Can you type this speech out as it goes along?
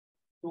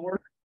to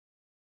order.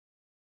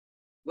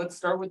 Let's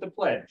start with the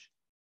pledge.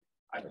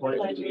 I pledge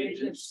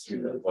allegiance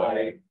to the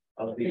flag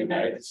of the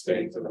United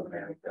States of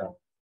America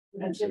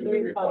and to the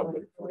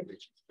republic for which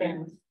it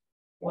stands,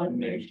 one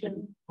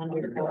nation,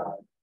 under God,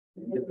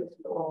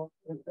 indivisible,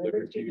 with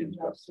liberty and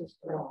justice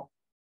for all.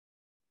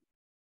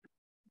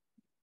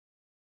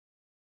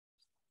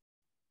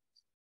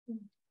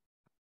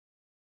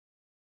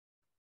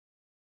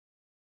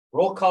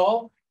 Roll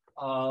call.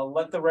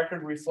 Let the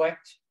record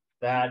reflect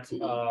that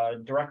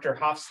Director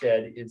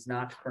Hofstede is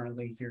not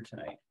currently here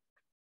tonight.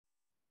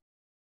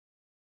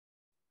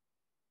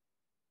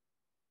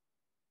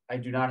 I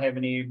do not have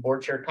any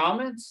board chair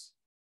comments.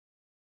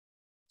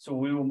 So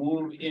we will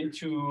move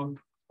into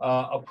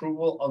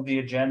approval of the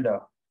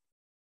agenda.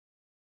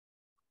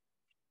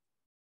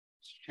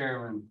 Mr.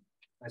 Chairman,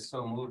 I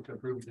so move to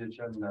approve the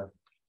agenda.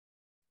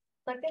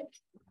 Second.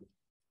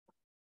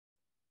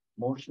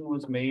 Motion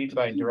was made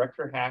by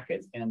Director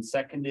Hackett and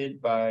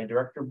seconded by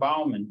Director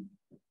Bauman.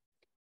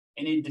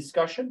 Any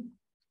discussion?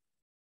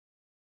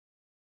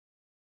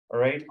 All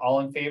right,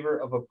 all in favor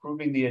of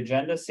approving the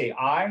agenda, say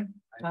aye.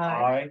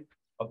 Aye.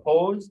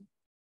 Opposed?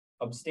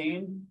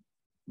 Abstained?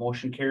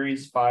 Motion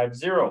carries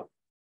 5-0.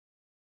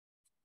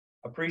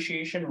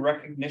 Appreciation,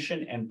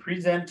 recognition, and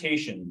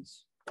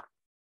presentations.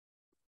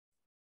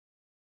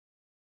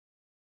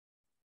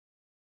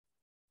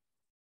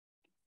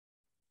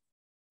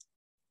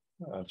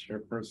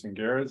 Chairperson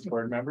Garrett,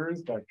 board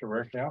members, Dr.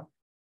 Werkamp.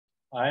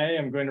 I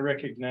am going to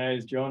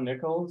recognize Joan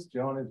Nichols.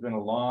 Joan has been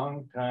a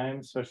long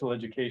time special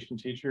education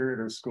teacher at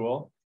her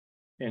school,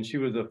 and she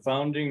was a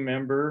founding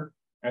member.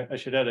 I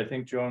should add, I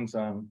think Joan's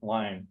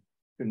online,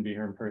 couldn't be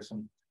here in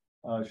person.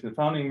 She's a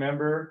founding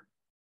member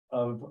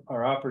of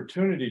our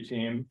opportunity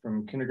team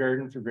from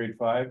kindergarten through grade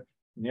 5.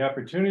 And the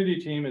opportunity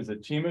team is a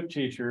team of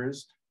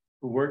teachers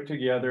who work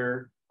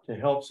together to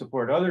help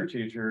support other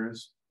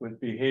teachers with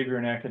behavior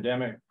and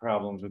academic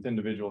problems with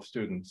individual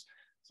students.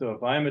 So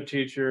if I'm a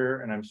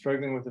teacher and I'm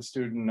struggling with a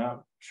student,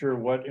 not sure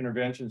what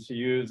interventions to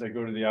use, I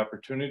go to the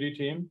opportunity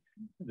team.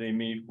 They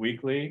meet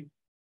weekly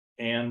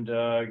and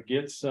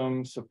get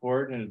some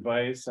support and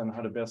advice on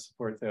how to best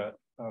support that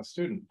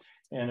student.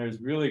 And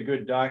there's really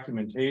good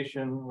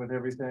documentation with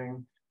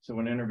everything. So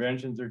when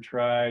interventions are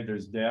tried,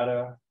 there's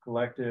data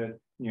collected, and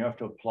you have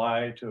to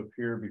apply to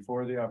appear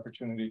before the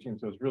opportunity team.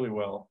 So it's really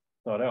well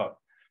thought out.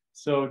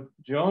 So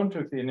Joan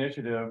took the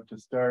initiative to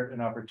start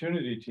an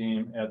opportunity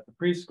team at the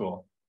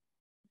preschool.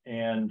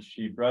 And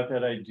she brought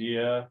that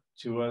idea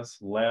to us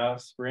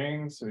last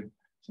spring. So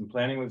some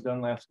planning was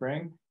done last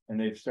spring, and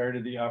they've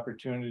started the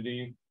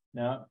opportunity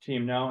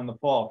team now in the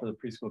fall for the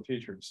preschool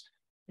teachers.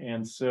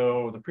 And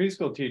so the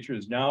preschool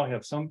teachers now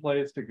have some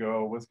place to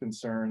go with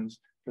concerns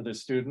for their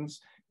students.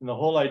 And the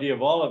whole idea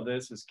of all of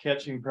this is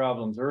catching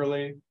problems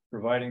early,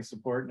 providing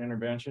support and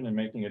intervention, and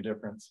making a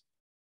difference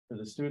for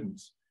the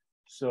students.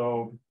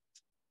 So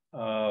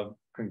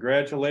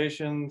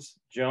congratulations,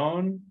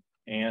 Joan,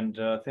 and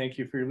thank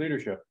you for your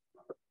leadership.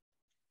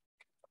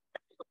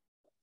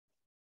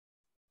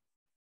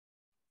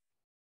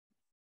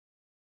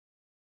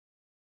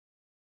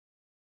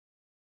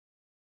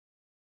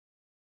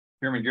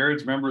 Chairman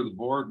Garrett's members of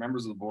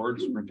the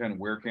board, Superintendent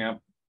Werkamp.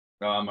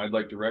 I'd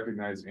like to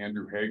recognize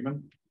Andrew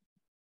Hagman.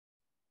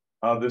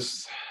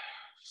 This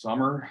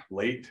summer,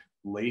 late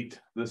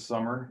this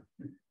summer,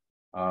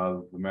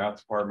 the math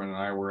department and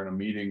I were in a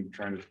meeting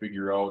trying to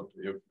figure out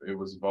if it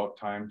was about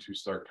time to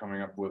start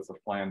coming up with a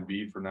plan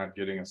B for not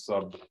getting a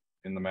sub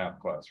in the math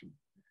classroom.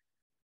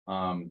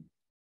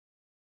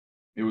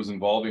 It was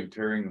involving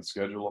tearing the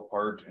schedule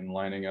apart and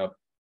lining up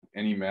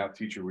any math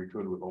teacher we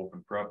could with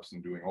open preps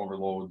and doing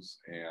overloads,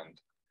 and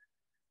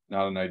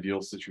not an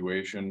ideal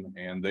situation.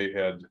 And they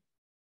had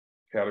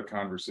a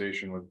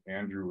conversation with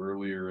Andrew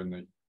earlier in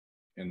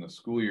the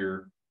school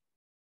year,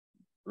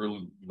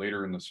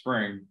 later in the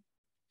spring,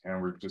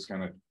 and we're just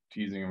kind of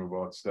teasing him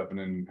about stepping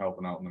in and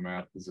helping out in the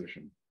math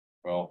position.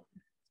 Well,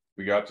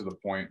 we got to the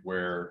point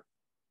where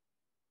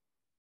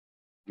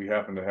we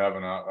happened to have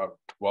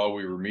while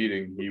we were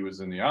meeting, he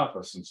was in the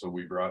office, and so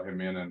we brought him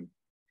in and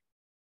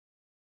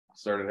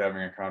started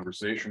having a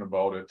conversation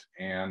about it,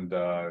 and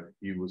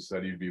he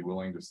said he'd be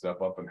willing to step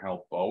up and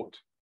help out.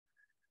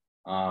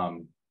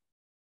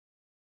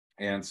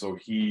 And so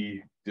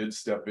he did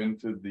step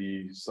into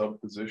the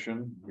sub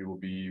position. He will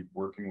be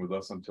working with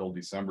us until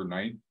December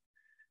 9th.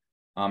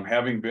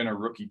 Having been a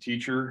rookie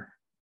teacher,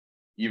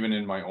 even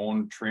in my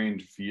own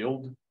trained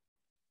field,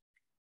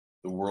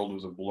 the world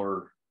was a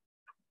blur.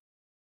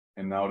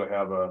 And now to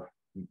have a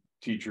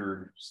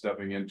teacher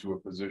stepping into a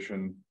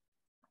position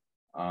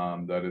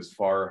that is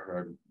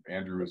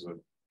Andrew is a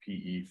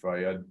PE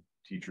Phi-Ed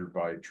teacher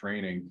by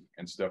training,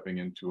 and stepping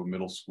into a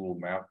middle school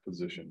math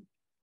position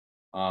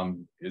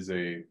is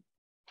a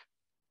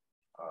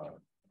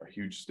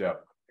huge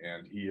step,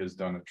 and he has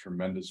done a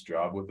tremendous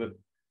job with it.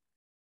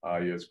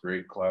 He has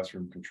great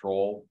classroom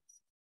control.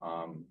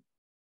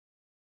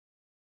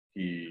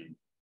 He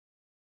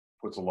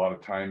puts a lot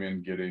of time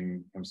in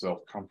getting himself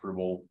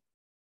comfortable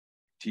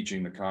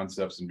teaching the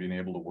concepts and being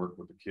able to work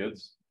with the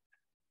kids.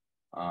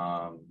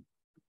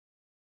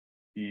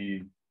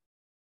 he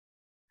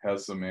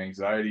has some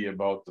anxiety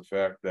about the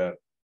fact that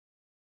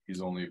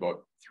he's only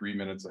about 3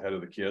 minutes ahead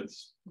of the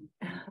kids.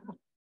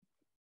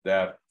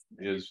 That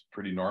is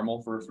pretty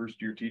normal for a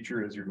first-year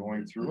teacher as you're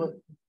going through it.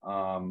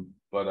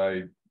 But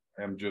I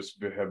am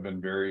have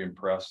been very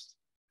impressed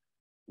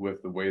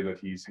with the way that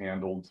he's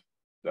handled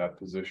that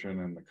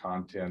position and the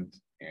content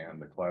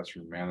and the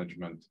classroom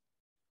management.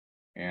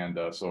 And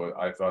so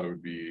I thought it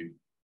would be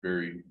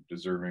very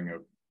deserving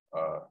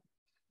of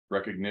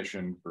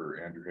recognition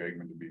for Andrew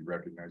Hagman to be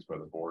recognized by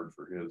the board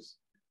for his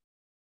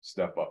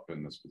step up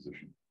in this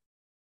position.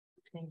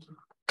 Thank you.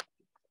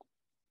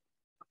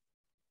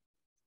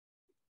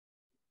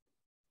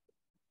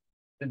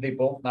 Did they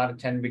both not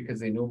attend because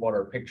they knew about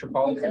our picture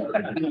policy?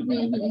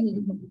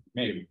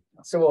 Maybe.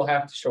 So we'll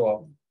have to show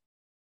up.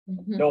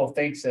 Mhm. No,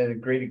 thanks,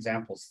 great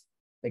examples.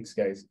 Thanks,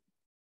 guys.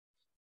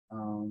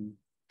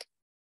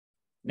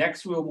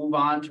 Next, we'll move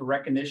on to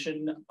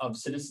recognition of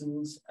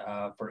citizens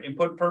for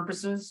input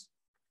purposes.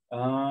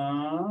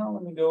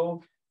 Let me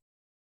go.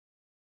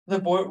 The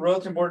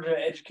Royalton Board of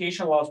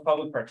Education allows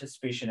public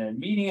participation in a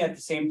meeting, at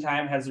the same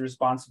time has the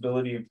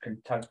responsibility of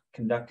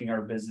conducting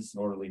our business in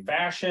orderly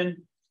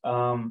fashion.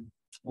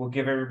 We'll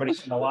give everybody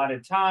some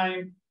allotted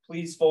time.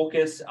 Please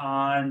focus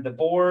on the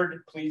board.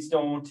 Please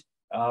don't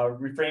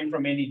refrain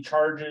from any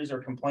charges or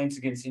complaints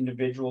against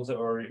individuals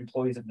or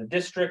employees of the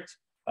district.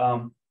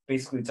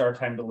 Basically, it's our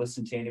time to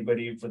listen to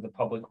anybody for the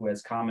public who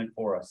has comment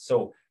for us.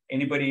 So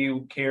anybody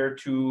who care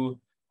to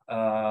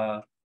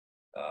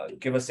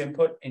give us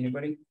input,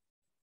 anybody?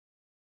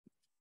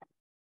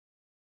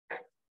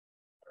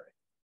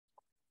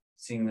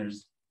 Seeing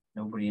there's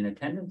nobody in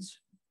attendance,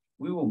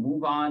 we will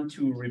move on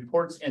to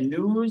reports and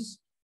news,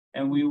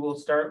 and we will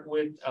start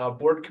with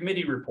board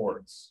committee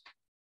reports.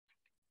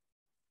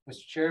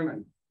 Mr.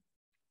 Chairman.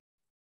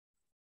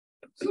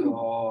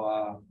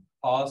 So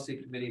policy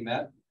committee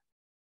met.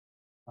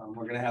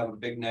 We're gonna have a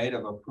big night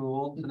of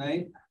approval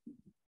tonight.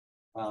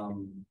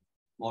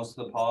 Most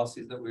of the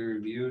policies that we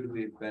reviewed,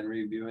 we've been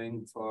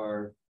reviewing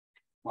for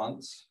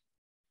months.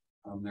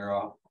 They're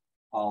all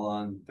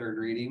on third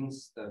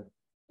readings that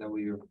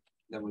we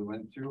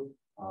went through.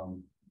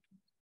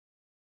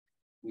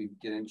 We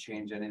didn't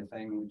change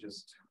anything. We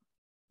just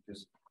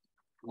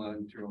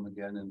went through them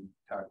again and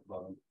talked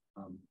about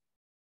them.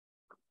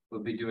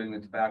 We'll be doing the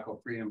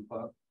tobacco-free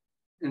input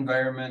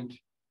environment,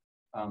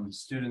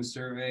 student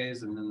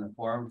surveys, and then the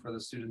forum for the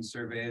student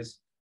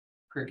surveys,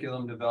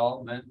 curriculum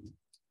development.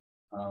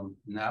 And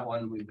that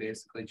one we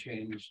basically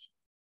changed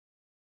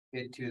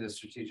it to the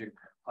strategic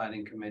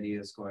planning committee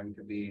is going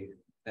to be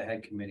the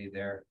head committee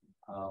there.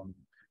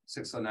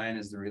 609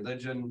 is the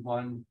religion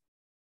one.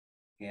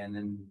 And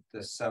then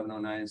the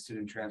 709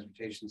 student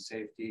transportation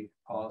safety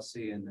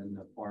policy, and then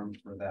the form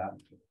for that.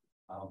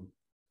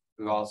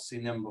 We've all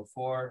seen them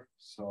before,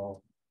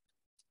 so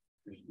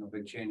there's no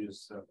big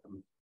changes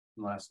from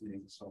last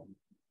meeting. So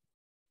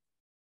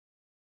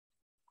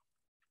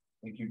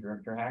Thank you,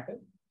 Director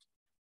Hackett.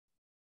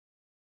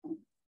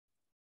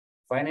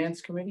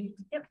 Finance committee?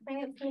 Yep,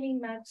 finance committee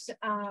met,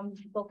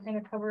 they'll kind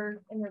of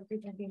cover in their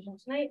presentation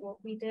tonight what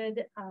we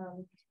did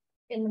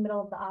in the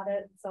middle of the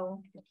audit,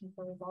 so looking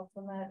for results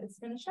when that is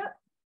finished up.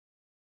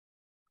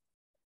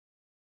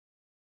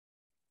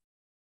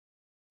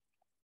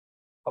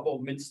 How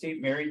about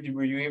Mid-State? Mary,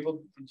 were you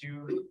able, did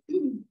you?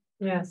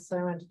 Yes,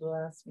 I went to the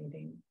last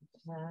meeting.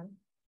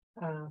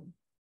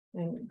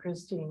 And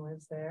Christine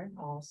was there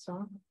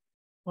also.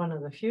 One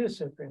of the few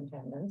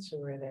superintendents who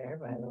were there,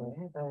 by the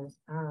way, but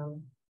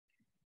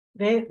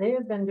they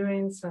have been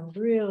doing some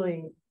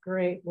really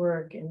great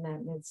work in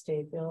that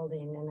Mid-State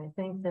building. And I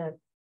think that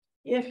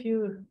if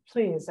you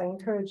please, I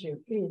encourage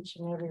you, each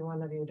and every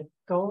one of you, to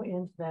go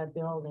into that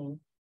building,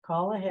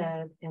 call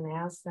ahead and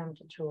ask them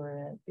to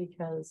tour it,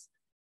 because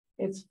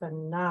it's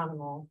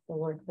phenomenal the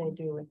work they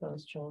do with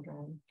those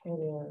children. It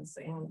is.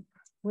 And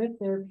with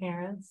their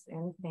parents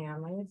and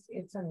families,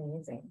 it's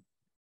amazing.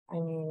 I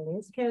mean,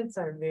 these kids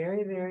are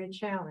very, very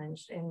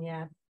challenged, and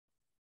yet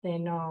they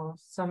know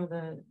some of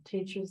the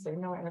teachers, they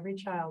know every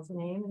child's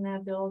name in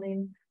that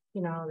building.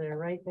 You know, they're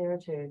right there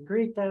to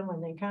greet them when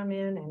they come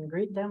in and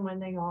greet them when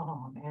they go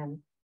home. And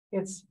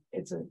it's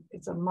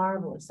a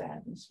marvelous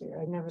atmosphere.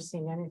 I've never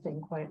seen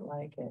anything quite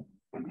like it,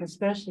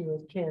 especially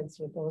with kids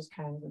with those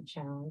kinds of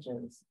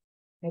challenges.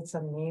 It's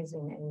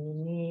amazing, and you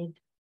need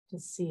to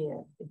see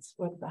it. It's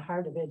what the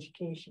heart of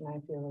education, I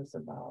feel, is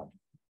about.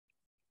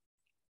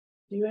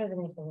 Do you have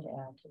anything to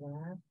add to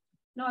that?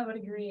 No, I would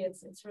agree.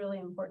 It's really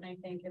important. I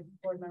think if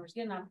board members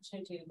get an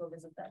opportunity to go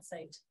visit that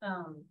site,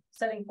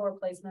 setting for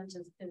placement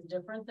is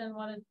different than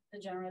what the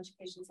general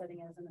education setting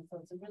is. And so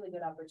it's a really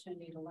good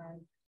opportunity to learn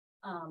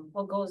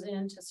what goes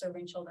into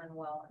serving children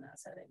well in that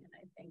setting. And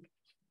I think,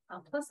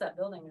 plus that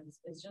building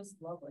is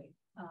just lovely.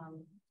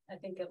 I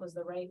think it was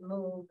the right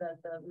move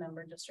that the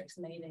member districts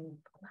made in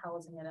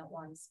housing it at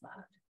one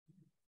spot.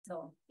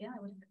 So yeah,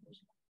 I would encourage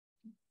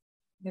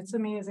it. It's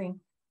amazing.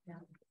 Yeah.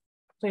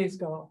 Please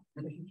go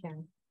if you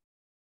can.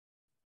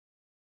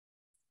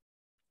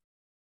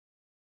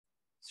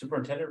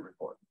 Superintendent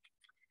report.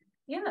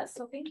 Yeah,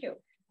 so thank you.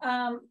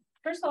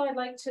 First of all, I'd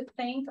like to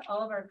thank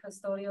all of our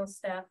custodial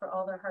staff for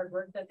all their hard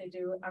work that they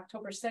do.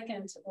 October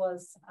 2nd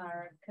was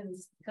our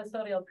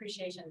custodial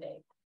appreciation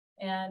day.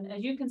 And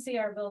as you can see,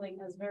 our building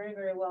is very,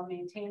 very well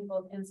maintained,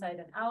 both inside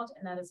and out.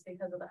 And that is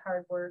because of the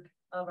hard work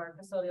of our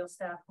custodial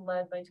staff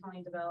led by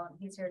Tony DeBell. And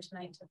he's here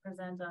tonight to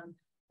present on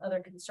other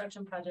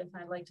construction projects.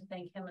 And I'd like to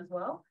thank him as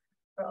well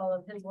for all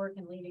of his work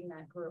in leading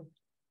that group.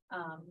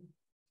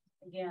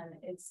 Again,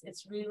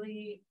 it's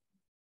really,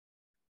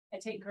 I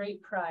take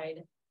great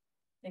pride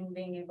in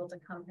being able to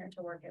come here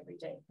to work every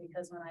day,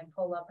 because when I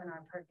pull up in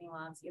our parking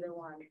lots, either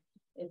one,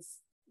 it's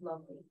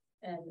lovely.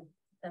 And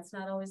that's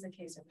not always the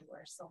case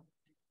everywhere. So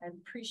I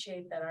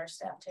appreciate that our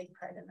staff take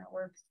pride in their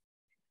work.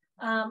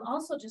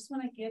 Also, just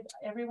want to give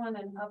everyone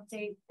an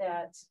update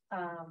that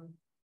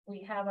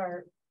we have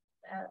our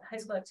high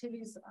school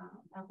activities,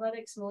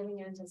 athletics moving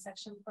into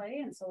section play.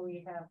 And so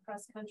we have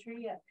cross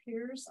country at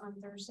Pierce on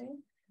Thursday.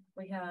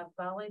 We have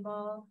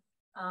volleyball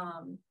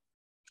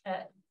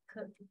at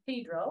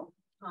Cathedral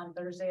on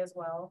Thursday as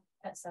well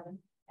at 7.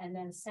 And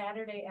then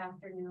Saturday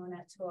afternoon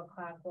at 2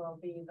 o'clock will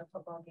be the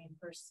football game,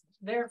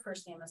 their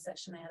first game of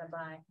section A at a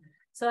bye.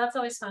 So that's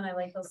always fun. I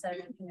like those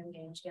Saturday afternoon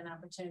games, get an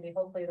opportunity.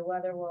 Hopefully the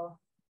weather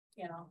will,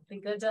 you know, be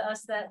good to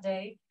us that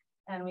day,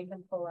 and we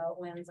can pull out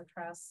wins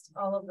across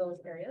all of those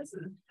areas.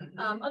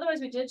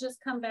 Otherwise, we did just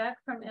come back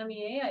from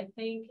MEA. I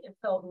think it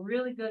felt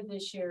really good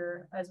this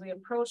year as we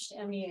approached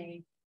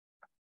MEA.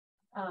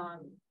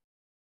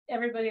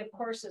 Everybody, of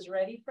course, is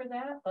ready for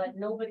that, but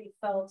nobody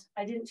felt,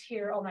 I didn't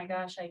hear, oh my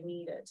gosh, I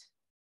need it.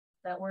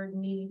 That word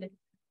need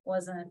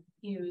wasn't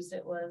used.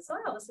 It was,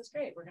 oh, this is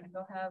great. We're going to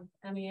go have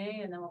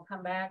MEA and then we'll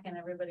come back and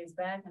everybody's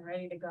back and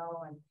ready to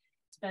go. And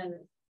it's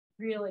been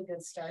really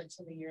good start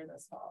to the year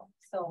this fall.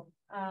 So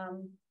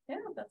yeah,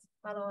 that's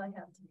about all I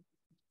have.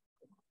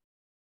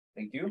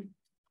 Thank you.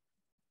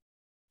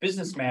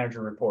 Business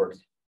manager report.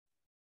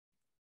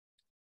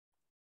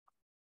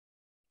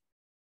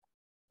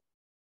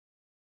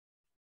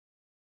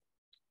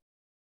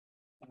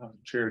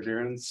 Chair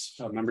Jerens,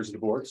 members of the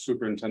board,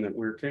 Superintendent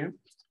Weirkamp.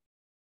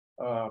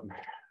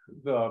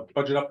 The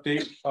budget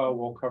update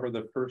will cover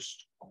the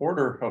first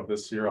quarter of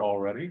this year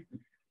already.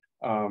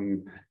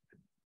 We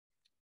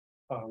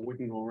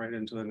can go right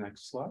into the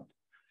next slide.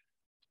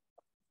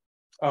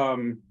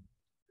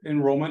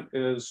 Enrollment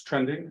is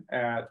trending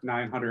at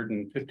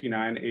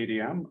 959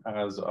 ADM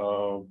as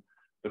of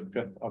the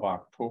 5th of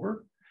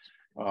October.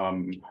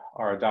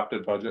 Our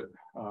adopted budget,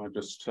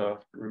 just to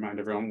remind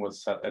everyone,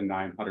 was set at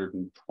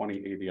 920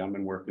 ADM,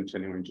 and we're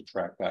continuing to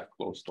track that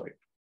closely.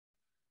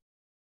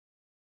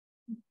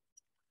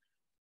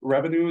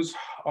 Revenues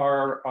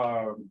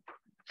are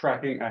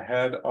tracking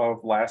ahead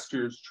of last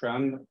year's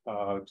trend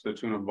to the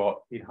tune of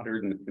about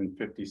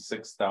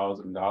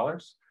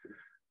 $856,000.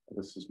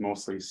 This is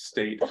mostly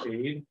state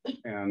aid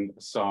and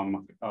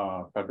some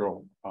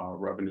federal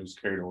revenues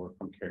carried over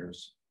from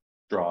CARES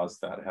draws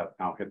that have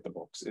now hit the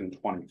books in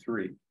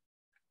 23.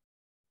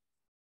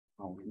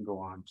 We can go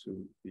on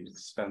to the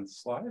expense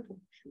slide.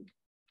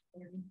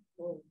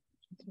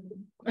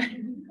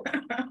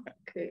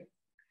 Okay.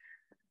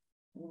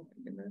 Oh my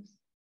goodness.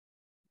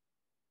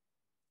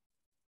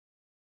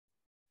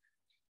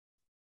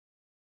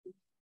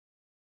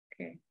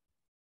 Okay.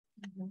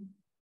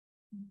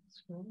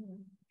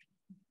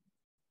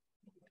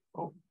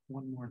 Oh,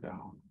 one more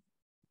down.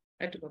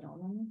 I have to go down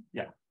one.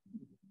 Yeah.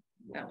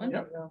 That one?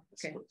 Yep.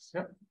 Okay.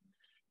 Yep.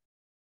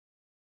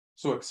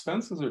 So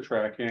expenses are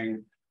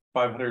tracking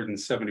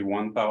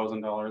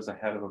 $571,000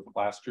 ahead of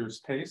last year's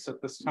pace at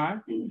this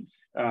time.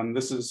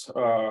 This is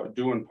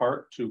due in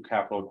part to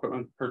capital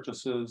equipment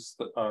purchases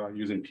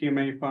using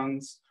PMA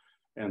funds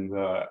and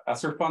the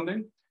ESSER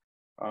funding.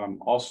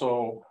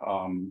 Also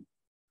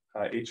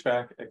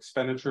HVAC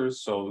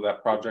expenditures. So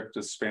that project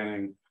is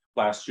spanning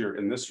last year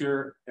and this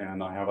year.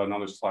 And I have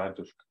another slide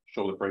to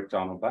show the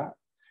breakdown of that.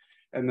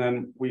 And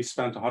then we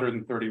spent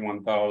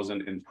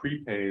 $131,000 in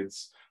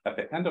prepaids at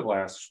the end of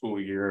last school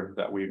year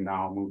that we've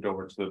now moved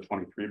over to the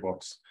 23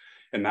 books.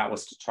 And that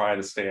was to try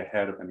to stay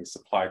ahead of any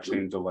supply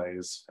chain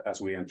delays as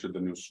we entered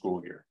the new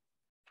school year.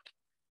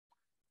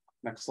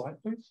 Next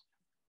slide, please.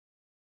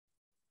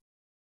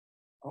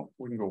 Oh,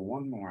 we can go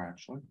one more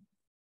actually.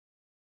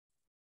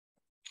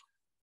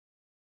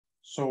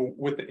 So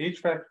with the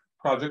HVAC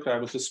project, I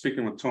was just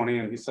speaking with Tony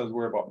and he says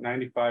we're about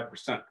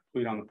 95%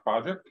 complete on the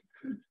project.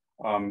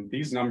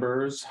 These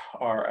numbers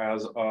are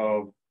as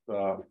of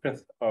the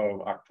 5th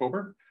of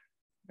October,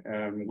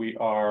 and we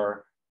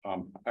are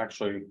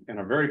actually in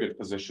a very good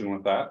position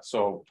with that.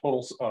 So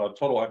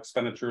total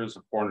expenditures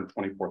of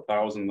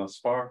 $424,000 thus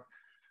far,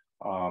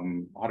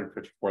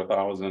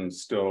 $154,000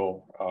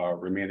 still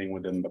remaining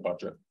within the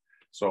budget.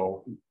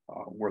 So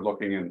we're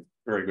looking in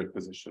very good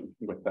position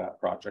with that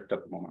project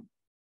at the moment.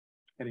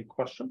 Any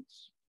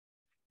questions?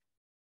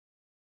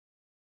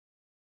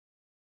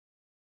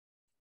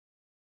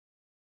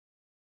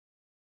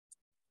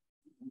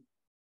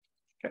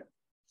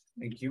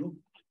 Thank you.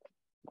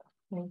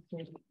 Thank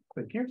you.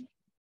 Click here.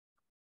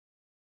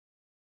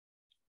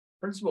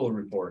 Principal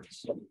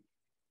reports.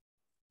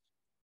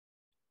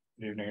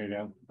 Good evening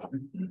again.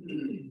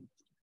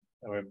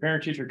 We have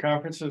parent teacher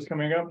conferences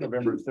coming up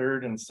November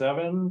 3rd and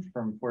 7th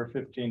from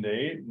 4:15 to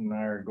 8. And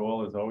our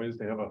goal is always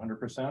to have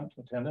 100%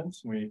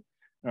 attendance. We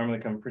normally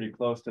come pretty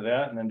close to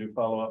that and then do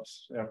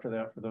follow-ups after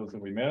that for those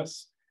that we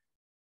miss.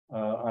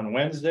 On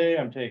Wednesday,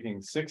 I'm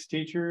taking 6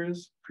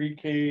 teachers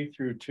pre-K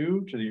through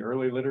 2 to the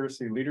Early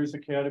Literacy Leaders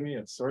Academy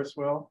at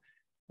Sourcewell.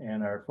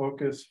 And our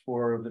focus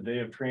for the day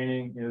of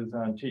training is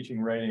on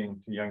teaching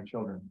writing to young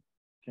children,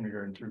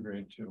 kindergarten through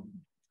grade 2.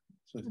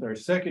 So it's our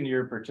second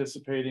year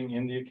participating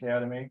in the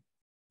academy.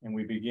 And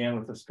we began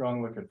with a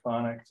strong look at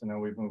phonics, and now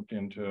we've moved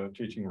into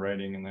teaching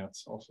writing, and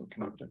that's also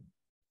connected.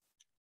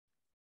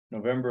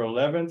 November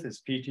 11th is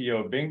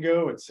PTO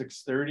bingo at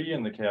 6:30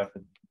 in the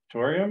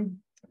cafetorium.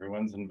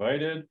 Everyone's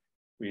invited.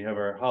 We have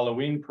our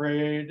Halloween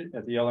parade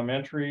at the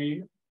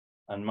elementary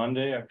on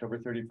Monday, October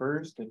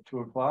 31st at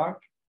 2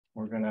 o'clock.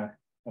 We're gonna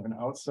have an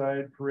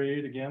outside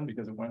parade again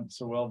because it went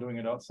so well doing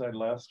it outside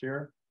last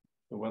year.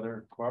 The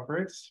weather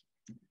cooperates.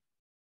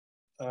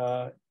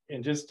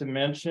 And just to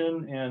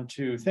mention and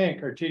to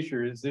thank our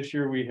teachers, this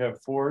year we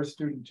have 4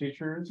 student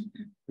teachers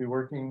be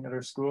working at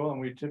our school, and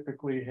we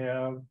typically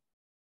have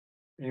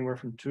anywhere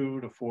from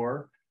 2 to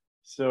 4.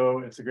 So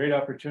it's a great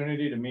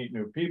opportunity to meet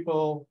new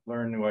people,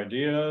 learn new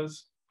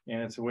ideas,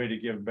 and it's a way to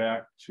give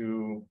back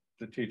to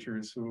the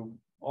teachers who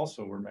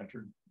also were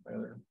mentored by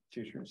other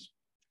teachers.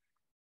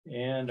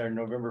 And our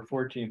November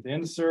 14th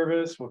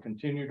in-service will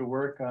continue to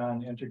work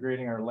on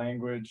integrating our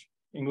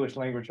English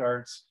language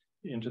arts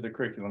into the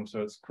curriculum.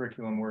 So it's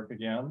curriculum work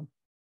again.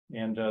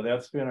 And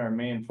that's been our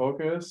main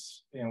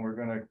focus. And we're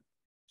going to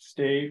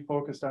stay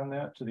focused on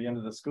that to the end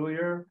of the school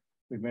year.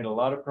 We've made a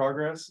lot of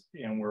progress,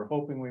 and we're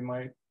hoping we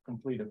might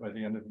complete it by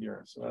the end of the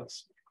year. So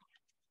that's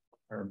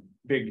our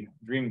big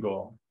dream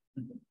goal.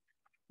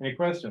 Any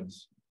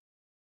questions?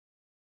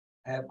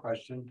 I have a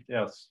question.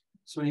 Yes.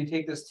 So when you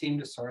take this team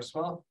to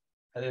Sourcewell,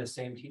 are they the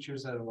same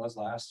teachers that it was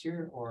last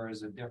year, or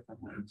is it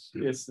different ones?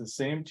 It's the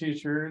same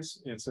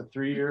teachers. It's a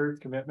 3-year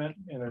commitment,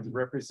 and there's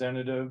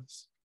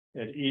representatives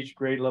at each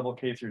grade level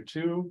K through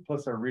 2,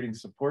 plus our reading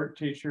support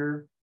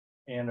teacher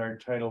and our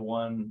Title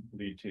I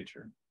lead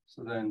teacher.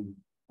 So then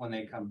when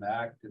they come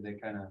back, do they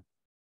kind of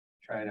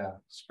try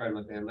to spread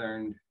what they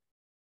learned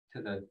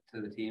to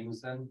the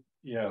teams then?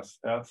 Yes,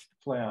 that's the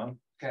plan.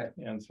 Okay.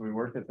 And so we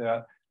work at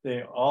that.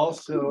 We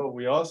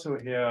also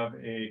have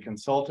a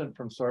consultant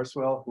from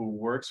Sourcewell who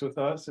works with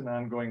us in an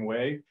ongoing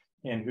way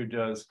and who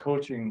does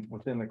coaching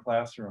within the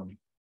classroom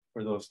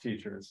for those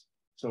teachers.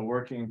 So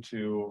working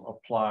to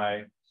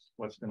apply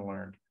what's been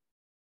learned.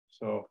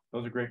 So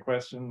those are great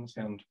questions,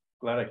 and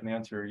glad I can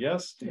answer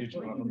yes to each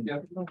one.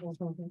 Yep.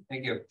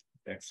 Thank you.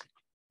 Thanks.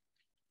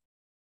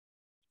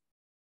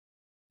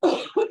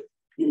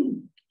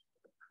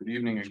 Good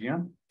evening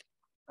again.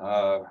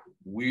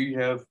 We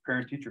have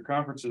parent-teacher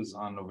conferences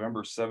on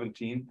November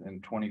 17th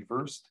and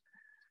 21st.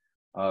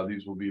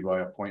 These will be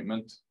by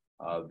appointment.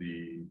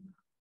 The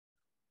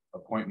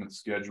appointment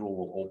schedule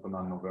will open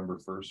on November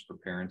 1st for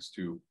parents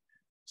to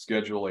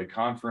schedule a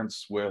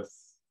conference with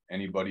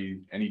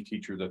anybody, any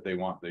teacher that they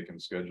want. They can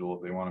schedule,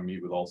 if they want to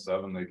meet with all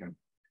 7, they can,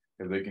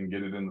 if they can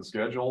get it in the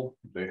schedule,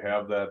 they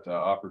have that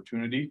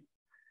opportunity.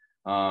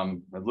 A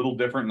little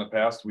different in the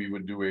past, we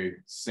would do a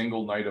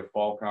single night of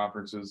fall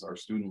conferences, our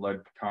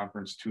student-led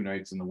conference 2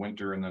 nights in the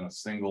winter, and then a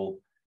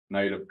single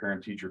night of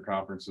parent-teacher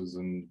conferences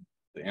in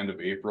the end of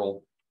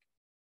April.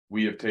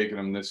 We have taken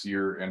them this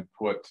year and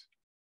put,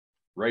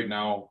 right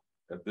now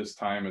at this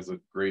time is a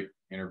great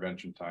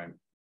intervention time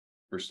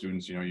for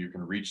students. You know, you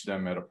can reach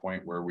them at a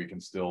point where we can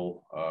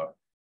still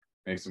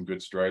make some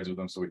good strides with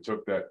them. So we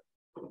took that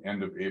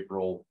end of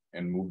April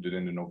and moved it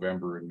into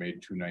November and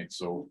made 2 nights.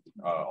 So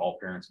all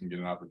parents can get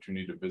an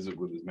opportunity to visit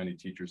with as many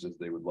teachers as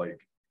they would like.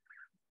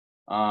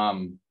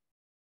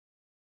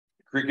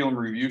 Curriculum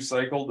review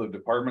cycle, the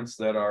departments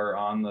that are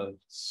on the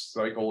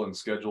cycle and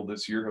schedule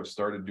this year have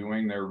started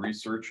doing their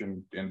research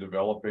and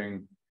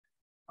developing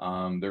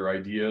their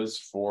ideas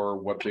for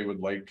what they would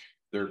like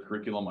their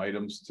curriculum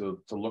items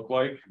to look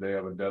like. They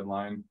have a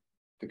deadline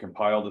to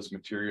compile this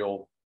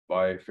material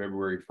by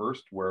February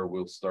 1st, where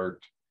we'll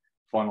start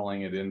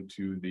funneling it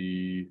into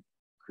the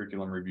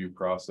curriculum review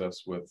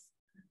process with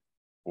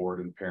board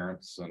and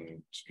parents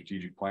and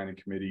strategic planning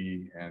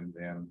committee, and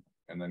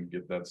then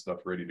get that stuff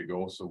ready to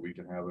go so we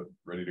can have it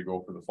ready to go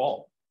for the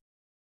fall.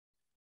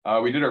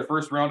 We did our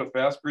first round of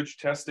FastBridge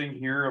testing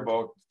here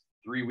about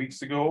 3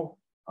 weeks ago.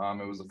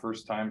 It was the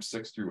first time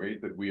 6 through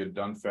 8 that we had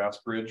done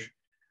FastBridge.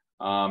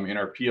 In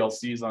our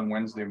PLCs on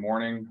Wednesday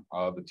morning,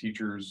 the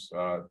teachers,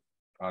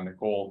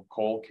 Nicole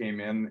Cole came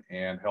in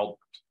and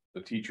helped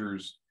the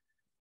teachers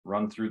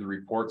run through the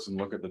reports and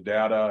look at the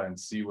data and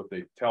see what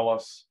they tell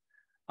us.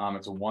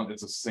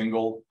 It's a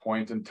single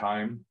point in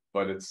time,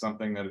 but it's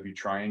something that if you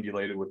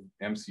triangulate it with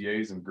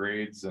MCAs and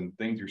grades and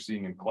things you're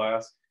seeing in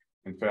class,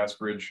 and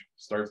FastBridge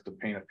starts to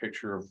paint a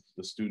picture of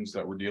the students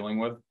that we're dealing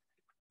with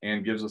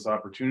and gives us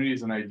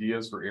opportunities and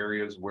ideas for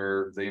areas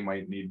where they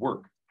might need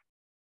work.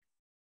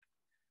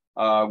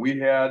 I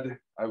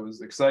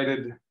was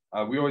excited.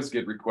 We always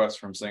get requests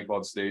from St.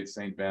 Cloud State,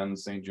 St.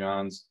 Ben's, St.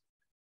 John's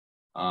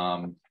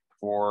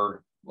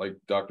for like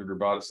Dr.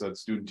 Grabata said,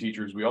 student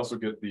teachers, we also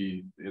get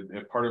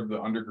part of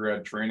the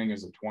undergrad training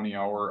is a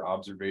 20-hour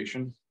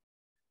observation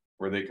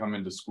where they come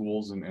into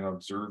schools and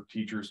observe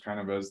teachers kind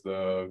of as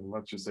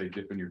let's just say,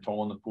 dipping your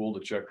toe in the pool to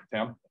check the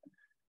temp,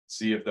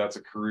 see if that's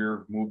a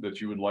career move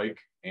that you would like.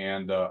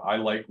 And I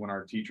like when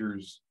our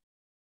teachers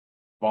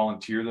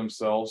volunteer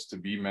themselves to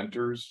be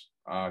mentors.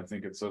 I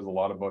think it says a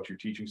lot about your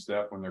teaching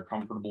staff when they're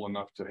comfortable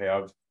enough to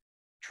have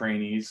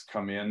trainees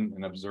come in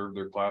and observe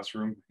their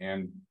classroom.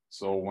 And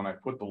so when I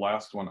put the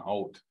last one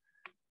out,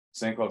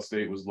 St. Cloud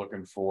State was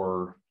looking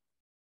for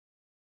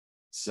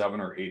 7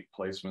 or 8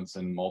 placements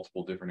in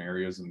multiple different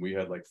areas, and we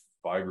had like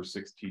 5 or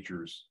 6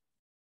 teachers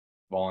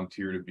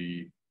volunteer to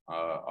be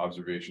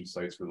observation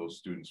sites for those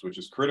students, which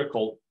is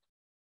critical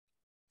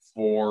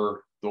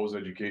for those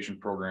education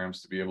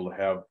programs to be able to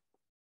have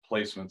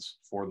placements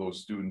for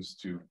those students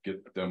to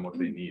get them what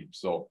they need.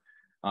 So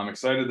I'm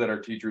excited that our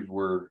teachers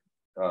were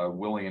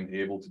willing and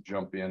able to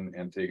jump in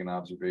and take an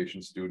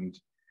observation student.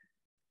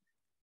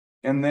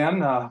 And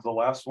then the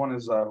last one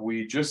is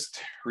we just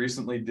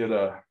recently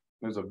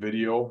there's a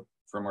video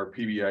from our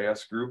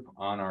PBIS group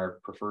on our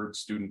preferred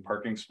student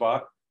parking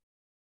spot.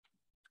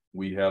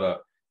 We have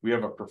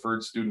a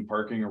preferred student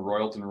parking, a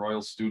Royalton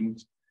Royal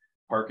student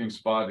parking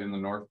spot in the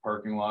north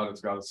parking lot.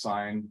 It's got a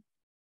sign,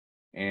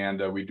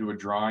 and we do a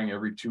drawing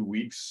every 2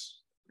 weeks.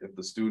 If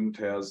the student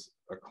has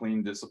a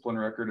clean discipline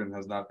record and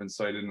has not been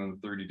cited in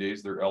 30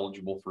 days, they're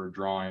eligible for a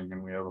drawing,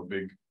 and we have a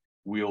big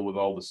wheel with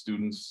all the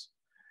students,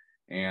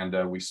 and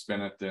we spin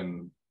it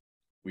and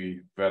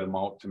we vet them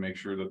out to make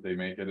sure that they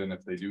make it, and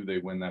if they do, they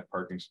win that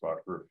parking spot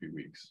for a few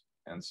weeks.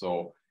 And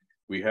so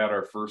we had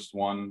our first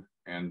one,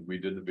 and we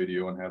did the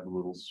video and had the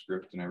little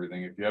script and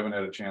everything. If you haven't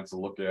had a chance to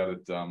look at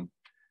it,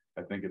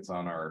 I think it's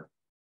on our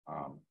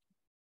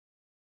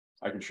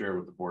I can share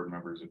with the board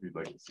members if you'd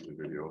like to see the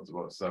video. It's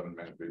about a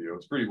 7-minute video.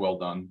 It's pretty well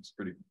done. It's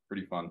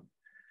pretty fun.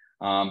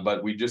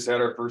 But we just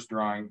had our first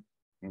drawing,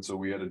 and so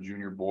we had a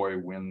junior boy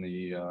win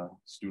the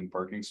student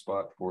parking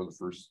spot for the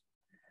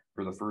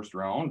first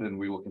round, and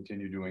we will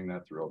continue doing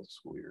that throughout the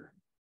school year.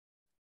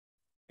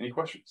 Any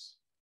questions?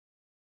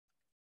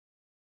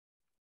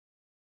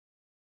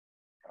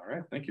 All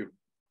right, thank you.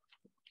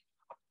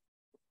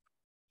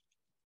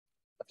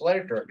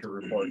 Athletic director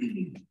report.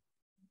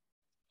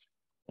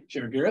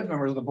 Chair Garrett,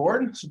 members of the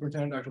board,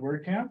 Superintendent Dr.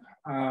 Bergkamp.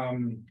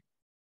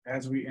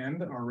 As we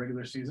end our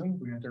regular season,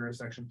 we enter our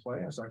section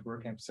play, as Dr.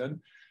 Bergkamp said.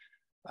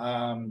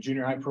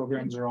 Junior high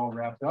programs are all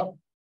wrapped up,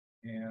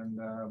 and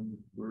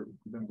we've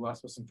been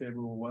blessed with some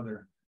favorable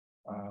weather.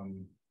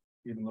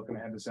 Even looking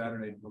ahead to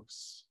Saturday,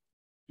 looks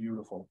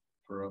beautiful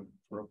for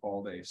a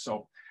fall day.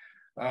 So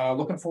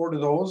looking forward to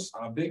those.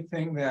 A big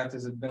thing that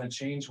has been a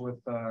change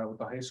with the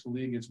high school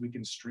league is we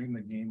can stream the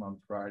game on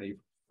Friday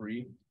for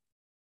free.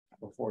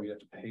 Before you have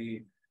to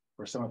pay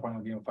for a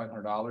semifinal game of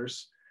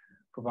 $500,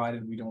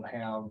 provided we don't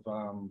have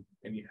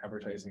any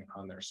advertising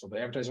on there. So the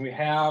advertising we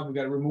got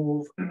to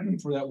remove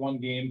for that one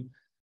game,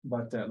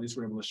 but at least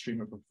we're able to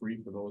stream it for free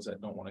for those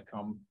that don't want to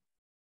come.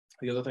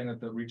 The other thing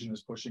that the region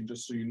is pushing,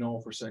 just so you know,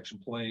 for section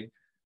play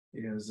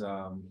is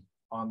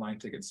online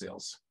ticket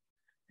sales.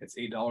 It's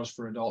 $8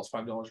 for adults,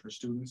 $5 for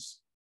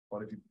students.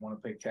 But if you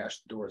want to pay cash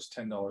at the door, it's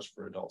 $10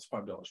 for adults,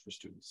 $5 for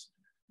students.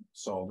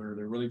 So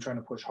they're really trying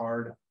to push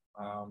hard.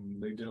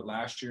 They did it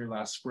last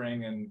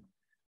spring, and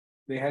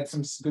they had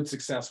some good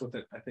success with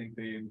it. I think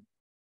they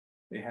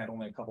had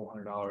only a couple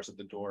 $100 at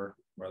the door,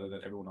 rather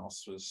than everyone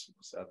else was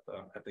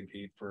at the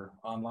gate for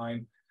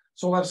online.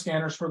 So we'll have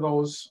scanners for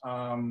those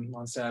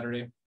on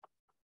Saturday.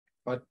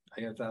 But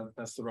I guess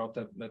that's the route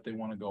that they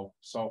want to go.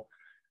 So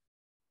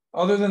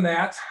other than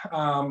that,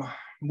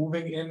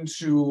 moving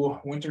into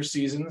winter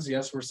seasons,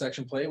 yes, we're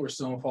section play, we're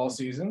still in fall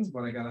seasons,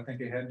 but I gotta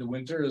think ahead to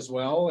winter as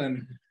well.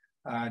 And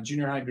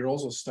junior high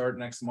girls will start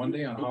next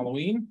Monday on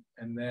Halloween,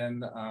 and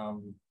then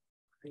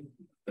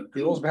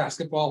girls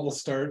basketball will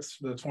start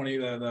the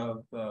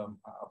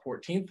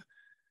 14th,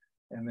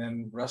 and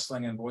then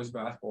wrestling and boys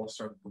basketball will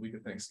start the week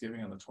of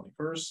Thanksgiving on the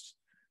 21st.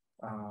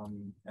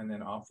 And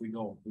then off we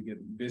go. We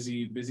get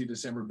busy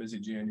December, busy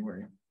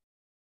January.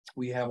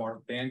 We have our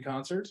band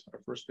concert, our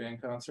first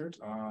band concert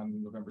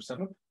on November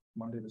 7th,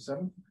 Monday the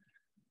 7th.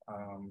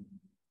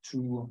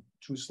 Two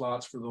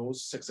slots for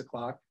those, 6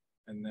 o'clock,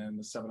 and then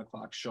the 7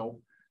 o'clock show.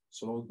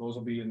 So those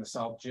will be in the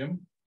South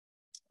Gym.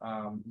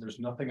 There's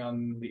nothing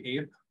on the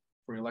 8th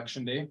for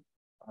election day.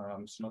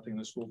 So nothing in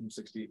the school from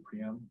 6 to 8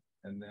 p.m.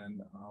 And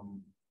then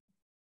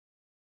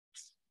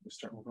we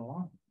start moving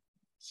along.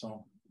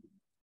 So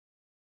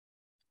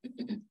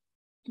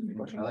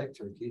I like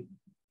turkey.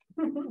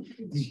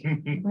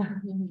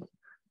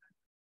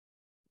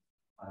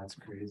 That's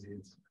crazy.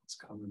 It's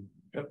coming.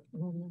 Yep.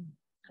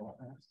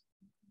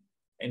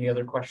 Any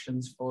other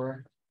questions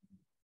for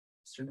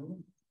Mr.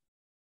 Newman?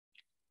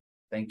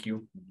 Thank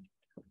you.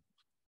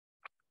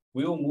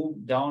 We will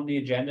move down the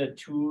agenda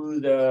to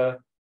the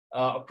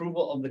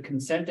approval of the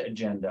consent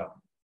agenda.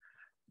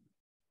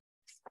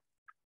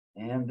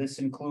 And this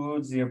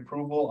includes the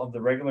approval of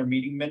the regular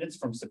meeting minutes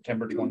from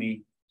September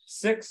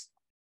 26th,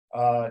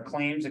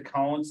 claims,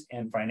 accounts,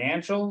 and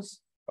financials,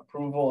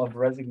 approval of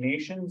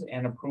resignations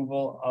and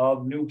approval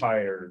of new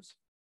hires.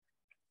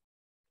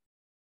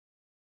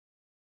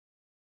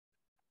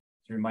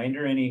 As a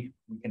reminder, we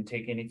can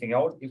take anything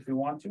out if we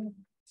want to.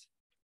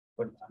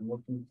 But I'm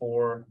looking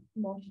for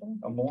Motion.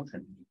 a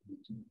motion.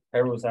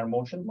 Kyra, was that a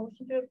motion?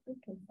 Motion to approve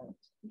consent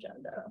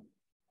agenda.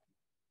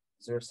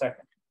 Is there a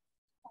second?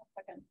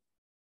 Second.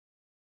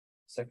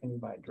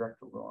 Second by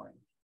Director Roaring.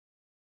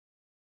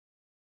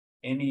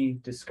 Any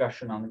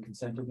discussion on the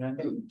consent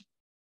agenda?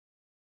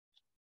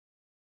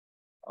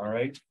 All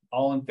right,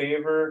 all in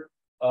favor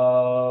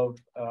of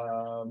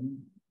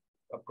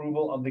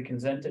approval of the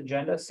consent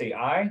agenda, say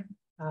aye.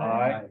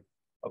 Aye.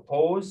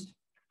 Opposed?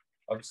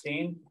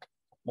 Abstained?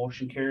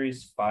 Motion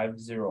carries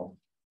 5-0.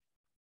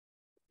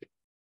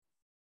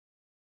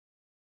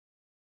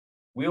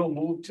 We'll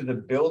move to the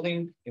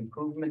building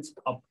improvements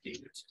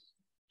update.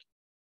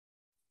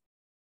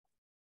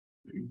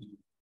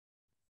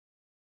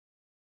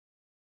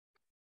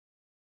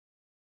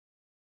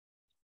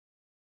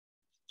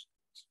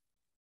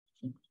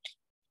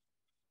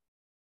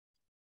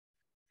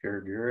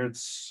 Gary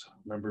Garrett's,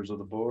 members of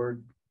the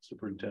board,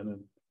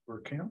 Superintendent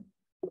Burkamp.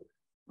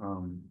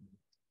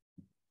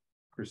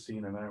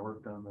 Christine and I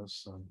worked on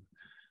this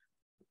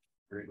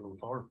great little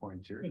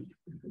PowerPoint here.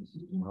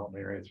 Help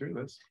me right through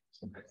this.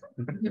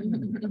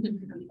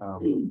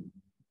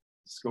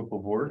 Scope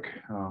of work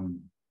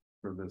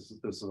for this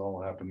has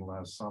all happened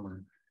last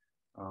summer.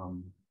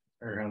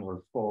 Air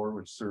handler 4,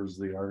 which serves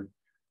the art,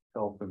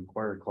 health, and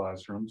choir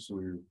classrooms. So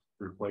we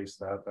replaced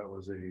that. That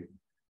was a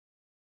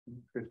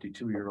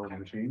 52-year-old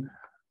machine,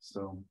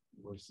 so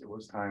it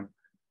was time.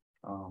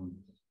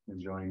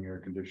 Enjoying air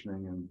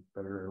conditioning and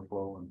better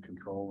airflow and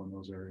control in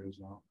those areas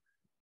now.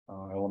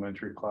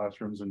 Elementary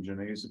classrooms and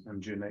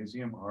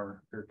gymnasium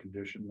are air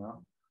conditioned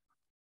now.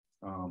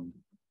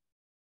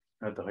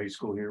 At the high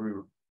school here, we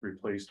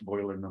replaced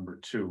boiler number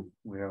 2.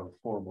 We have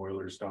 4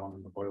 boilers down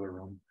in the boiler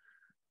room.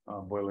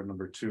 Boiler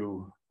number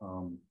 2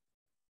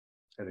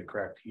 had a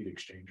cracked heat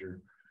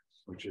exchanger,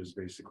 which is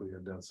basically a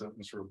death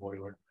sentence for a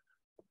boiler.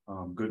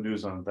 Good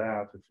news on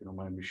that, if you don't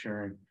mind me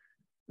sharing,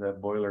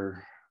 that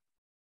boiler,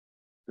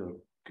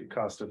 it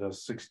costed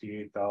us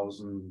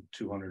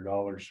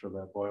 $68,200 for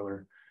that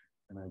boiler.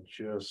 And I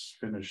just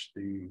finished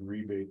the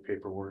rebate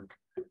paperwork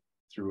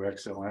through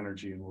Xcel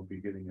Energy, and we'll be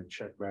getting a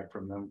check back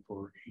from them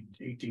for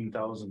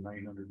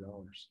 $18,900.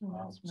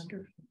 Wow, that's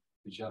wonderful.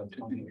 Good job,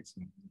 Tony. It's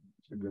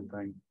a good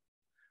thing.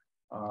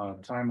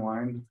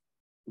 Timeline,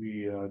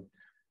 we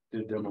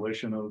did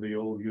demolition of the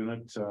old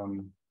unit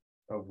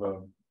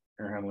of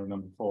air handler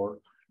number 4.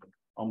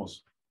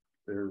 Almost,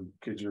 their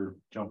kids are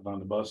jumping on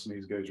the bus and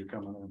these guys are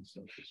coming in,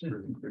 so it's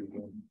pretty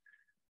good.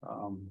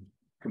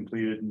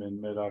 Completed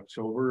in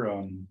mid-October.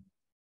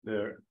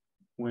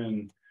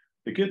 When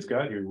the kids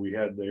got here, we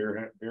had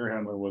the air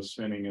handler was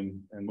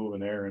spinning and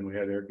moving air, and we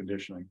had air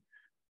conditioning,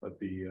 but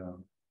the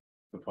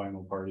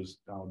final part is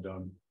now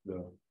done.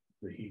 The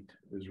heat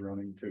is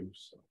running too.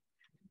 So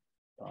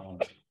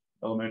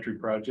elementary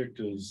project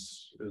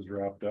is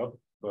wrapped up.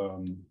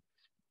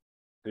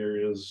 There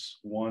is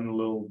one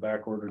little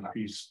back ordered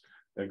piece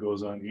that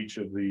goes on each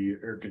of the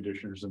air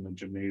conditioners in the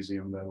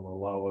gymnasium that will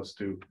allow us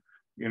to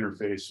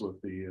interface with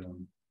the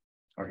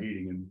our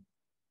heating and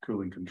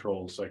cooling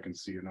controls, so I can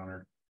see it on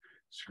our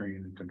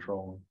screen and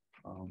control.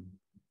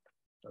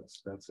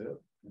 That's it.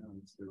 Yeah,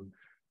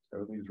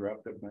 everything's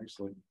wrapped up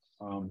nicely.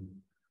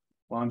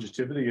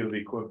 Longevity of the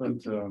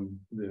equipment,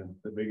 the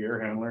big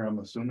air handler, I'm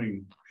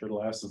assuming should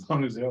last as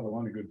long as the other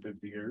one, a good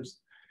 50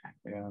 years.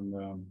 And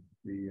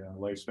the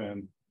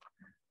lifespan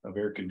of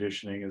air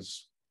conditioning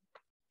is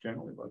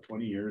generally about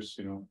 20 years,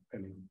 you know,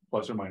 and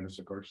plus or minus,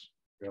 of course.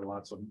 We got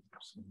lots of them.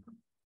 So,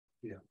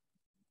 yeah.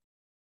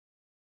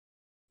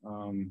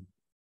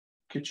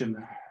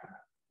 Kitchen,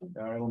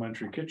 our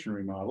elementary kitchen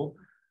remodel.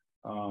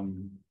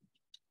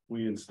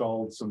 We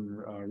installed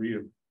some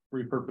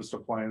repurposed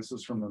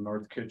appliances from the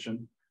north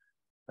kitchen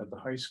at the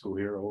high school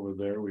here. Over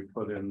there, we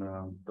put in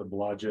the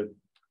Blodgett,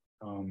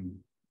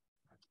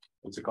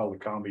 what's it called, the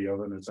combi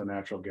oven. It's a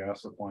natural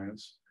gas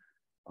appliance.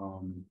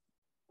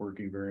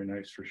 Working very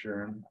nice for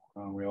Sharon.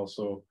 We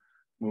also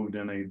moved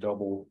in a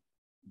double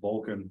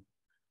Vulcan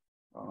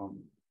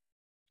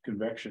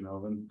convection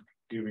oven,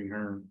 giving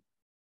her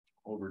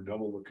over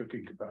double the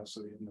cooking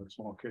capacity in the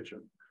small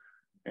kitchen.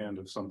 And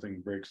if something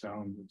breaks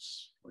down,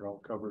 we're all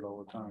covered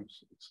all the time.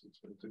 So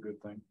it's a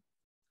good thing.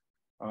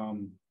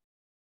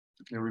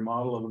 The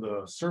remodel of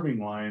the serving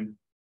line,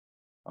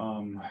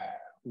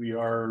 we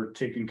are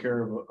taking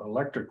care of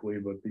electrically,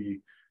 but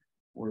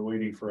we're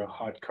waiting for a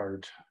hot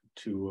cart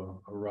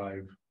to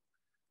arrive.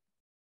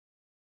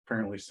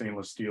 Apparently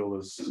stainless steel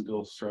is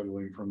still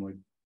struggling from like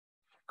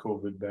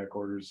COVID back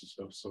orders and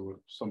stuff. So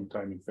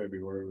sometime in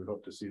February, we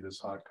hope to see this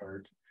hot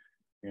cart.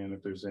 And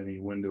if there's any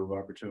window of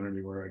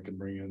opportunity where I can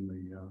bring in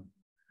the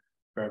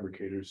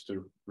fabricators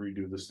to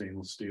redo the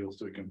stainless steel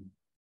so we can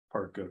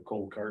park a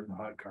cold cart and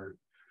a hot cart,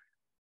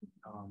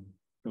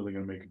 really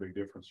going to make a big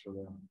difference for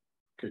the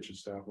kitchen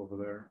staff over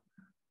there.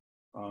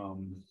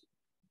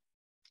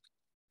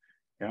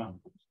 Yeah,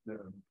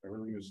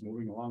 everything is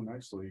moving along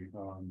nicely.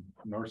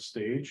 North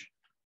Stage,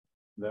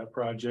 that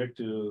project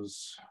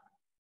is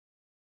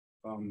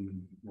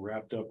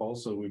wrapped up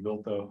also. We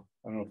built I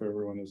don't know if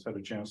everyone has had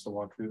a chance to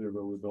walk through there,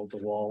 but we built a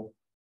wall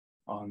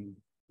on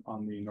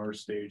the North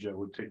Stage that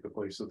would take the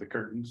place of the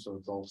curtain, so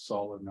it's all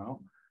solid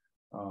now.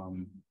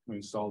 We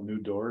installed new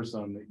doors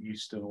on the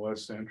east and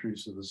west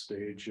entries of the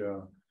stage,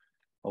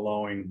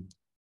 allowing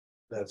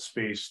that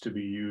space to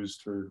be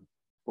used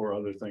for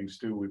other things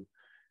too. We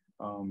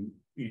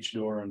each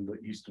door on the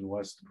east and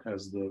west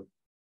has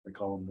they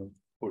call them the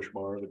push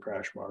bar, the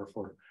crash bar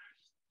for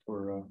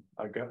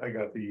I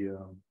got the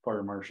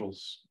fire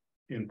marshal's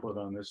input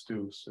on this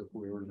too. So if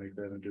we were to make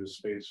that into a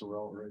space, we're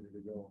all ready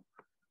to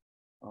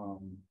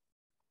go.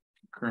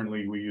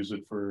 Currently we use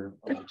it for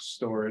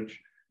storage,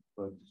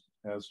 but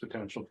has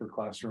potential for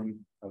classroom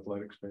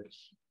athletic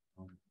space.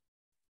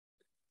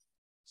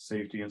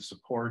 Safety and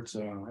support,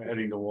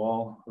 adding the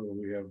wall,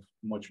 we have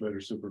much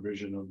better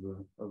supervision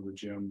of the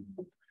gym,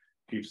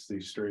 keeps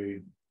the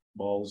stray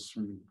balls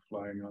from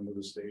flying onto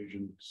the stage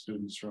and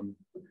students from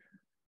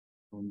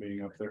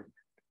being up there.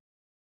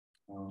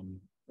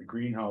 A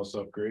greenhouse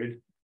upgrade.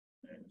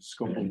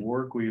 Scope of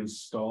work, we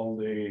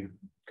installed a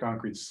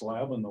concrete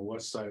slab on the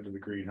west side of the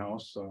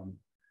greenhouse.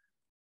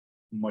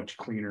 Much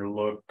cleaner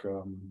look.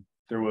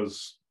 There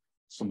was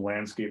some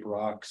landscape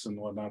rocks and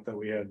whatnot that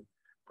we had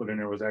put in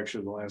there. Was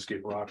actually the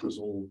landscape rock was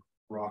old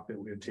rock that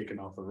we had taken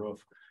off the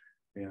roof.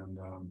 And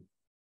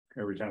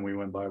every time we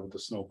went by with the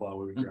snowplow,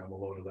 we would grab a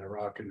load of that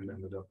rock and it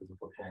ended up in the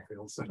football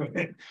field. So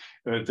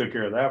it took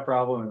care of that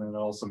problem, and it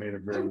also made a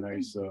very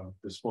nice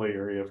display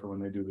area for when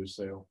they do their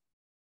sale.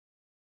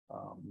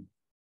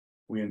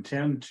 We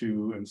intend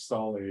to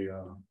install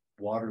a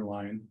water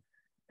line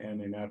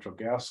and a natural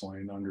gas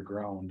line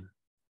underground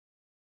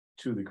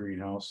to the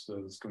greenhouse.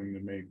 That's going to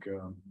make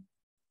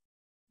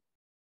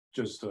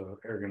just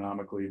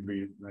ergonomically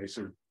be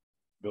nicer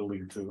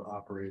building to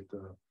operate.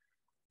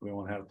 We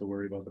won't have to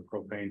worry about the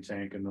propane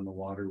tank, and then the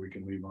water we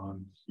can leave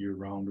on year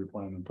round. We're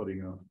planning on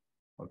putting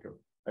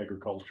a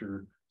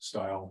agriculture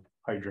style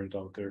hydrant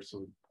out there so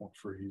it won't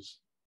freeze.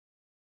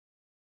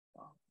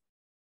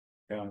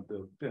 And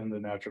the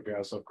natural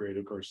gas upgrade,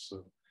 of course,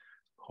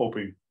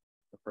 hoping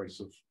the price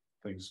of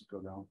things go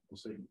down. We'll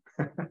see.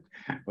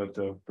 But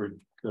for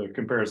the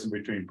comparison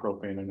between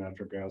propane and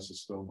natural gas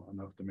is still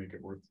enough to make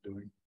it worth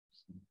doing.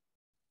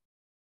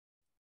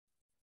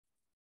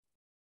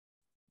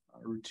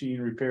 Routine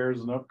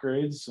repairs and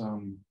upgrades.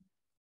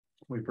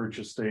 We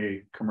purchased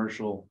a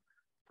commercial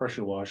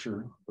pressure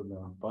washer for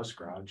the bus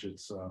garage.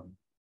 It's a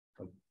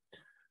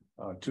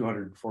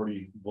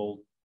 240 volt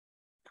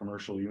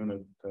commercial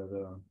unit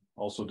that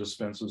also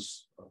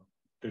dispenses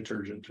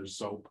detergent or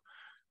soap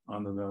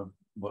onto the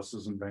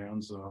buses and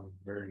vans.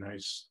 Very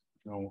nice.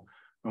 No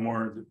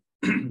more.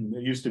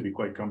 It used to be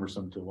quite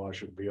cumbersome to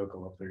wash a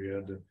vehicle up there. You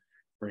had to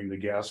bring the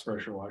gas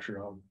pressure washer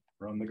out,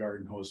 run the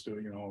garden hose to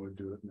it, would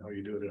do it how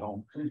you do it at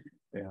home.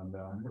 And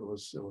it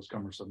was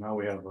cumbersome. Now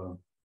we have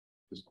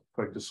just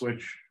click the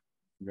switch.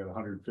 You got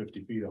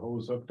 150 feet of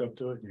hose hooked up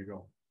to it and you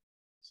go.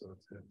 So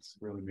it's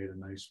really made it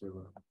nice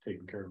for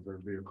taking care of their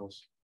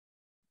vehicles.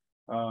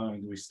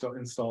 And we still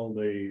installed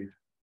a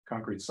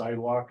concrete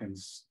sidewalk and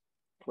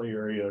play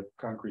area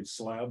concrete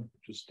slab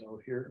just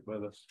out here by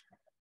the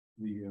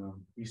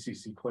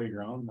ECC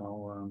playground.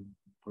 Now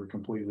we're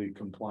completely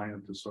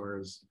compliant as far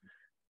as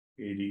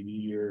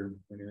ADD or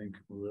anything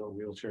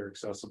wheelchair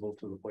accessible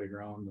to the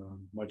playground.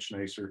 Much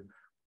nicer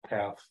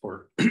path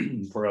for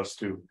for us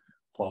to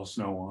plow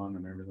snow on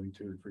and everything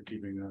too, for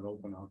keeping that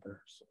open out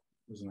there. So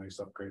it was a nice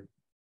upgrade.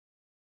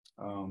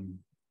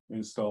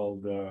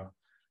 Installed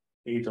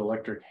 8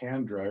 electric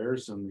hand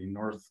dryers in the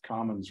North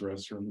Commons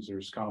restrooms.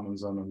 There's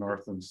commons on the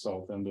north and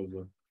south end of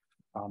the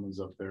commons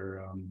up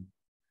there.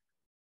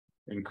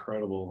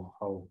 Incredible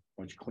how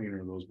much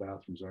cleaner those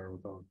bathrooms are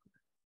without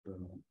the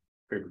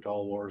paper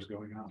towel wars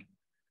going on.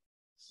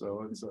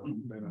 So it's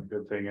been a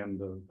good thing, and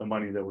the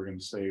money that we're going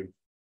to save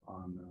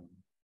on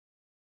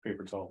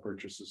paper towel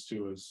purchases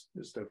too is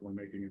definitely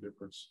making a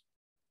difference.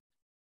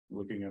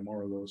 Looking at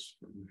more of those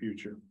in the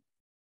future.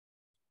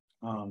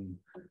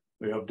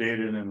 We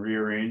updated and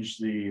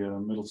rearranged the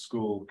middle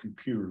school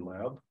computer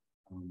lab.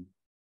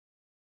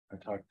 I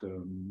talked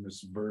to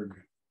Miss Berg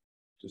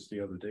just the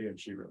other day and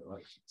she really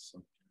likes it.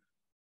 So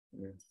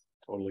we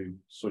totally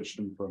switched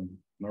them from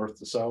north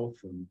to south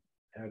and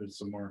added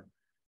some more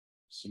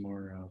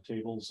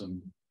tables and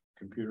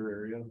computer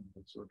area.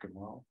 That's working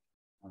well.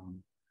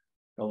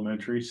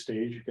 Elementary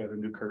stage got a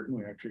new curtain.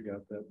 We actually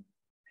got that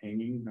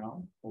hanging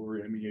now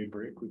over MEA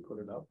break. We put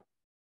it up.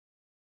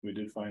 We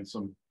did find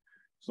some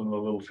of the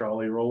little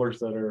trolley rollers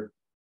that are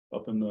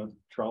up in the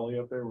trolley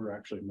up there were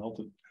actually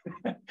melted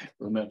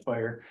from that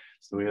fire.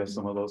 So we have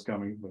some of those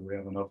coming, but we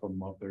have enough of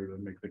them up there to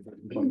make the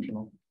curtain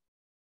functional.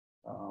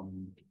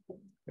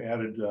 We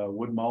added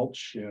wood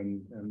mulch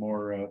and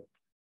more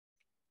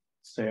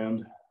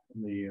sand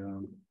in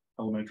the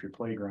elementary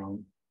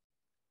playground.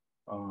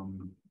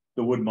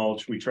 The wood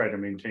mulch, we try to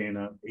maintain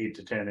a 8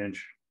 to 10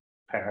 inch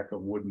pack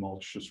of wood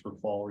mulch just for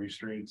fall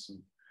restraints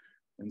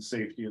and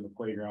safety in the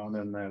playground,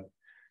 and that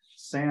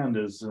sand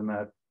is in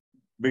that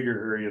bigger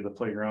area of the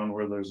playground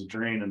where there's a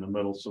drain in the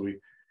middle, so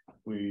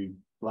we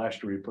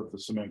last year we put the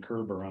cement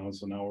curb around,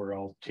 so now we're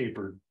all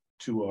tapered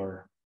to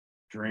our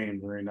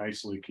drain very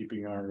nicely,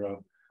 keeping our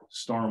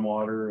storm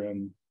water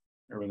and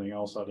everything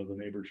else out of the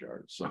neighbor's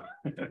yard, so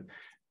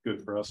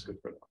good for us, good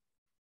for them.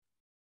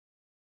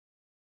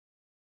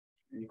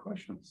 Any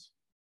questions?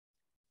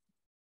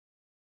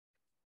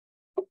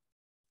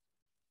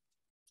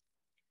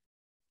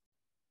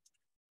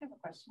 I have a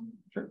question.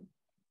 Sure.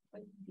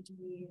 With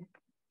the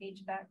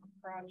HVAC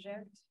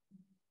project,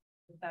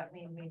 does that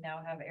mean we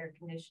now have air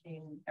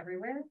conditioning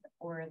everywhere,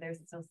 or there's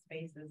still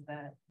spaces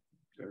that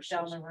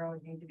down the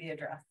road need to be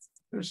addressed?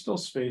 There's still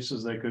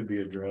spaces that could be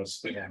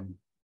addressed.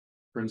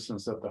 For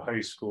instance, at the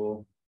high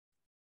school,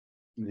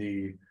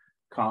 the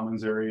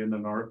commons area in the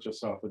north,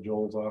 just off of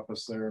Joel's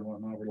office there and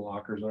whatnot, where the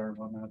lockers are and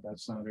whatnot,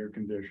 that's not air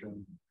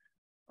conditioned.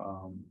 I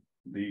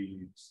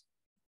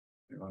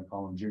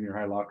call them junior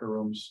high locker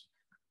rooms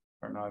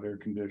are not air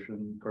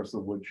conditioned. Of course, the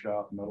wood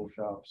shop, metal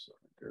shops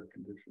are air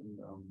conditioned.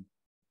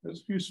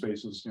 There's a few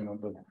spaces,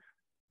 but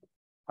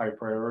high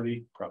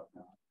priority, probably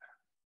not.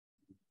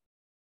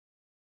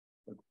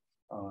 But,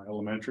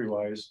 elementary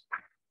wise,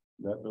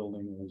 that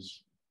building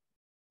is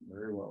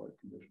very well air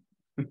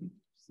conditioned.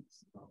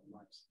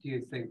 Do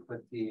you think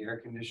with the air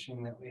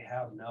conditioning that we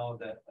have now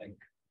that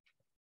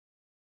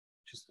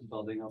just the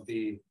building will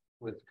be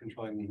with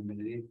controlling the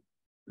humidity,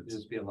 it'll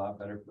just be a lot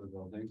better for the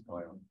building?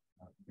 Oh,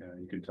 yeah,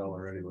 you can tell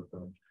already with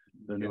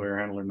the new air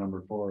handler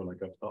number 4,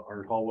 like up the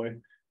art hallway.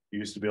 You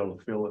used to be able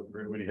to feel it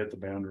right when you hit the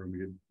band room,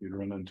 you'd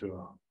run into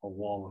a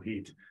wall of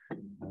heat.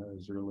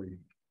 It's really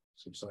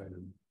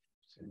subsided.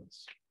 So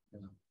it's,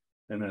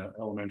 and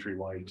elementary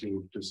wide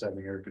too, just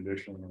having air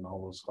conditioning in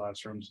all those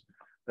classrooms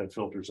that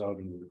filters out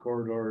into the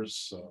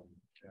corridors.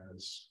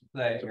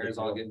 That air is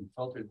all getting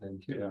filtered then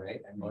too,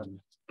 right? I mean,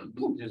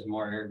 there's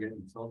more air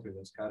getting filtered.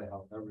 That's got to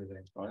help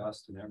everything,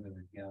 dust and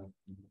everything. Yeah.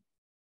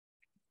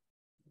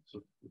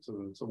 So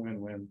it's a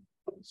win-win.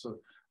 It's a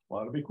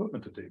lot of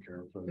equipment to take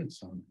care of, but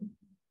it's a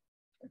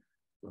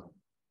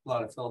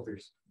lot of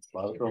filters. A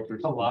lot of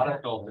filters. A lot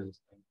of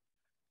filters.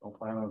 Don't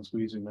plan on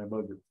squeezing my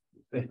budget.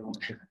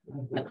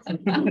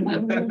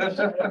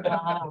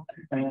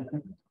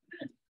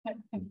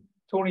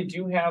 Tony, do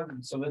you have,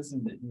 so this is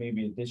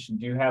maybe addition,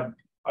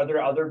 are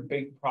there other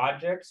big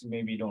projects?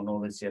 Maybe you don't know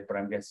this yet, but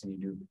I'm guessing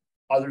you do.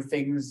 Other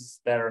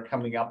things that are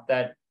coming up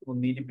that will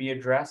need to be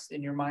addressed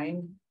in your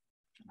mind?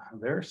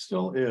 There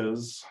still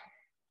is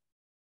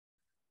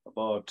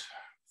about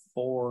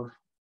 4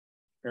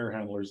 air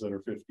handlers that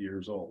are 50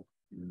 years old.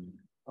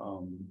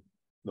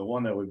 The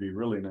one that would be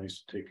really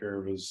nice to take care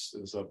of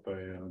is up by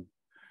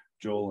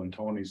Joel and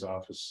Tony's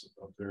office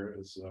up there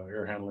is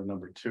air handler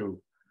number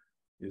 2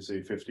 is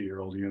a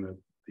 50-year-old unit.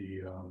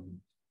 The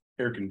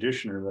air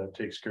conditioner that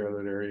takes care of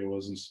that area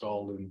was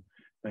installed in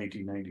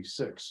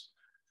 1996.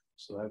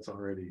 So that's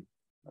already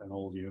an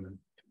old unit.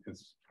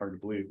 It's hard to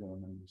believe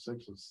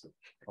 96 is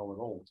call it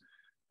old,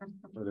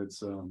 but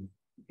it's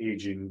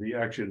aging. The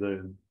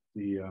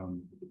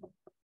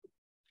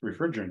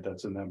refrigerant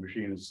that's in that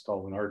machine is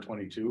called an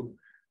R22.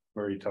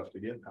 Very tough to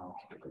get now.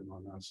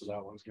 So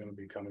that one's going to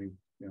be coming,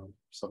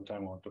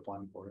 sometime we'll have to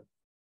plan for it.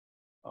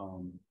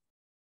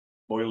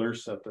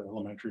 Boilers at the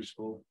elementary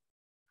school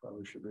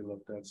probably should be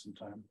looked at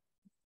sometime.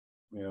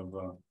 We have,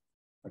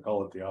 I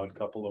call it the odd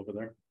couple over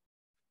there.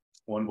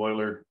 One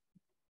boiler,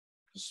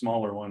 the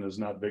smaller one, is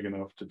not big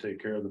enough to take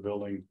care of the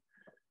building.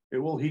 It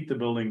will heat the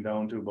building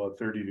down to about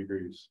 30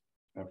 degrees.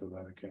 After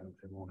that,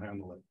 it won't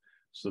handle it.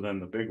 So then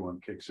the big one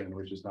kicks in,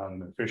 which is not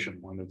an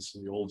efficient one. It's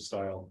the old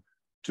style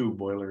tube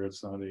boiler.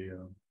 It's not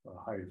a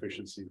high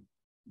efficiency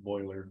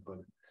boiler,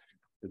 but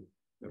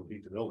it'll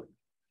heat the building.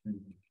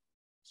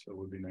 So it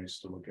would be nice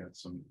to look at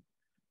some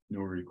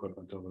newer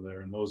equipment over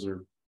there, and those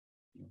are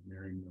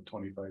nearing the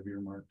 25-year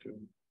mark too.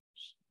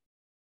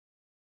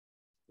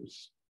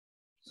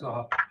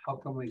 So how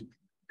come we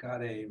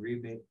got a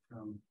rebate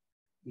from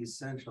East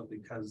Central,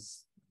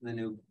 because the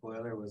new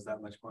boiler was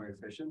that much more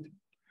efficient?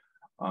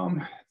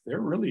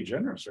 They're really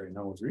generous right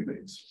now with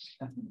rebates.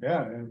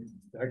 Yeah, and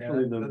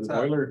actually the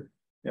boiler,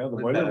 the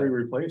boiler we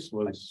replaced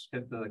was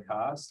hit the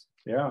cost.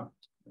 Yeah,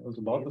 it was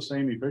about the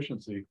same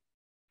efficiency.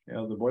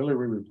 Yeah, the boiler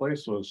we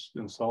replaced was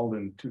installed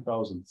in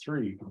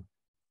 2003,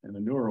 and the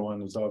newer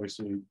one is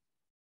obviously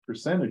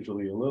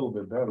percentagely a little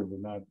bit better, but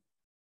not.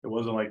 It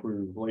wasn't like we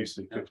replaced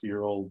a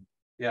 50-year-old.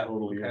 Yeah,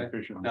 totally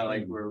inefficient. Not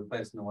like we're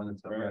replacing the one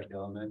that's over at the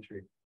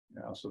elementary.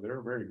 Yeah, so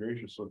they're very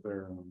gracious with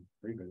their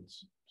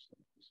rebates. So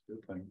it's a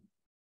good thing.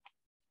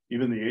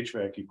 Even the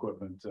HVAC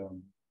equipment,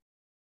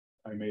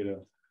 I made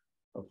a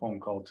phone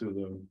call to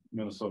the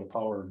Minnesota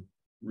Power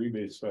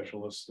rebate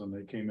specialist, and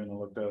they came in and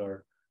looked at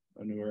a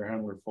new air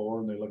handler 4,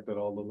 and they looked at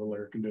all the little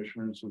air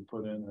conditioners we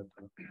put in at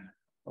the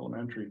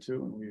elementary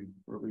too, and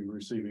we'll be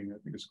receiving, I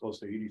think it's close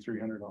to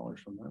 $8,300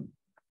 from them.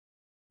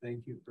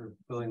 Thank you for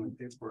filling the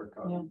paperwork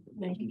out. Yeah,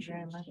 thank you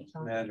very much. It's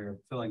a matter of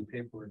filling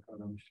paperwork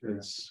out, I'm sure.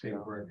 It's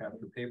paperwork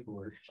after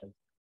paperwork.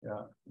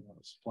 Yeah,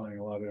 supplying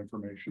a lot of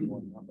information,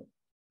 but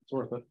it's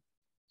worth it.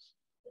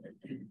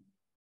 think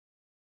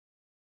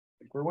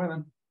we're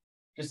winning.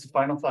 Just a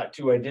final thought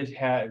too, I did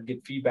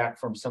get feedback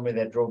from somebody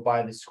that drove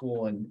by the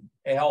school and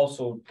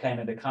also kind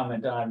of to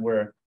comment on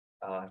where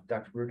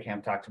Dr.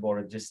 Bergkamp talked about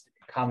it, just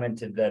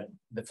commented that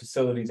the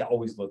facilities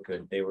always look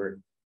good. They were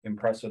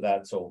impressed with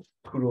that. So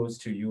kudos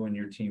to you and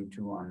your team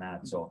too on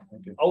that. So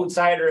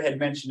outsider had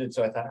mentioned it.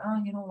 So I thought,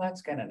 oh,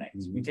 that's kind of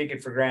nice. We take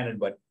it for granted,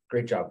 but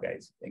great job,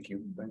 guys. Thank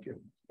you. Thank you.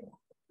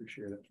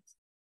 Appreciate it.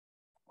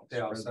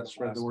 Yeah,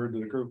 Spread the word to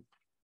the group.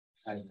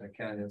 At the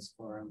candidates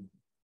forum,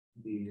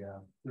 the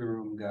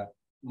room got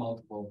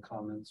multiple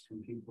comments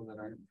from people that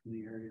aren't from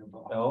the area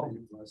about how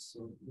great it was,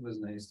 so it was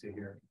nice to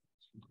hear.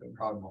 A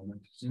proud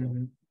moment. So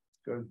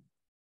Good.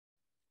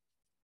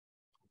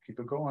 Keep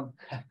it going.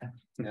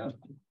 yeah.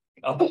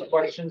 Other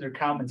questions or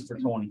comments for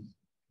Tony?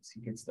 He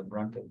gets the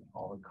brunt of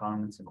all the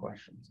comments and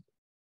questions.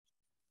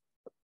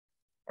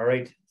 All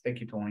right,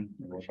 thank you, Tony.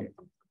 Appreciate it.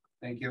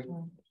 Thank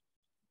you.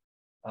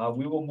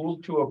 We will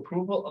move to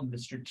approval of the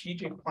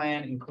strategic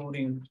plan,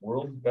 including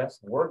world's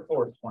best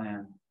workforce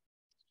plan.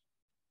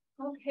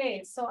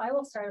 Okay, so I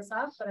will start us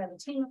off, but I have a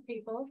team of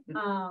people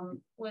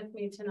with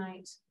me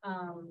tonight.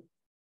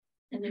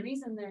 And the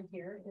reason they're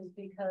here is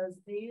because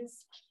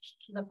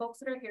the folks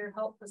that are here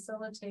help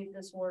facilitate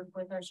this work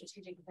with our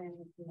strategic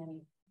planning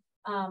committee.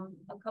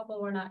 A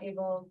couple were not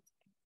able.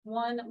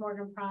 One,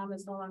 Morgan Prom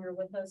is no longer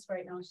with us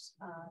right now,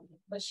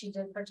 but she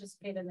did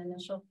participate in the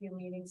initial few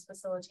meetings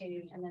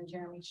facilitating, and then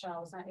Jeremy Shaw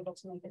was not able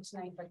to make it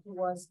tonight, but he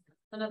was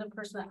another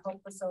person that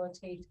helped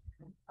facilitate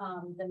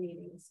the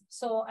meetings.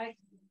 So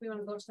we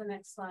want to go to the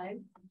next slide.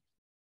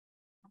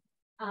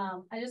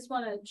 I just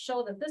want to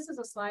show that this is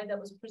a slide that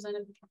was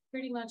presented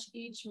pretty much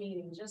each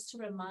meeting, just to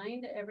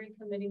remind every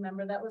committee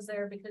member that was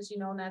there, because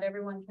not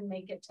everyone can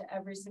make it to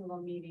every single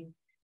meeting.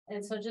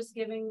 And so just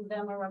giving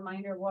them a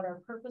reminder of what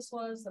our purpose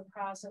was, the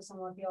process, and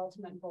what the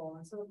ultimate goal.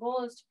 And so the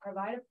goal is to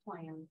provide a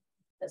plan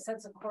that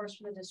sets a course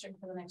for the district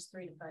for the next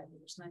 3 to 5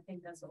 years. And I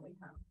think that's what we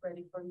have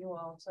ready for you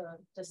all to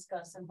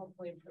discuss and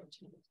hopefully approach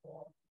the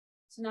goal.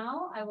 So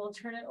now I will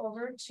turn it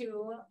over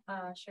to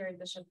Sherry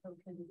Bishop, who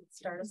can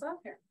start us off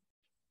here.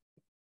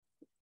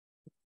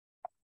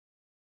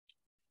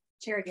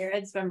 Chair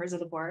Garrett, members of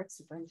the board,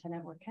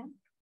 Superintendent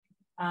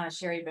Werkamp,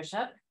 Sherry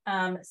Bishop.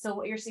 So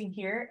what you're seeing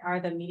here are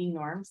the meeting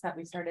norms that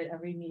we started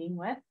every meeting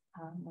with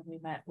when we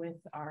met with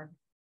our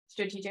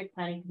strategic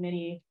planning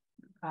committee,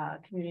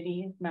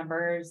 community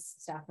members,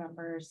 staff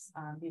members.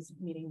 These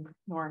meeting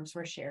norms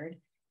were shared.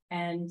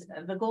 And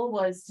the goal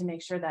was to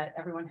make sure that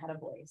everyone had a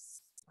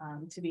voice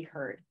to be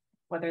heard,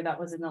 whether that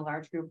was in the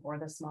large group or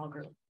the small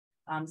group.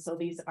 So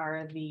these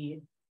are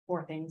the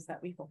 4 things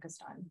that we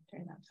focused on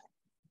during that time.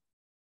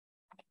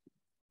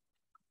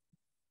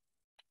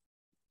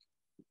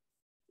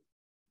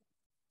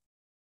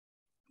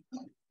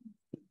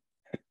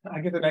 I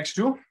get the next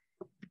 2.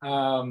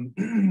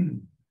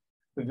 The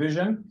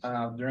vision,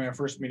 during our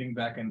first meeting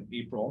back in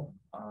April,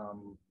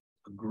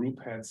 the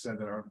group had said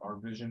that our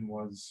vision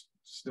was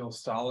still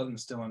solid and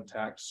still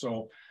intact.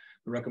 So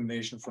the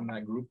recommendation from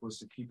that group was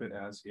to keep it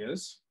as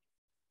is.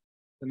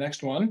 The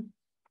next one,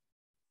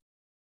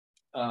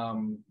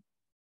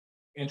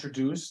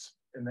 introduced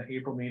in the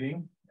April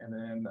meeting, and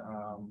then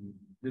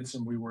did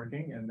some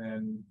reworking, and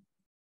then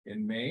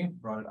in May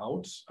brought it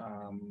out,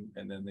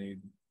 and then they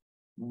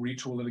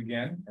retool it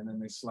again, and then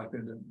they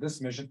selected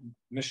this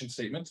mission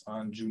statement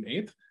on June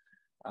 8th.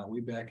 We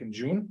back in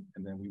June,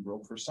 and then we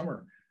broke for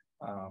summer.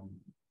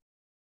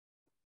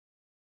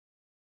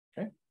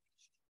 Okay.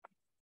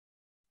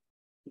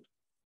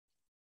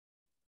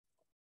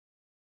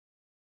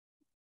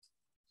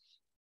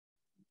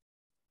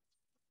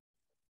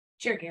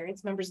 Chair Gary,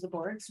 it's members of the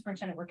board,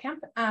 Superintendent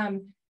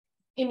Werkamp.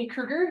 Amy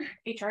Kruger,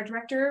 HR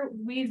Director.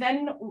 We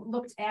then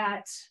looked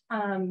at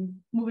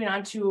moving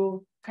on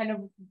to kind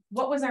of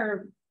what was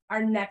our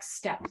next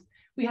step.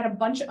 We had a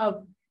bunch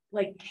of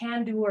like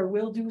can do or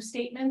will do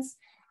statements,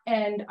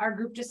 and our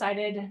group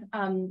decided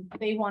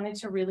they wanted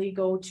to really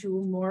go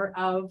to more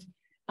of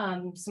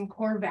some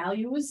core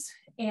values.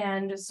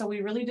 And so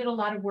we really did a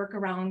lot of work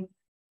around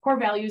core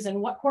values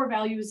and what core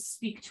values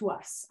speak to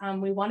us.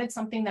 We wanted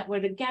something that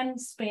would again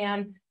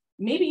span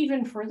maybe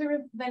even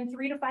further than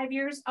 3 to 5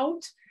 years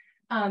out.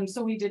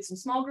 So we did some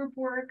small group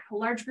work,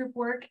 large group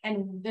work,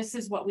 and this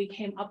is what we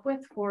came up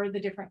with for the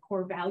different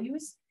core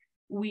values.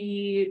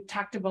 We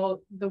talked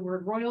about the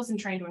word Royals and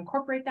trying to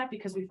incorporate that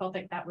because we felt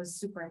like that was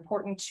super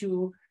important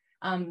to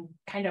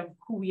kind of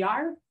who we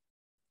are.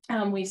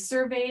 We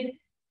surveyed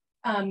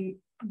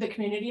the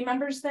community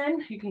members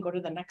then. You can go to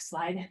the next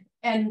slide.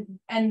 And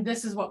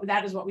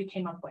that is what we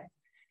came up with.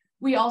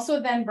 We also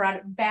then brought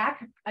it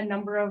back a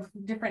number of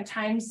different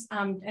times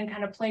and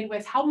kind of played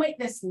with how might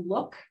this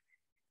look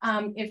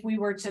if we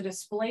were to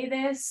display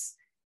this.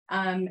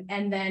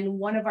 And then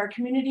one of our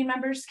community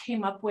members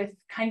came up with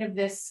kind of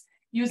this,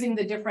 using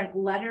the different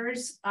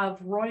letters of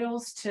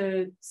Royals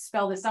to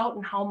spell this out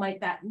and how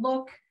might that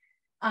look.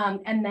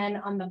 And then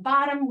on the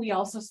bottom, we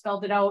also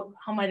spelled it out,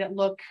 how might it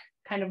look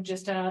kind of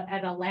just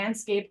at a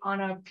landscape on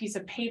a piece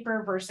of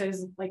paper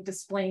versus like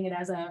displaying it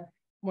as a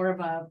more of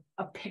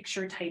a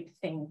picture type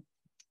thing.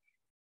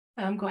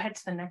 Go ahead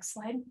to the next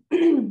slide.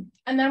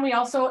 And then we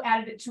also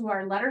added it to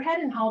our letterhead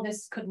and how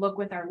this could look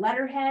with our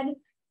letterhead,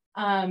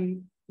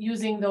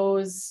 using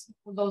those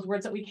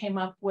words that we came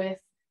up with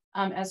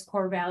as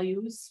core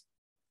values.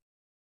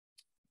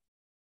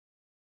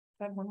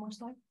 Do I have one more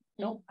slide?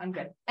 Nope, I'm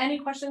good. Any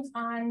questions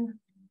on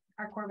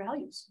our core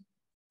values?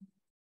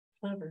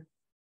 Clever.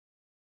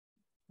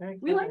 Very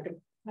We clever. like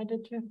it. I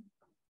did too.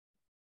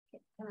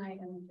 Can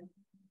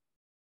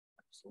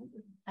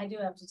I do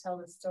have to tell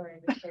this story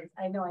because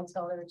I know I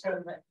tell it every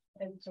time, but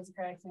it just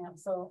cracks me up.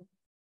 So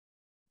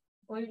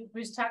we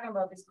were just talking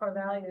about these core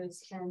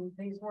values and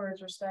these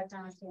words: respect,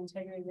 honesty,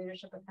 integrity,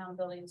 leadership,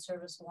 accountability, and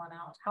service won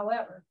out.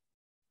 However,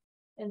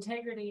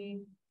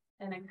 integrity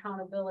and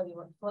accountability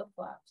were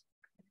flip-flopped.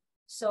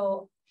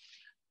 So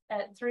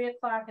at 3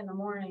 o'clock in the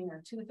morning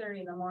or 2:30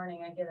 in the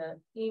morning, I get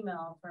an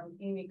email from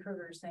Amy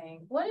Kruger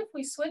saying, what if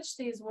we switch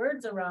these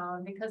words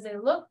around because they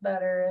look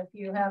better if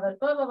you have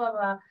it, blah, blah, blah,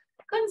 blah.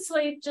 Couldn't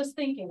sleep just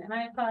thinking. And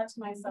I thought to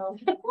myself,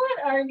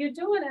 what are you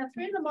doing at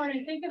 3 in the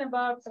morning thinking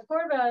about the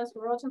core values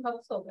for Rollton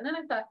Public Schools? And then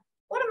I thought,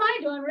 what am I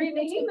doing reading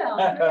the email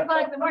at 3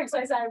 o'clock in the morning? So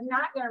I said, I'm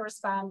not going to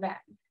respond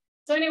back.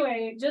 So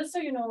anyway, just so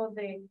you know,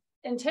 the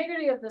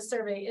integrity of the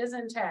survey is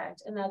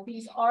intact and that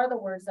these are the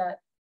words that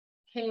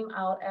came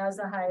out as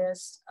the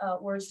highest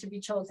words to be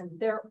chosen.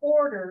 Their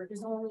order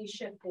is only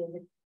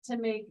shifted to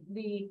make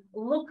the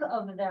look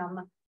of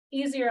them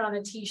easier on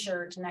a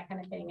t-shirt and that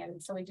kind of thing.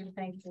 And so we do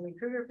thank Julie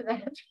Kruger for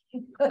that.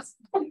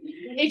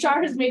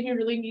 HR has made me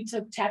really need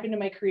to tap into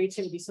my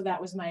creativity. So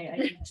that was my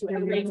idea. That's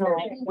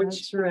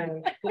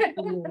right.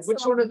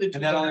 Which one of the two?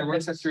 And that only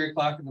works at 3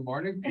 o'clock in the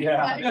morning?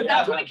 Yeah.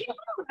 That's what it came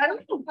out. I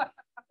don't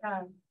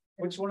know.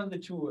 Which one of the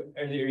two,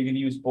 are you gonna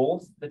use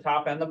both the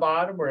top and the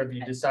bottom, or have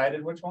you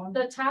decided which one?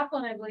 The top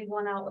one, I believe,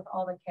 went out with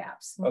all the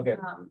caps. Okay.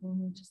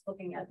 Just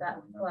looking at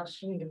that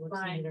flush It looks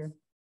line. neater.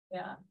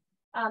 Yeah.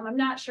 I'm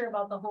not sure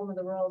about the home of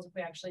the roads, if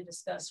we actually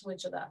discussed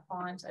which of that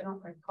font. I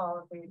don't recall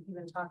if we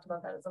even talked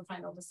about that as a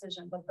final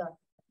decision, but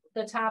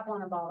the top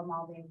one about them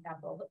all being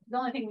capital. The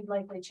only thing we'd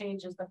likely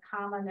change is the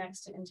comma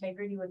next to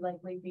integrity would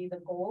likely be the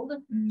gold,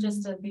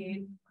 just to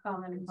be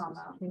common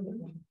comma.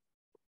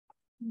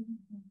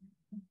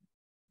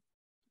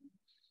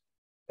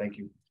 Thank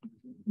you.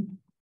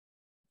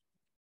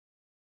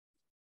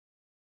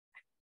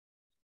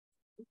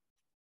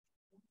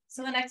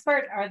 So the next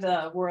part are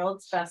the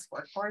world's best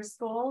workforce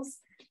goals.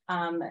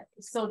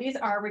 So these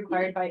are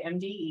required by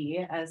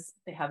MDE as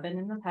they have been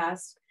in the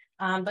past.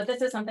 But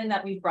this is something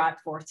that we brought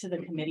forth to the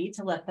committee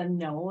to let them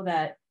know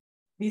that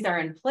these are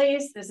in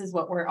place. This is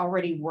what we're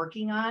already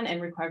working on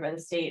and required by the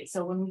state.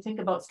 So when we think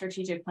about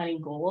strategic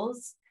planning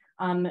goals,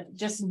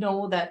 just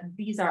know that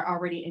these are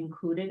already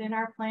included in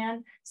our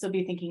plan. So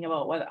be thinking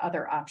about what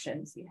other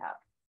options we have.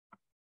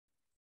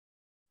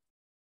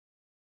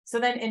 So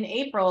then in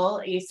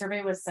April, a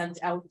survey was sent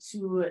out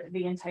to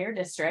the entire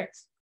district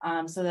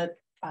so that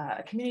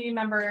community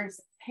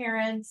members,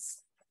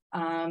 parents,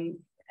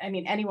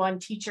 anyone,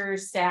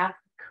 teachers, staff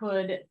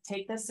could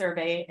take the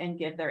survey and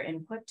give their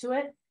input to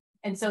it.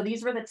 And so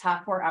these were the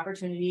top 4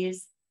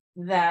 opportunities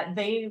that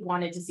they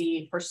wanted to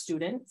see for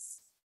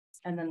students.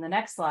 And then the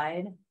next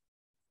slide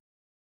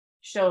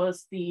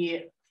shows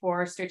the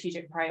 4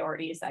 strategic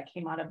priorities that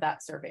came out of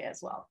that survey as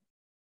well.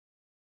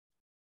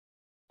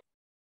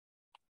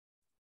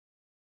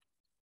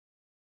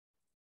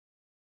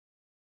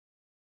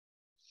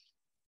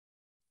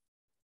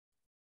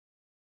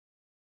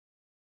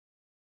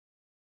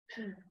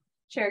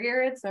 Chair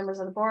Garretts, members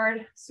of the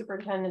board,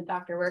 Superintendent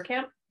Dr.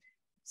 Wehrkamp.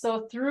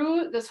 So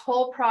through this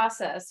whole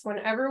process,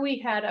 whenever we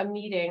had a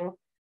meeting,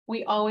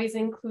 we always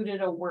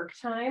included a work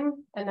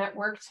time, and that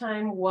work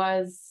time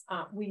was,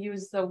 we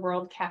used the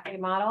World Cafe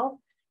model.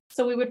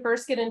 So we would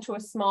first get into a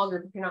small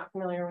group. If you're not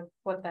familiar with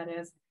what that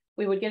is,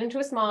 we would get into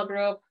a small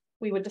group,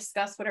 we would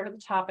discuss whatever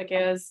the topic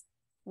is,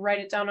 write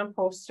it down on a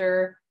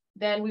poster,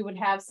 then we would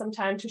have some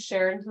time to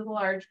share into the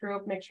large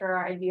group, make sure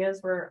our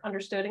ideas were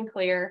understood and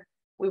clear.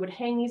 We would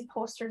hang these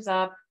posters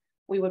up,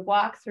 we would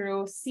walk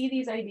through, see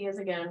these ideas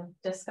again,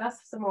 discuss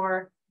some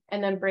more,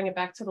 and then bring it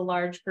back to the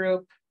large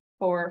group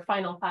for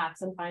final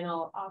thoughts and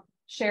final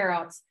share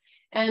outs.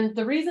 And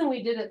the reason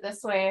we did it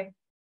this way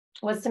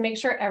was to make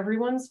sure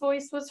everyone's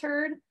voice was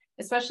heard,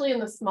 especially in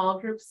the small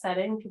group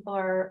setting. People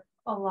are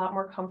a lot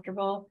more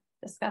comfortable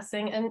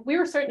discussing, and we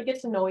were starting to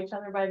get to know each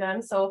other by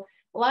then. So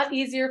a lot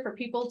easier for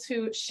people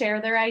to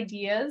share their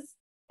ideas.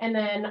 And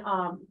then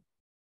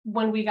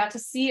when we got to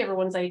see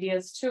everyone's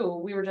ideas too,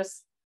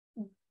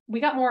 we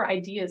got more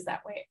ideas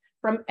that way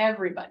from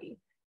everybody.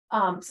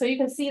 So you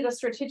can see the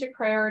strategic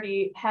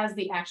priority has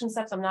the action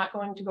steps. I'm not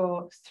going to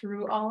go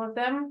through all of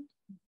them,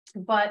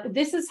 but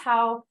this is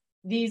how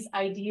these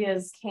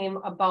ideas came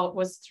about,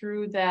 was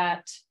through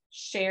that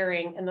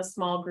sharing in the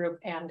small group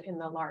and in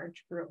the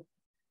large group.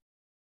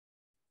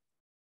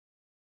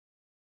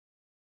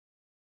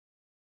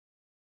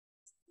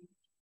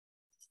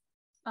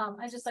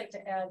 I'd just like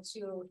to add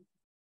to,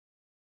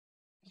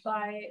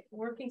 by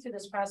working through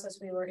this process,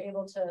 we were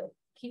able to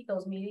keep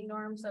those meeting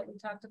norms that we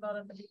talked about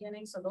at the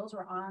beginning. So those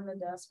were on the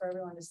desk for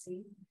everyone to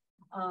see.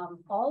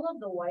 All of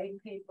the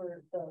white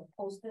paper, the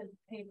posted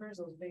papers,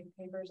 those big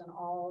papers and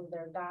all of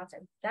their dots,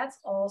 that's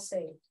all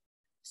saved.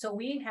 So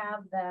we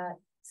have that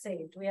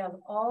saved. We have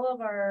all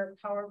of our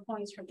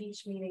PowerPoints from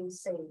each meeting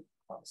saved.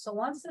 So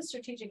once the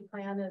strategic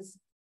plan is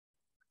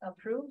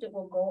approved, it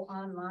will go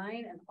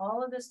online and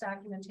all of this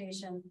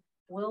documentation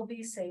will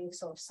be saved.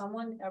 So if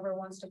someone ever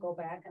wants to go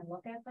back and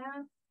look at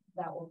that,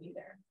 that will be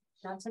there.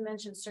 Not to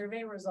mention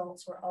survey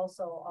results were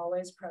also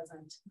always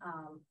present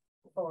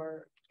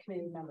for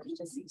committee members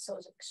to see. So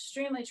it's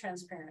extremely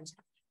transparent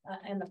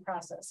in the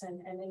process,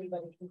 and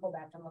anybody can go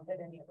back and look at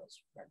any of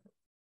those records.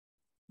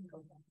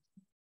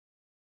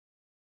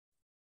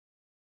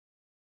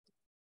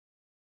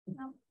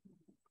 No.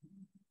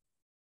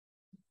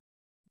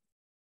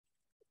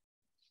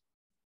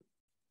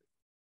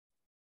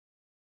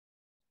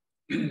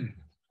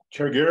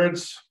 Chair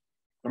Garrett's,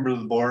 members of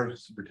the board,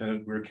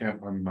 Superintendent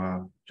Weirkamp,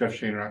 I'm Jeff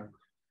Shainrock,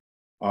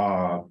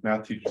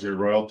 math teacher here at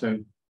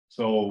Royalton.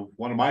 So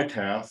one of my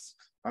tasks,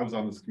 I was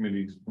on this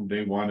committee from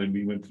day one and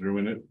we went through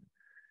in it.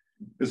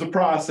 It's a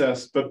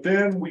process, but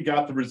then we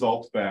got the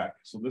results back.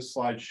 So this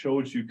slide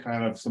shows you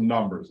kind of some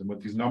numbers, and what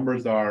these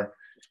numbers are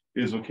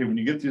is, okay, when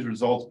you get these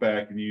results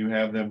back and you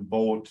have them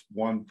vote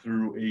 1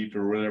 through 8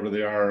 or whatever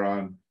they are,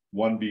 on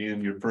 1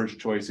 being your first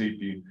choice, 8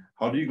 being,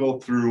 how do you go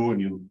through and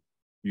you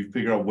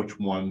figure out which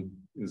one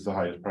is the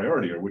highest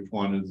priority or which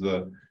one is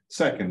the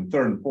second,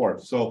 third, and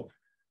fourth? So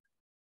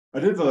I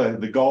did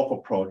the golf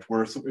approach,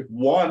 where if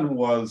one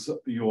was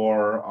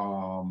your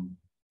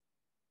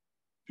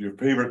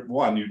favorite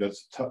one,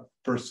 that's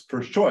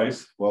first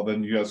choice, well,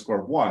 then you got a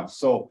score of 1.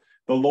 So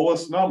the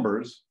lowest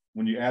numbers,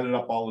 when you added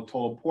up all the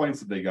total points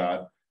that they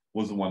got,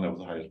 was the one that was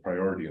the highest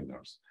priority in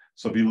those.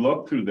 So if you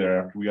look through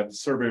there, after we got the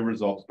survey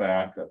results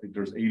back, I think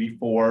there's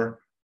 84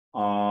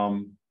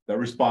 that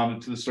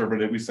responded to the survey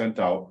that we sent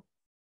out.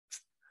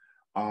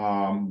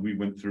 We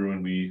went through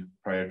and we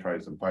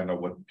prioritized and find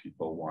out what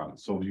people want.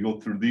 So if you go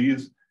through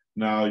these,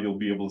 now you'll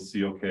be able to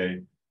see,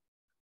 okay,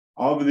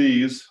 of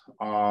these,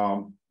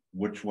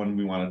 which one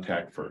we want to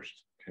attack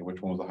first. Okay,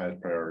 which one was the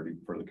highest priority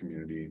for the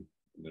community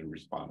and the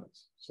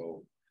respondents.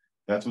 So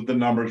that's what the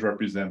numbers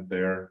represent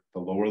there.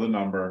 The lower the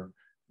number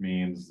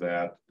means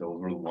that those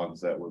were the ones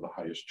that were the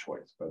highest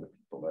choice by the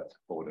people that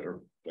voted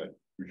or that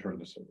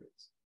returned the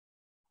surveys.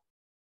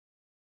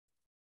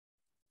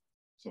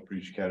 So for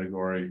each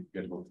category, you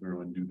got to go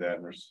through and do that.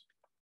 And there's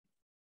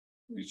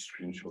each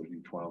screen shows you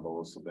each one of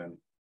those. So then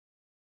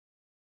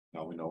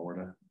now we know where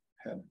to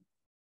head.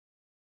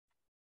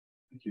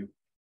 Thank you.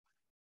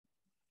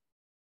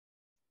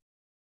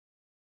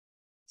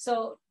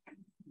 So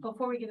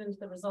before we get into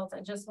the results,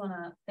 I just want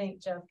to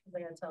thank Jeff, because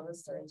I got to tell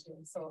this story too.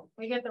 So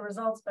we get the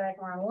results back,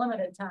 and we're on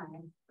limited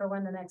time for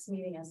when the next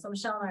meeting is. So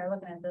Michelle and I are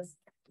looking at this,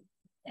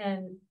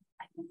 and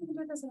I think we can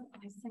do this.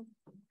 I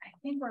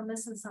think we're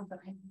missing something.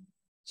 I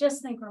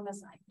just think we're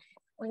missing.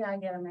 We gotta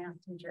get a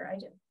math teacher. I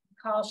just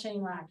call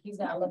Shane Rock. He's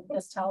got to look at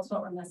this, tell us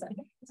what we're missing.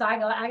 So I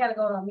gotta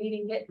go to a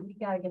meeting, we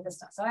gotta get this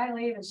stuff. So I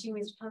leave and she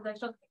meets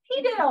transactional.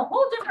 He did a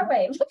whole different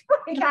way.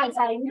 Guys,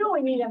 I knew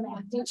we need a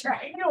math teacher.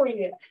 I knew we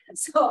did.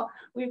 So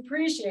we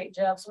appreciate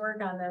Jeff's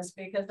work on this,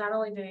 because not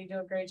only did he do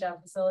a great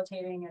job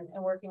facilitating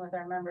and working with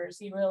our members,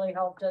 he really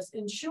helped us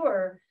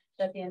ensure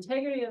that the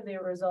integrity of the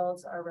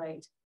results are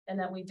right and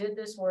that we did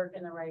this work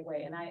in the right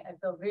way. And I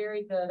feel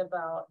very good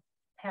about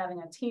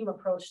having a team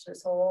approach to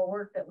this whole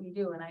work that we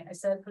do. And I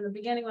said from the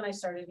beginning when I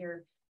started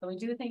here, that we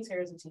do things here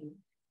as a team.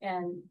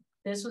 And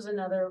this was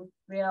another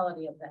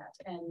reality of that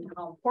and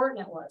how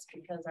important it was,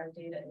 because our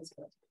data is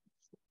good.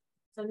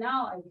 So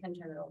now I can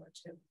turn it over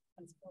to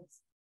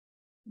principals.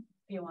 If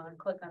you want to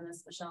click on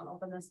this, Michelle, and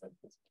open this,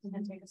 you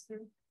can take us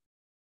through.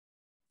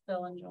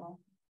 Bill and Joel.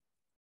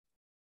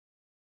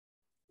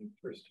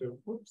 First two.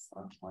 Whoops.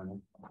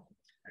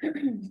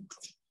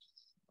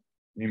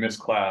 You miss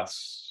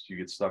class, you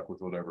get stuck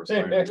with whatever. This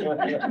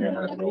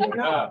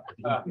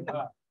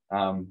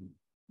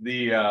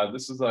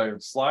is a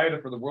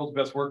slide for the world's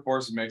best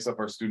workforce. It makes up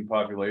our student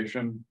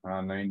population.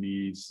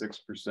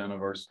 96%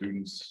 of our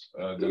students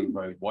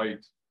identified as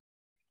white.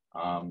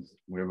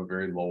 We have a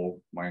very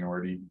low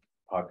minority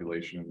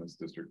population in this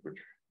district, which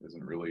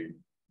isn't really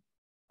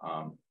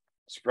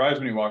surprised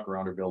when you walk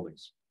around our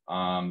buildings.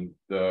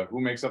 Who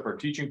makes up our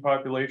teaching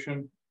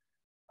population?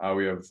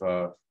 We have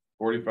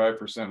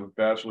 45% with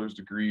bachelor's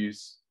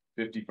degrees,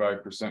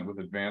 55% with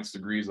advanced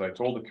degrees. I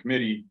told the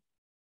committee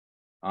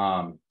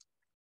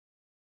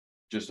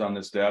just on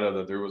this data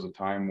that there was a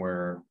time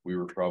where we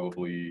were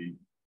probably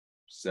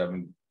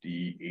 70,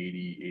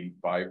 80,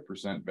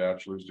 85%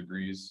 bachelor's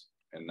degrees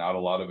and not a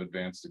lot of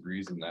advanced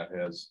degrees, and that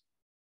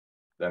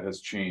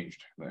has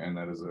changed, and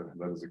that is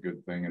a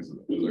good thing as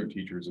our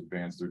teachers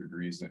advance their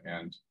degrees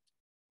and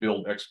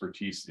build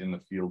expertise in the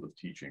field of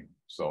teaching.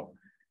 So.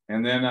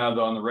 And then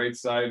on the right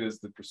side is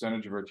the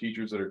percentage of our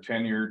teachers that are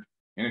tenured,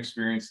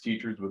 inexperienced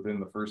teachers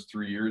within the first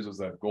 3 years is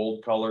that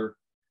gold color.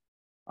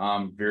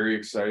 Very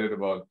excited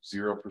about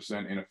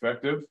 0%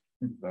 ineffective.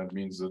 That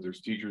means that there's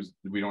teachers,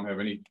 we don't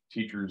have any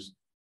teachers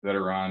that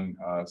are on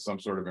some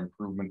sort of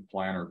improvement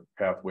plan or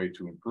pathway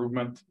to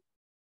improvement.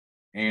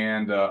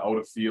 And out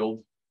of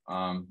field,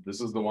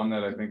 this is the one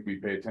that I think we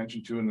pay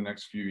attention to in the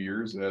next few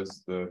years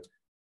as the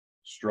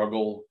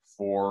struggle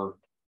for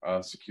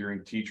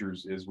securing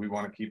teachers is we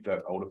want to keep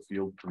that out of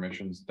field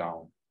permissions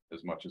down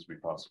as much as we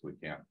possibly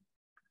can.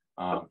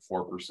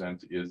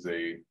 4% is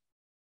a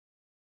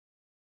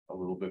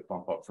little bit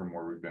bump up from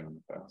where we've been in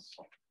the past.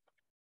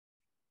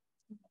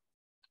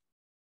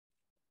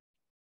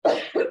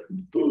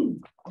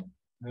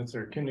 That's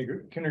our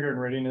kindergarten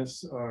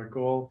readiness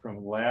goal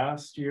from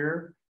last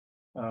year,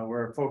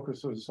 where our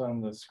focus was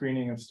on the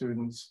screening of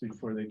students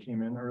before they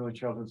came in, early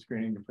childhood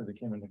screening before they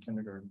came into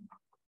kindergarten.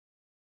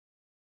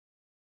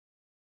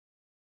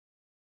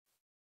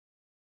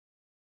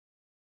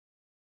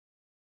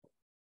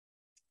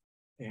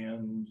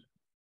 And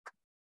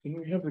can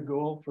we have the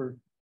goal for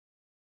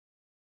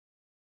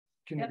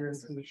kindergarten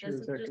for this year?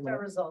 This is just our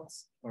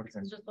results. Okay.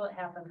 This is just what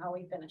happened, how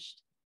we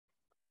finished.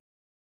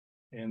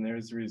 And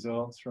there's the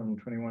results from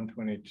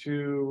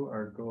 21-22.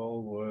 Our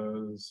goal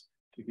was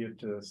to get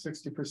to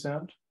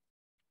 60%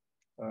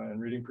 in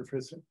reading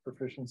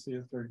proficiency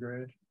of 3rd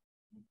grade.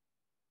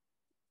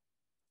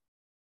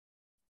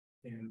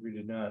 And we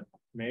did not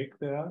make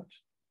that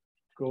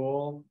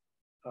goal.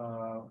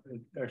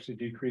 It actually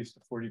decreased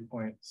to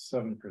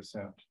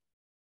 40.7%.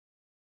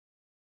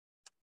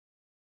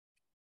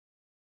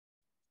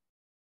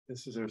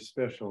 This is our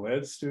special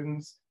ed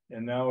students,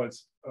 and now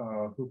it's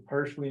who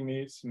partially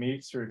meets,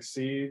 or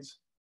exceeds.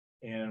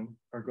 And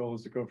our goal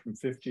is to go from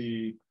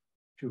 52.3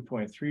 to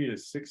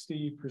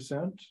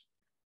 60%.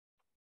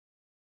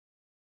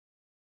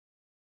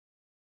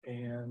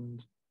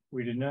 And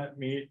we did not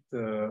meet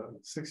the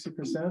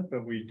 60%,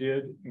 but we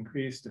did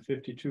increase to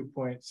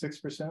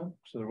 52.6%.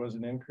 So there was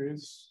an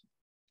increase.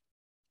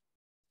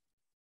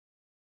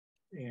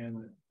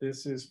 And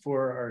this is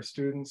for our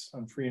students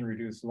on free and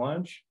reduced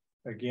lunch.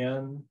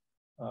 Again,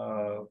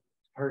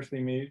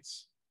 partially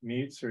meets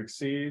or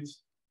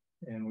exceeds,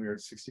 and we are at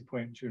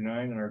 60.29,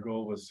 and our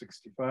goal was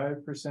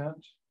 65%.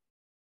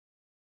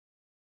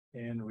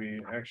 And we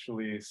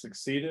actually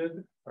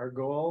succeeded our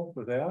goal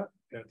with that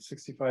at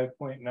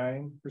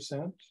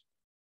 65.9%.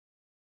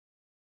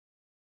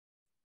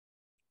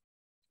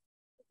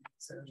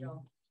 So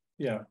Joe.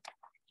 Yeah,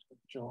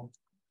 Joel.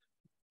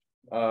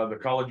 The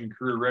college and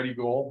career ready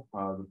goal,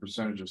 the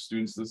percentage of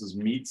students, this is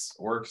meets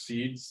or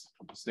exceeds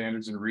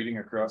standards in reading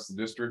across the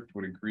district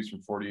would increase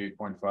from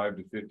 48.5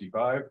 to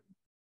 55.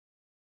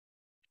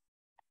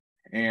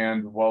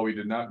 And while we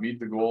did not meet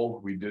the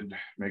goal, we did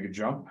make a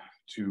jump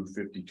to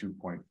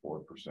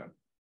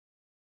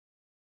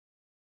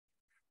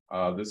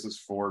 52.4%. This is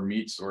for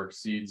meets or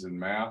exceeds in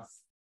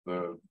math.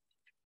 The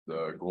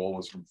goal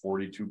was from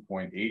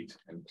 42.8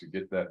 and to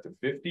get that to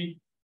 50.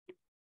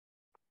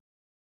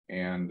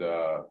 And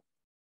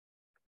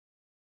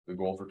the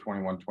goal for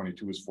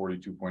 21-22 is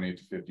 42.8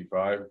 to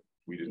 55.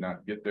 We did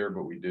not get there,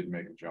 but we did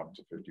make a jump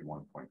to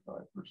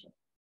 51.5%.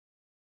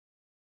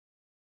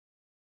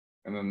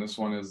 And then this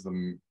one is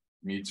the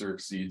meets or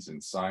exceeds in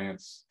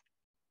science.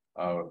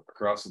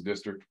 Across the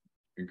district,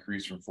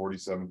 increased from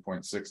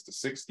 47.6 to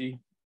 60.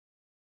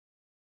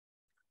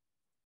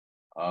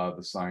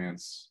 The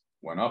science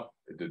went up.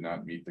 It did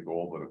not meet the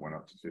goal, but it went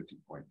up to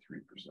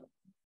 50.3%.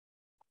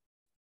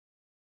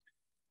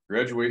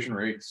 Graduation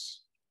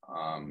rates.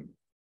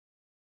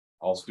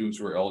 All students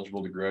who are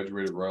eligible to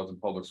graduate at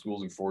Royalton Public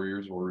Schools in 4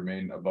 years will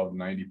remain above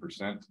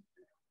 90%.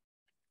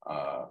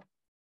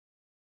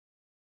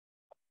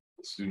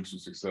 The students who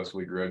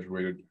successfully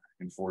graduated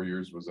in 4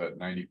 years was at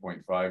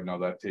 90.5. Now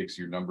that takes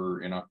your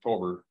number in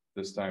October,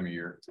 this time of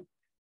year,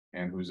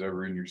 and who's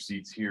ever in your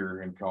seats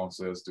here and counts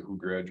as to who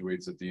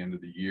graduates at the end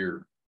of the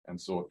year. And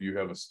so if you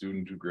have a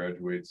student who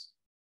graduates,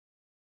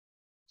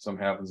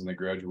 something happens and they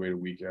graduate a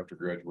week after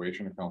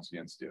graduation, it counts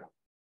against you.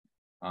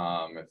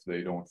 If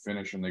they don't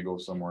finish and they go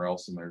somewhere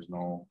else and there's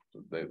no,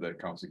 that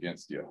counts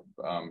against you.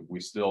 We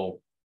still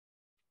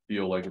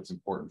feel like it's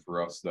important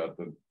for us that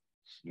the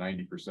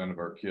 90% of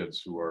our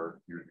kids who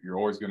are, you're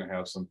always going to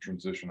have some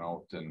transition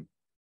out and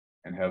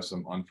have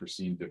some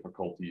unforeseen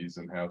difficulties,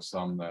 and have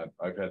some that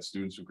I've had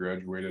students who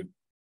graduated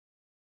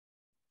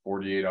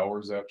 48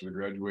 hours after the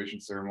graduation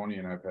ceremony,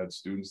 and I've had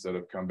students that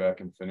have come back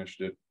and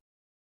finished it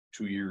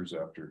 2 years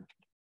after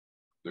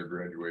their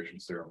graduation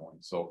ceremony.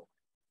 So,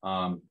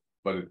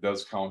 but it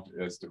does count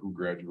as to who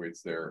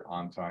graduates there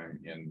on time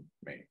in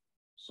May.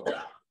 So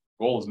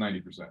goal is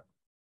 90%.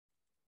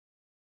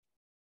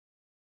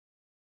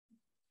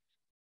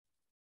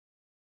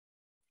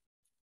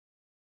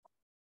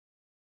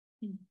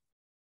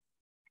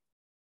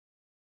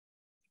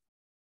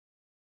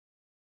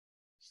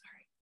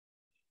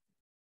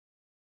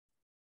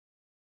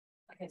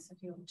 Okay, so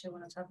if you two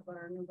want to talk about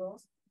our new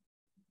goals.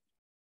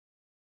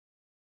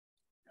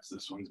 Yes,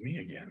 this one's me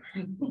again.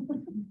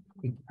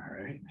 All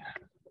right.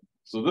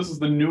 So this is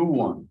the new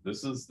one.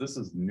 This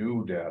is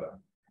new data.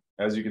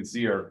 As you can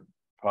see, our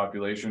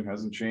population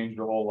hasn't changed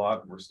a whole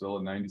lot. We're still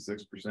at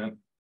 96%.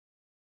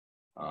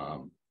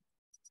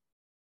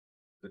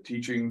 The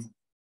teaching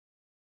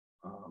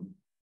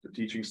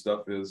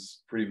stuff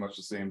is pretty much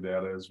the same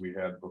data as we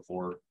had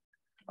before.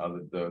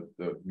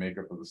 The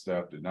makeup of the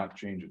staff did not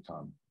change a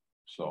ton,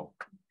 so.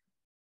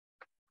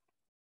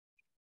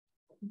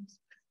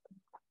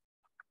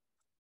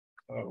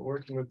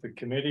 Working with the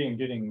committee and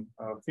getting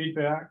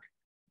feedback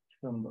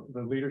from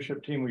the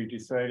leadership team, we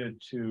decided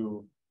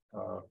to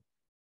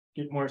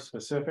get more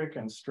specific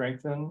and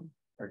strengthen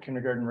our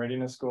kindergarten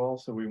readiness goal.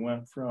 So we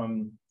went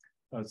from,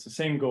 it's the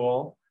same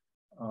goal,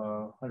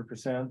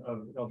 100%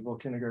 of eligible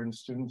kindergarten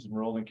students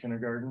enrolled in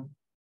kindergarten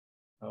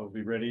will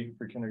be ready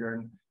for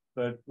kindergarten.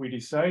 But we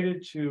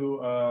decided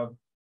to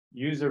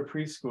use our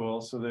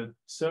preschool so that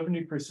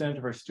 70%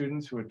 of our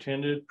students who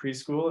attended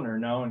preschool and are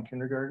now in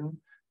kindergarten,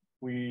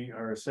 we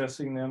are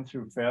assessing them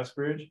through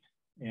FastBridge.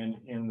 And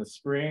in the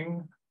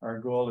spring, our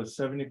goal is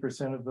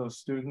 70% of those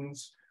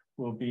students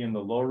will be in the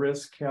low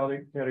risk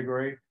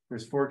category.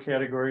 There's 4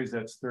 categories,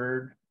 that's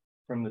third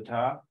from the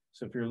top.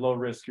 So if you're low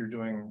risk, you're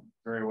doing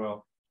very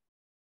well.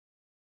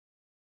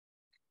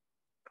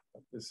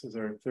 This is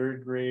our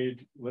 3rd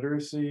grade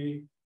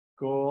literacy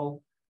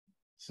goal.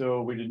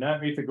 So we did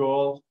not meet the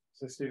goal,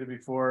 as I stated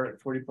before, at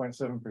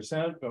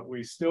 40.7%, but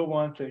we still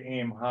want to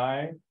aim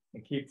high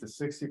and keep the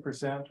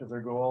 60% as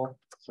our goal.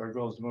 So our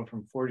goal is to move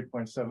from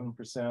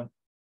 40.7%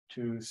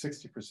 to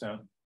 60%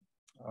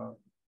 for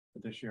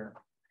this year.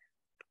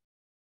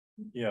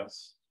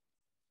 Yes.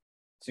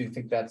 So you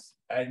think that's,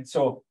 and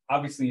so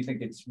obviously you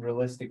think it's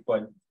realistic,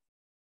 but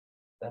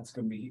that's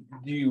gonna be,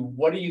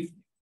 what do you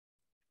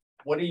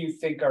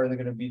think are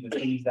gonna be the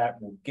things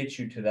that will get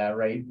you to that,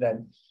 right?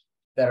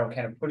 That'll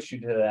kind of push you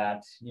to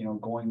that, you know,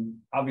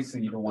 going,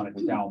 obviously you don't want to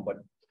go down,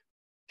 but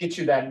get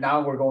you that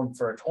now we're going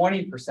for a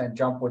 20%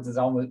 jump, which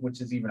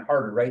is even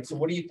harder, right? So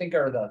what do you think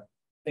are the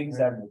things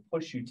that will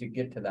push you to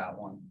get to that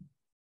one?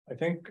 I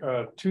think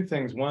 2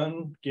 things.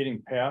 One,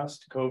 getting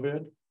past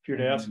COVID. If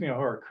you'd ask me how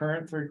our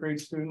current 3rd grade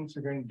students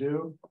are going to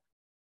do,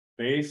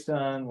 based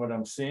on what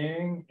I'm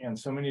seeing and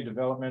so many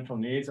developmental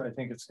needs, I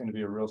think it's going to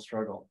be a real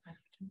struggle.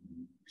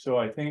 So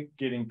I think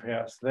getting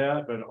past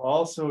that, but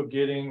also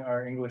getting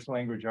our English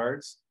language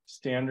arts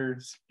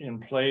standards in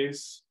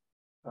place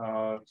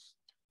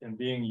and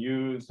being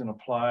used and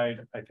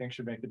applied, I think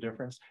should make a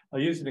difference. I'll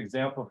use an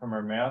example from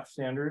our math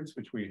standards,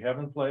 which we have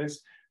in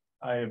place.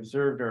 I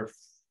observed our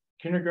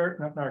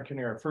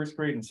our 1st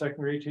grade and 2nd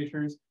grade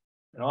teachers.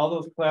 In all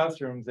those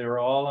classrooms, they were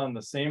all on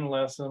the same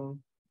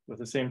lesson with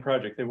the same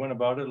project. They went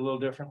about it a little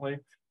differently,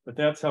 but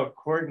that's how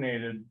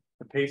coordinated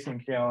the pacing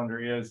calendar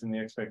is and the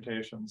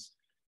expectations.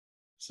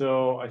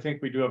 So I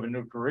think we do have a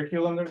new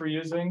curriculum that we're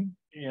using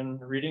in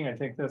reading. I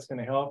think that's going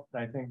to help.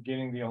 I think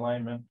getting the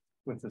alignment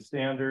with the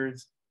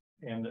standards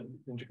and the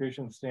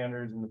integration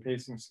standards and the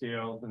pacing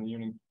scales and the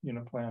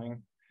unit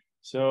planning.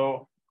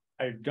 So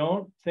I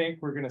don't think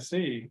we're going to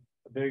see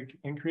a big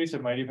increase.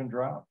 It might even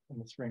drop in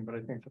the spring, but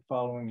I think the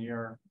following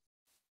year,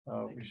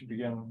 we should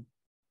begin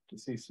to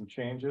see some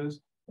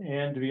changes.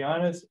 And to be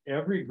honest,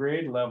 every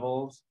grade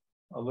level's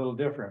a little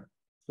different.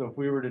 So if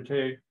we were to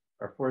take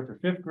our 4th or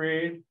 5th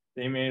grade,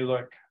 they may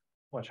look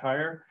much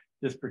higher.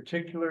 This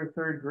particular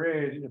 3rd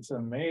grade, it's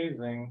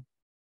amazing.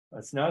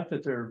 It's not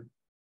that they're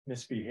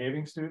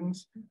misbehaving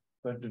students,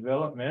 but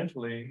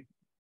developmentally,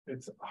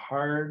 it's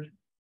hard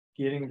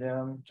getting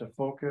them to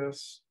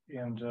focus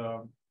and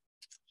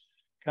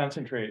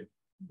concentrate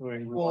the way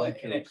we want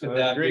to. So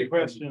that's a great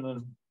question.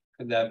 And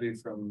could that be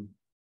from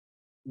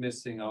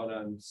missing out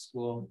on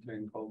school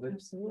during COVID?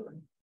 Absolutely.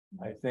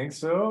 I think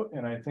so.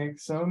 And I think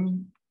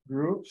some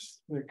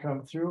groups that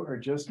come through are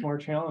just more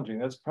challenging.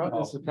 This is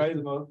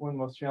probably one of the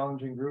most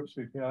challenging groups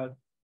we've had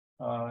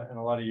in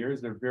a lot of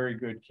years. They're very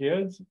good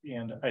kids.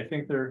 And I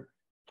think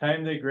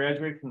time they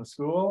graduate from the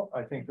school,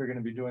 I think they're going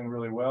to be doing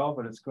really well,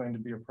 but it's going to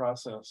be a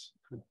process.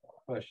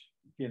 Push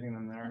getting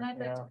them there. And I'd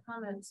like to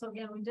comment. So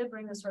again, we did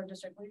bring this to our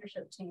district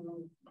leadership team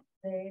and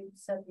they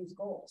set these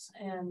goals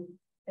and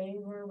they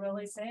were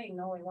really saying,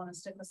 no, we want to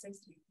stick with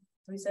 60.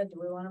 We said, do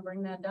we want to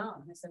bring that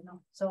down? I said,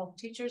 no. So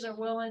teachers are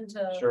willing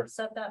to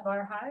set that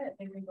bar high. I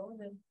think we go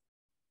with it.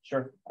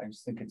 Sure. I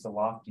just think it's a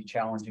lofty,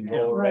 challenging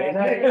goal, right?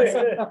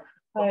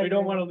 But we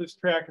don't want to lose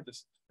track of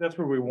this. That's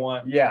where we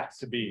want to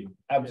be.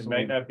 Absolutely. It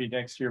might not be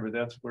next year, but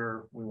that's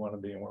where we want to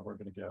be and where we're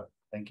going to get.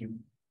 Thank you.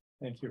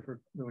 Thank you for a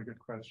really good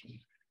question.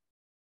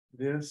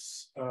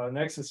 This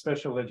next is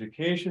special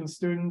education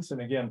students,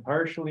 and again,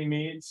 partially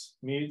meets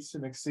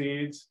and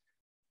exceeds.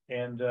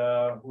 And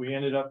we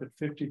ended up at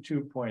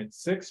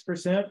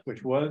 52.6%,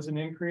 which was an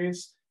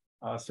increase.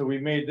 So we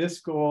made this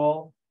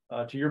goal,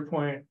 to your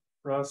point,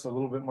 Russ, a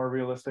little bit more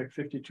realistic.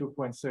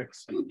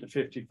 52.6 to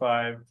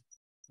 55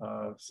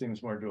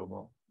 seems more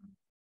doable.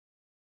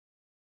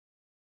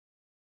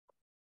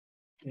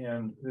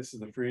 And this is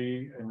the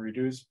free and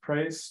reduced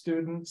price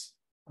students.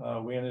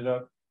 We ended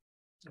up,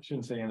 I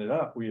shouldn't say ended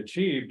up, we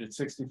achieved at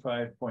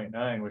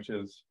 65.9, which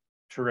is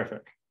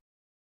terrific.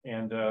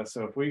 And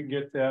so if we can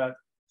get that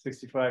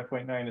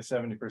 65.9 to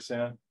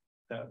 70%,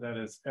 that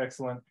is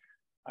excellent.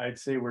 I'd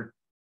say we're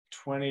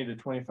 20 to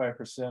 25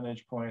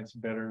 percentage points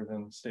better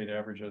than state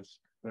averages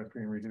for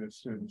free and reduced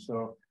students.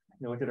 So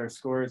you look at our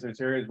scores, there's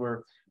areas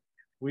where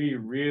we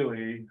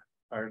really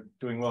are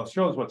doing well. It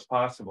shows what's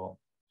possible.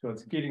 So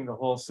it's getting the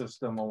whole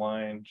system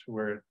aligned to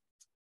where it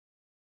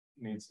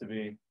needs to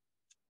be.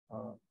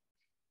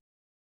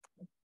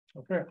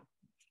 Okay.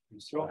 I'm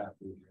so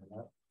happy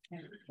to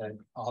hear that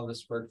all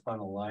this work on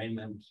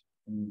alignment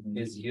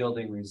is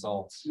yielding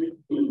results.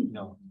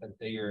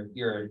 That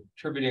you're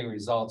attributing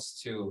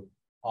results to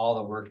all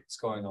the work that's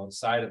going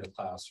outside of the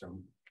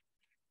classroom.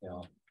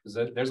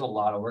 Because there's a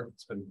lot of work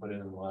that's been put in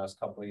the last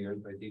couple of years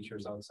by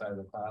teachers outside of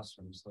the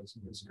classroom, so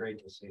it's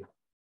great to see.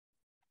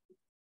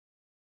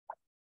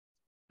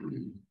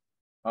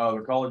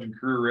 The college and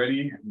career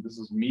ready, this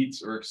is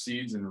meets or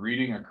exceeds in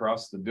reading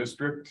across the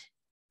district.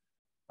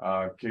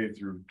 K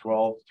through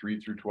 12, 3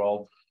 through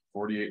 12,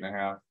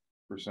 48.5%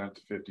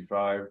 to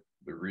 55.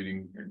 The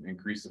reading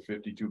increased to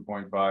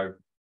 52.5.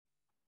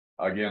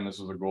 Again, this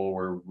was a goal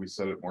where we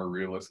set it more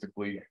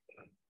realistically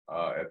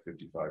at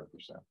 55%.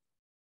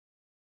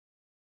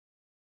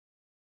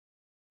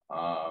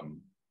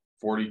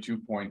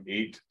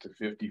 42.8 to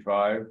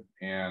 55,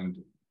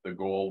 and the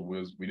goal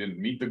was, we didn't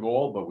meet the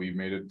goal, but we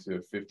made it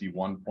to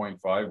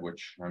 51.5,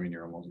 which, I mean,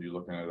 you're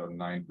looking at a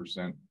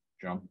 9%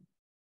 jump,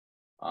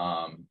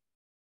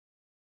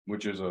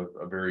 which is a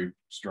very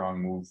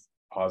strong move,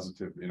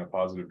 in a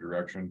positive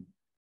direction.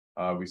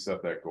 We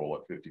set that goal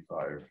at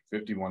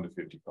 51 to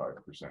 55%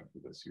 for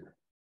this year.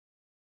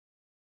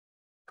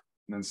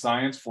 And then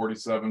science,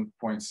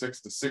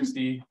 47.6 to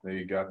 60,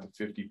 they got to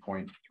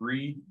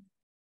 50.3.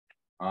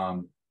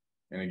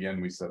 And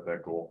again, we set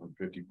that goal from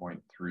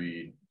 50.3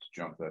 to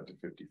jump that to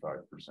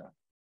 55%.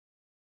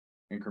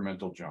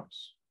 Incremental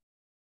jumps.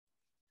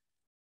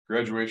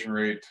 Graduation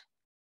rate,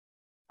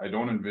 I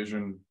don't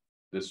envision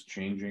this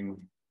changing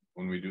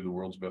when we do the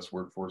world's best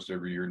workforce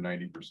every year.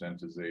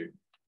 90% is a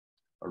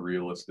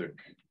realistic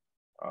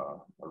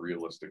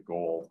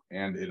goal,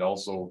 and it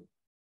also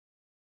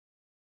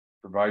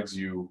provides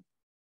you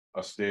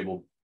a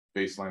stable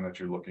baseline that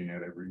you're looking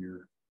at every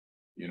year,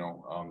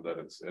 that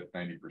it's at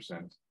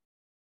 90%.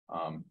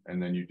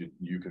 And then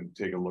you can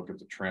take a look at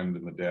the trend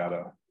in the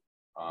data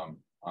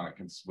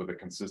with a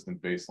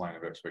consistent baseline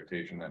of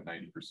expectation that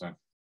 90%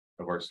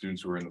 of our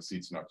students who are in the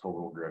seats in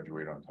October will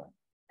graduate on time.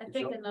 I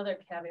think another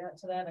caveat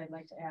to that I'd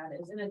like to add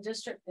is, in a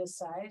district this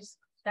size,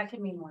 that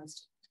can mean one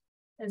student.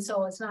 And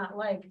so it's not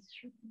like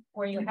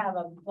where you have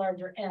a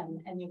larger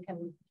N and you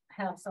can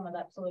have some of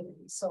that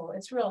fluidity. So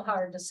it's real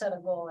hard to set a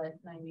goal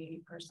at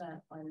 98%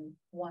 when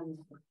one.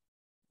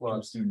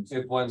 Well,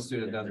 if one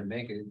student doesn't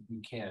make it,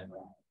 you can,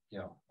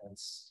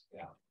 that's,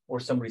 Or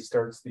somebody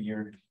starts the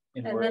year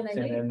in And Royalton,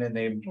 then and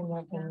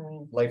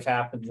then life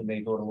happens and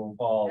they go to Little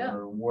Falls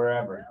or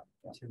wherever.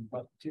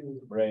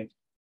 Right.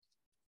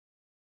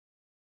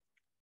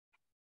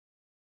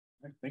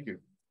 Thank you.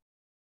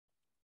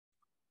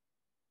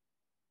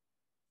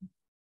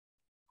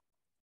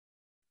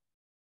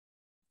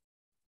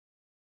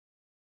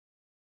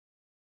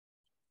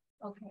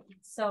 Okay,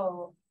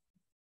 so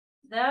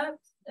that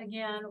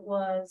again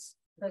was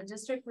the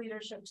district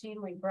leadership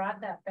team. We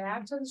brought that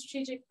back to the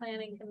strategic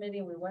planning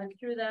committee. We went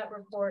through that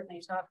report and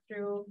they talked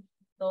through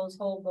those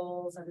whole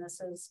goals. And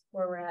this is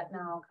where we're at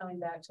now, coming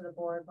back to the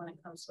board when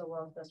it comes to the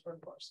world's best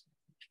workforce.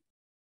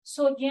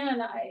 So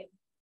again,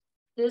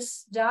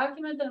 this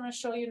document that I'm going to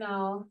show you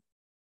now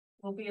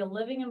will be a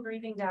living and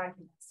breathing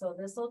document. So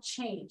this will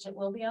change. It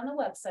will be on the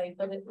website,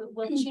 but it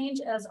will change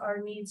as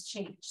our needs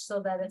change, so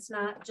that it's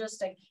not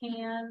just a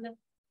canned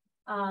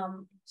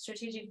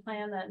strategic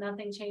plan that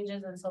nothing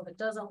changes. And so if it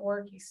doesn't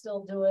work, you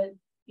still do it,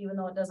 even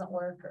though it doesn't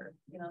work, or,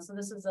 so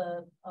this is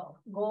a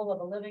goal of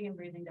a living and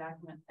breathing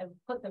document. I've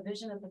put the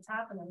vision at the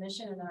top and the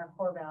mission and our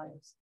core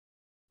values.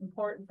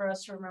 Important for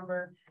us to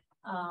remember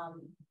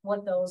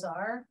what those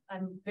are.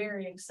 I'm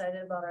very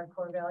excited about our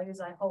core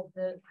values. I hope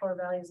that core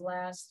values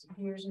last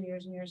years and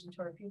years and years into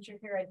our future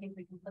here. I think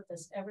we can put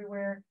this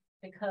everywhere,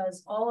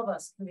 because all of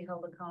us can be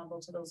held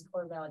accountable to those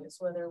core values,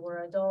 whether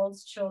we're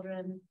adults,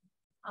 children,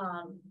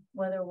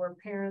 whether we're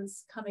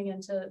parents coming in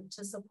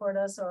to support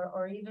us,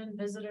 or even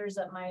visitors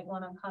that might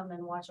want to come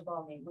and watch a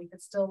ball game. We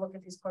could still look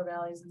at these core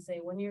values and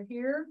say, when you're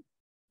here,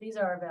 these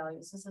are our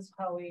values. This is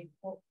how we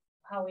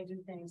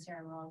do things here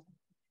in Royalton.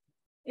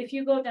 If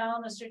you go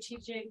down the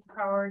strategic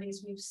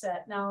priorities we've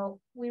set, now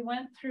we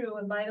went through,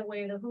 and by the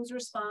way, the who's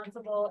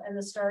responsible and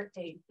the start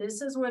date.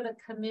 This is where the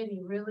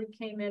committee really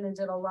came in and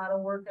did a lot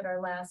of work at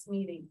our last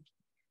meeting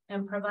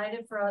and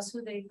provided for us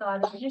who they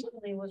thought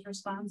initially was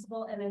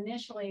responsible and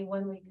initially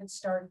when we could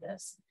start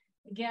this.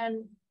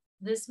 Again,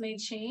 this may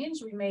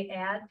change. We may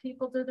add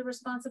people to the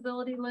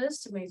responsibility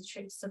list. We may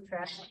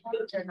subtract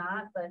or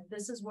not, but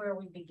this is where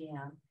we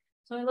began.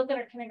 So we look at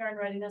our kindergarten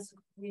readiness.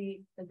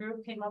 The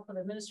group came up with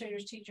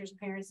administrators, teachers,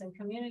 parents, and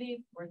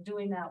community. We're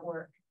doing that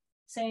work.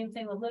 Same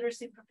thing with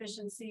literacy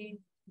proficiency.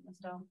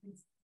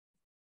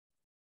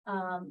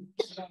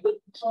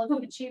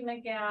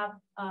 Achievement gap,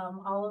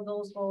 all of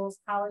those goals,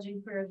 college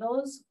and career.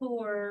 Those who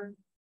were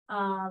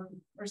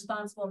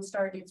responsible and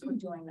start dates were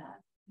doing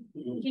that.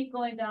 Keep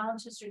going down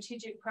to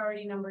strategic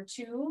priority number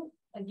 2.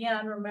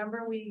 Again,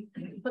 remember we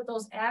put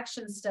those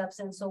action steps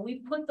in. So we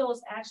put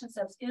those action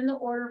steps in the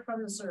order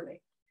from the survey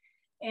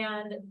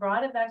and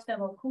brought it back to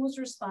them of who's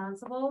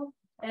responsible.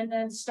 And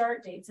then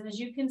start dates. And as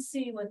you can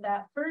see with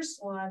that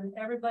first one,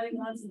 everybody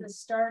wants this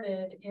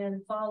started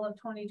in fall of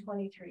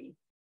 2023.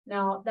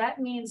 Now that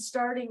means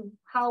starting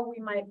how we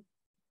might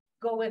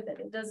go with it.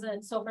 It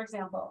doesn't, so for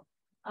example,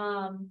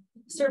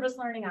 service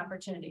learning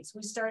opportunities.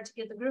 We start to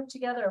get the group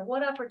together.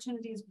 What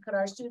opportunities could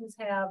our students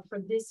have for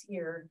this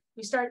year?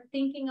 We start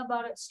thinking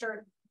about it,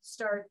 start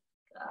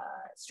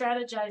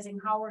strategizing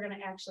how we're going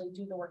to actually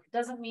do the work. It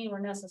doesn't mean we're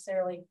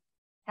necessarily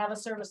have a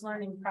service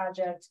learning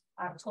project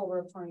October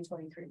of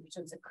 2023, which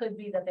is, it could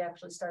be that they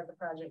actually start the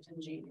project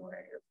in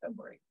January or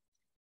February.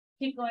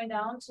 Keep going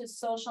down to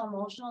social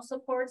emotional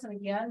supports. And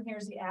again,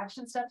 here's the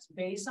action steps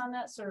based on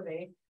that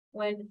survey.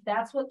 When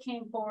that's what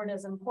came forward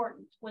as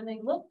important. When they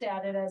looked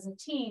at it as a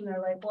team,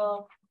 they're like,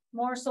 well,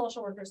 more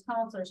social workers,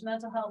 counselors,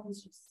 mental health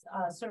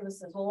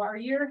services. Well, our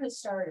year has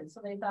started.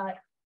 So they thought,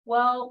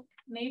 well,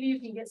 maybe you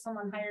can get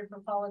someone hired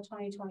for fall of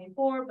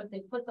 2024, but they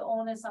put the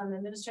onus on the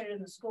administrator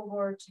and the school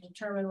board to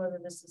determine whether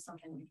this is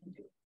something we can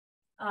do.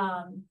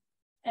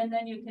 And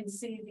then you can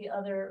see the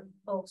other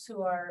folks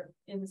who are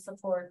in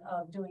support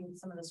of doing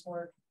some of this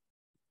work.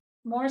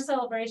 More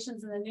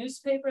celebrations in the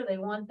newspaper, they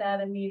want that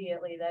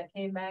immediately. That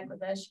came back, but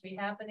that should be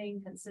happening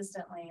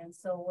consistently. And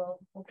so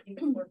we'll keep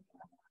working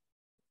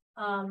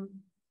on that.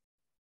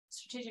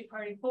 Strategic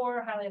Priority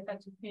 4, highly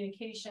effective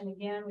communication.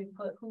 Again, we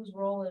put whose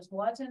role is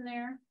what in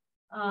there.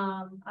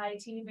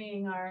 IT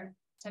being our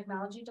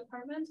technology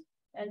department,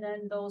 and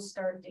then those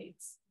start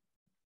dates.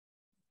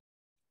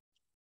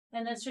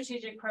 And then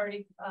strategic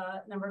priority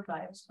number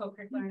 5 is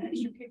co-curricular and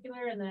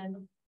extracurricular. And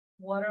then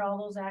what are all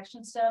those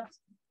action steps?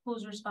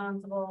 Who's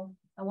responsible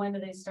and when do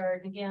they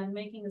start? And again,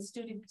 making the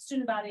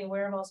student body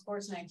aware of all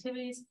sports and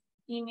activities,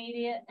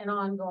 immediate and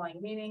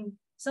ongoing, meaning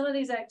some of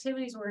these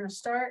activities we're going to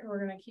start and we're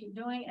going to keep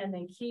doing, and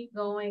they keep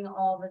going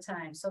all the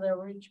time. So they're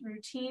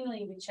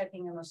routinely be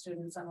checking in with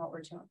students on what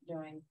we're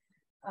doing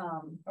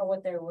or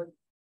what they would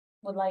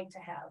like to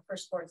have for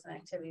sports and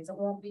activities. It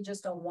won't be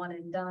just a one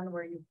and done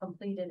where you've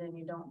completed and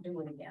you don't do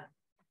it again.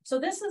 So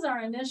this is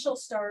our initial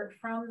start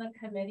from the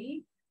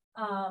committee.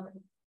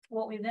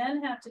 What we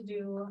then have to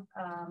do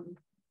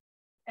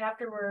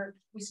after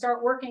we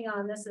start working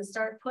on this is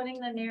start putting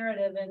the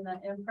narrative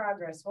in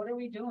progress. What are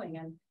we doing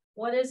and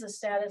what is the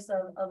status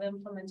of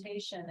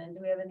implementation, and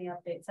do we have any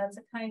updates? That's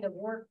a kind of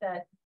work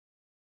that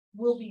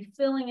we'll be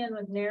filling in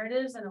with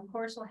narratives, and of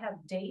course we'll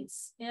have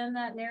dates in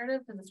that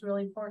narrative because it's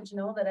really important to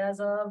know that as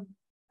of,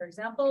 for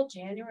example,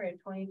 January of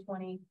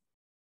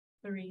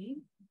 2023,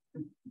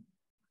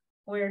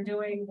 we're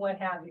doing what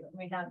have you.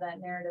 We have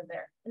that narrative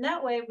there. And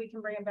that way we can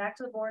bring it back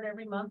to the board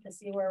every month to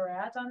see where we're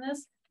at on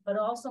this, but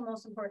also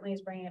most importantly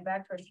is bringing it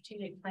back to our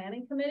strategic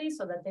planning committee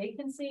so that they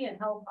can see and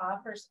help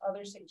offer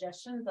other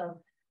suggestions of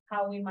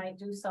how we might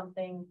do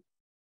something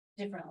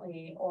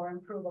differently or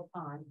improve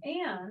upon.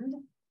 And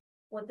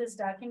what this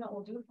document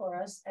will do for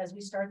us as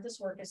we start this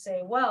work is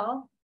say,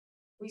 well,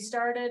 we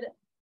started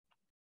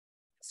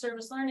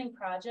service learning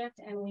project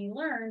and we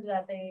learned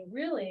that they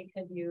really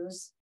could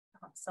use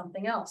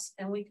something else.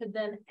 And we could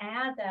then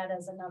add that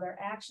as another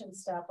action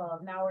step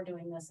of now we're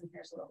doing this and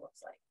here's what it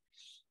looks like.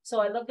 So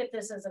I look at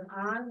this as an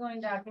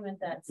ongoing document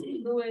that's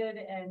fluid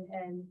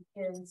and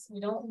is, we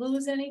don't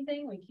lose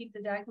anything. We keep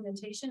the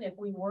documentation. If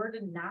we were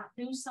to not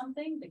do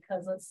something,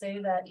 because let's say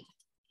that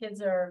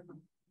kids are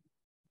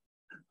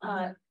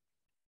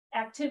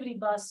activity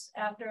bus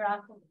after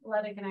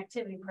athletic and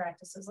activity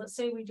practices. Let's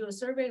say we do a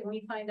survey and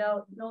we find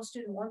out no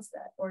student wants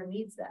that or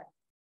needs that.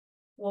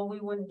 Well, we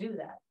wouldn't do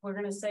that. We're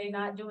going to say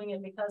not doing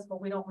it because, but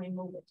we don't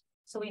remove it.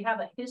 So we have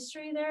a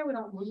history there. We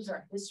don't lose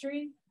our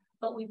history,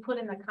 but we put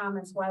in the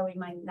comments why we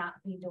might not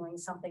be doing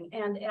something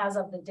and as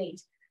of the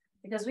date,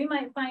 because we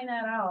might find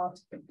that out,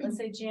 let's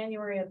say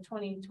January of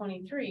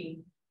 2023,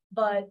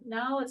 but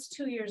now it's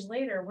 2 years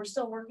later, we're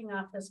still working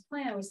off this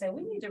plan. We say,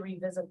 we need to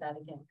revisit that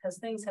again because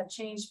things have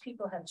changed,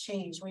 people have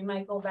changed. We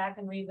might go back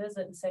and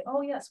revisit and say,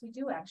 oh yes, we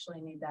do actually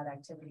need that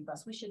activity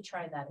bus. We should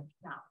try that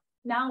now.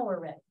 Now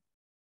we're ready.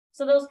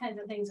 So those kinds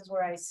of things is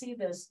where I see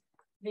this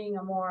being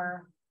a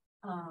more,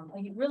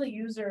 really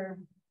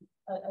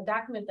a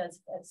document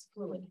that's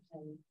fluid.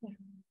 And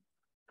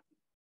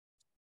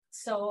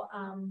so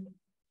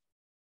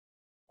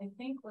I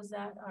think, was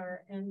that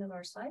our end of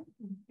our slide?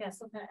 Yeah,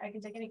 so I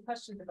can take any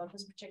questions about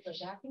this particular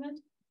document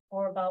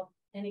or about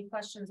any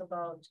questions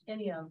about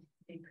any of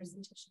the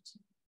presentations.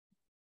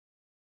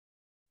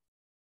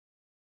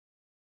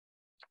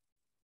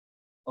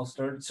 I'll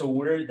start. So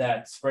where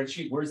that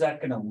spreadsheet, where's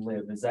that going to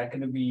live? Is that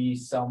going to be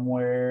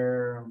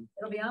somewhere?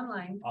 It'll be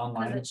online.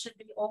 Online. It should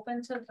be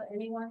open to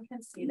anyone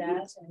can see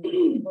that and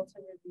be able to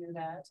review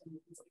that and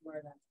see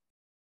where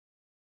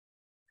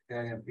that.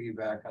 Okay, I can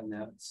piggyback on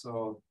that.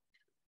 So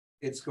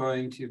it's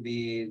going to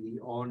be the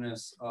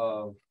onus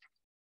of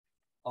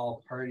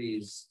all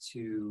parties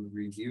to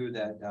review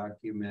that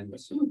document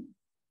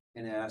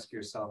and ask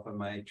yourself,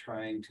 am I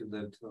trying to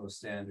live to those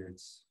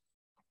standards?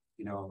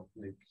 You know,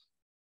 like,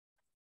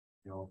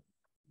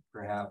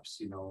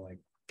 perhaps, like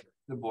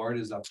the board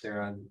is up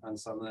there on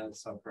some of that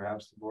stuff.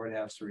 Perhaps the board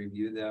has to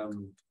review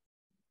them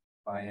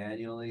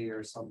biannually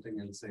or something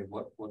and say,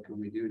 what can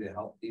we do to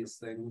help these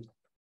things?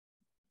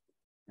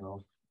 you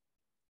know.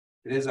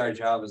 It is our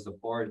job as the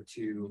board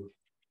to, you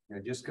know,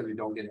 just because we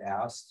don't get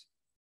asked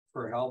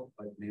for help,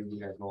 but maybe we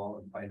gotta go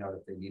out and find out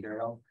if they need our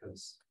help,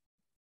 because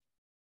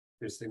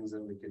there's things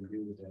that we can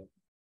do that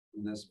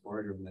in this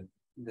boardroom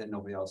that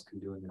nobody else can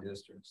do in the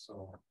district,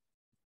 so.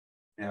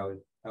 Yeah,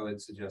 I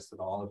would suggest that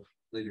all of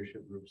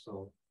leadership groups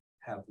will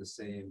have the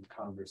same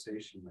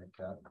conversation like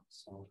that,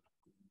 so.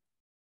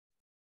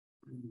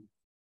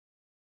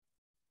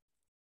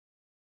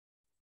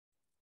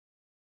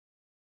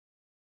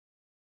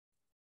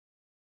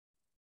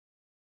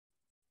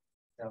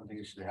 I don't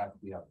think it should have to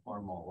be a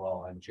formal,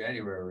 well, in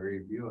January, we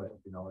review it,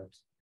 you know,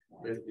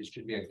 it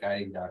should be a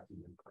guiding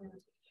document.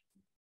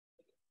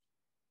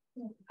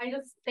 I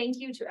just thank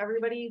you to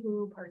everybody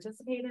who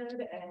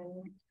participated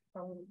and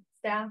from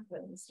staff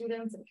and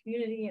students and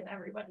community and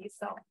everybody.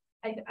 So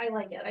I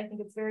like it. I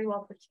think it's very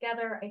well put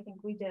together. I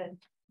think we did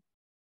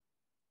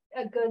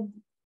a good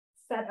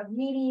set of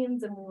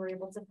meetings and we were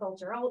able to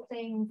filter out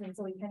things. And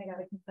so we kind of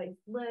got a concise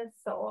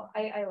list. So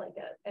I like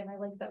it. And I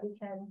like that we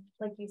can,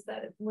 like you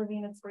said, it's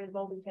living, it's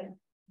breathable. We can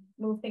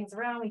move things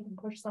around. We can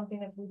push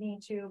something if we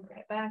need to, bring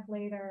it back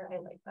later. I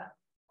like that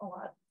a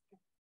lot.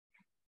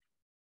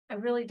 I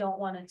really don't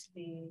want it to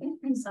be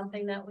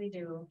something that we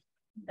do,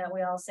 that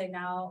we all say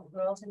now,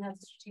 Royalton has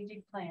a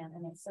strategic plan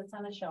and it sits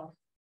on a shelf.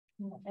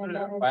 Put it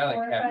in a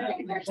filing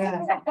cabinet.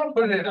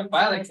 Put it in a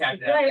filing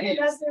cabinet. Right,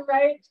 that's it,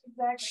 right,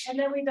 exactly. And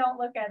then we don't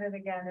look at it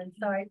again. And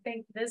so I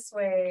think this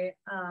way,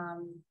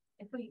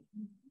 if we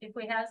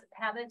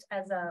have it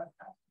as a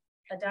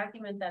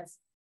document that's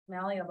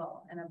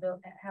malleable and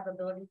have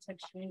ability to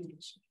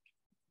change,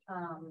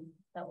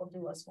 that will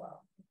do us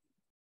well.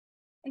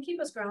 And keep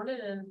us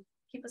grounded and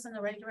keep us in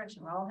the right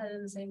direction. We're all headed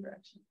in the same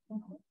direction.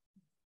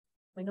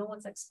 We know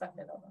what's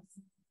expected of us.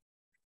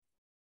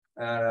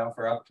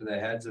 For up to the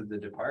heads of the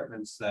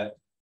departments that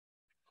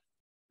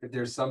if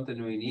there's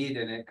something we need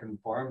and it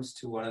conforms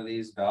to one of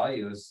these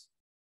values,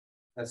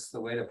 that's the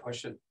way to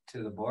push it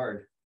to the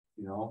board.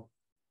 You know,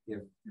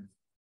 if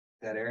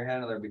that air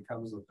handler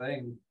becomes a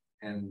thing,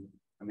 and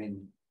I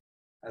mean,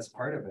 that's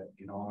part of it,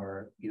 you know,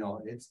 or, you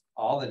know, it's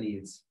all the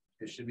needs.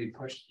 It should be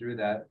pushed through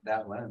that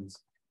lens.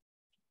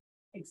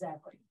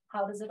 Exactly.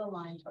 How does it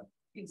align to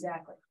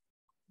exactly?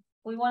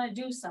 We want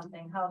to do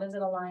something. How does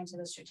it align to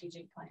the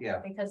strategic plan? Yeah.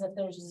 Because if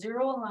there's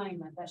zero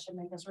alignment, that should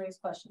make us raise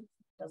questions.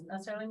 Doesn't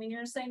necessarily mean you're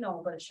going to say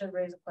no, but it should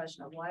raise a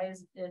question of why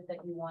is it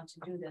that you want to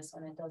do this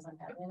when it doesn't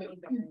have any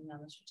bearing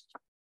on the strategic.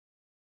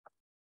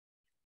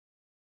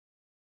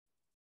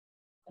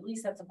 At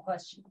least that's a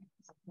question.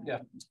 Yeah.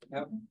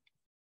 Yep.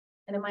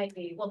 And it might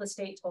be, well, the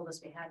state told us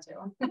we had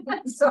to.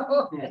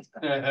 So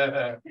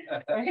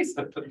right?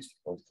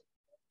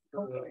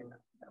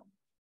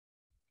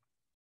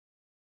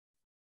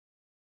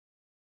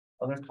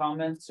 Other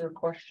comments or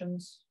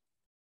questions?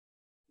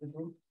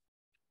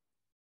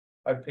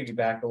 I'd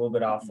piggyback a little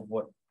bit off of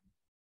what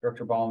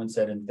Director Ballman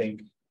said and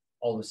thank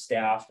all the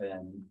staff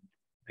and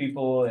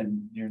people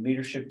and your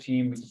leadership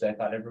team, because I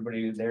thought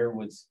everybody there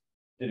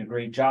did a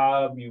great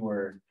job. You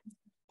were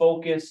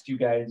focused. You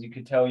guys, you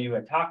could tell you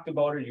had talked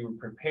about it. You were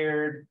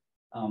prepared.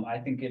 I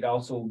think it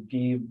also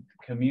gave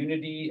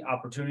community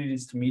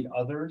opportunities to meet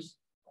others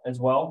as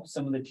well.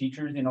 Some of the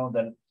teachers, you know,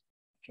 that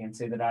can't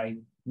say that I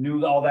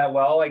knew all that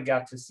well. I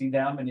got to see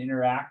them and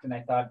interact, and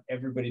I thought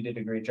everybody did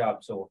a great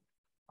job. So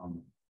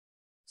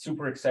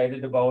super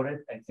excited about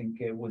it. I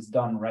think it was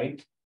done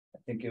right. I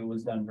think it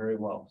was done very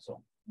well.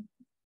 So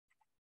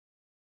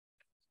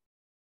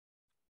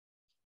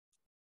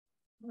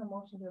A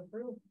motion to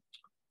approve.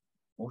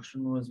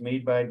 motion was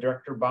made by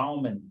Director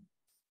Bauman.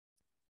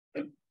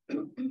 Is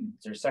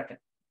there a second?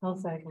 I'll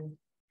second.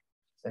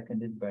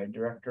 Seconded by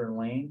Director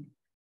Lane.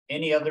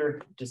 Any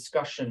other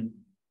discussion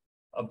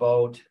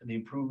about the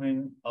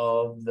approving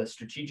of the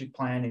strategic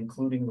plan,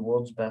 including the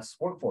world's best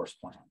workforce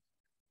plan?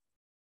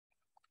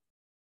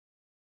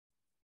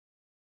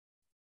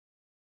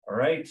 All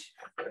right,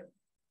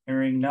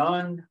 hearing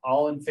none,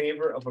 all in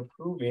favor of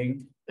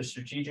approving the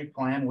strategic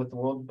plan with the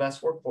world's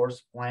best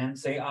workforce plan,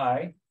 say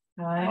aye.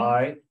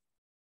 Aye.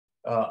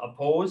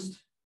 Opposed,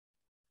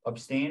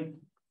 abstained,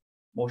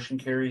 motion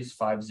carries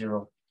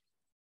 5-0.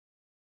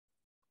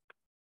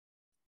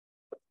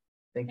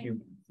 Thank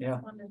you. Yeah.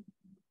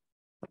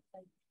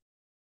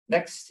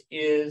 Next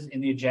is in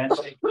the agenda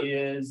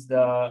is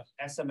the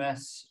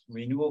SMS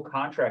renewal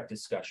contract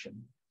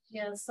discussion.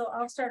 Yeah, so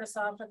I'll start us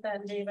off with that,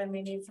 and Dave, I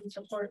may need some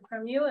support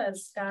from you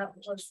as Scott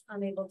was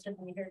unable to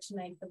be here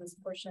tonight for this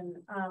portion.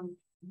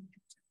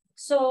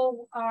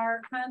 So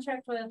our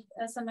contract with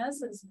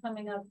SMS is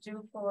coming up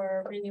due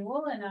for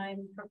renewal, and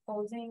I'm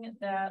proposing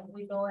that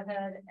we go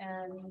ahead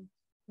and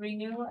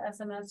renew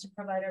SMS to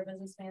provide our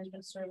business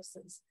management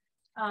services.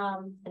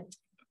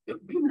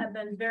 I've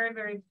been very,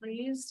 very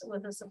pleased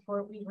with the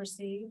support we've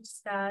received.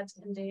 Scott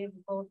and Dave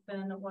have both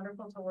been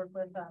wonderful to work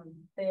with.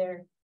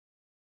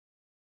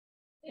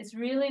 It's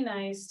really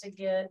nice to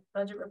get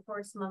budget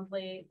reports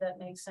monthly that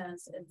make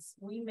sense.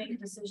 We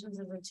make decisions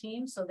as a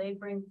team, so they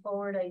bring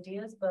forward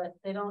ideas, but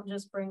they don't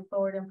just bring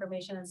forward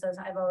information and says,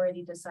 I've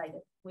already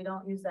decided. We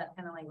don't use that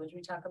kind of language.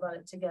 We talk about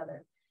it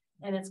together.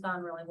 and it's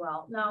gone really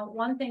well. Now,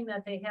 one thing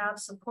that they have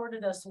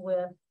supported us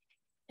with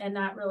and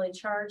not really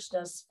charged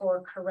us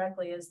for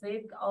correctly is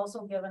they've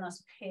also given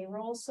us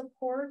payroll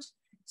support.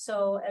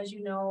 So as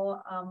you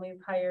know,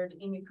 we've hired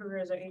Amy Kruger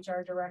as our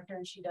HR director,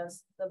 and she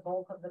does the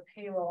bulk of the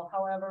payroll.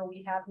 However,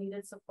 we have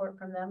needed support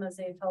from them as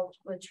they've helped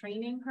with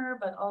training her,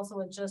 but also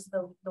with just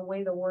the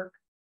way the work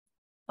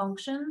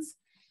functions.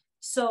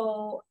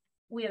 So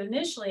we had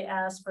initially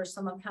asked for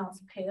some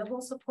accounts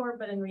payable support,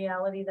 but in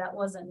reality, that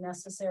wasn't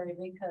necessary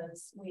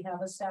because we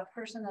have a staff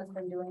person that's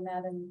been doing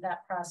that, and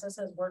that process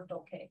has worked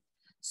okay.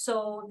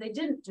 So they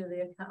didn't do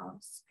the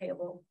accounts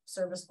payable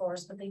service for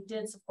us, but they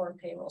did support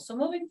payroll. So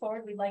moving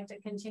forward, we'd like to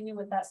continue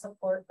with that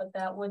support, but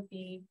that would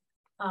be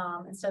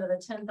instead of a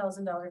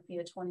 $10,000 fee,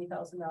 a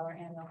 $20,000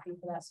 annual fee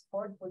for that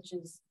support, which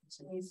is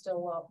to me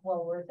still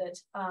well worth it.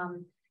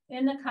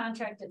 In the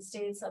contract, it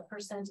states a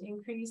 %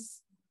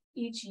 increase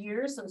each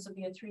year. So this would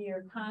be a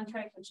 3-year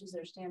contract, which is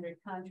their standard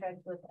contract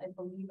with, I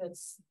believe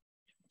it's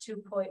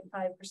 2.5%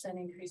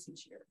 increase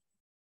each year,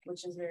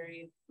 which is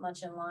very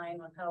much in line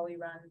with how we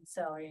run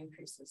salary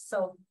increases.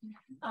 So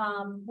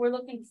we're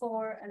looking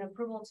for an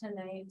approval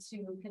tonight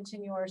to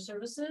continue our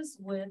services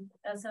with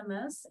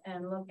SMS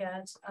and look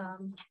at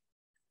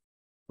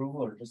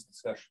Approval or just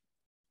discussion?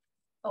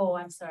 oh,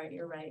 I'm sorry,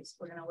 you're right.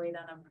 We're gonna wait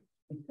on them.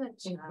 Good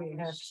job,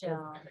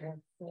 Michelle.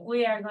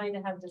 We are going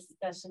to have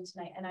discussion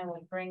tonight, and I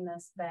will bring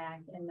this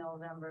back in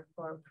November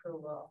for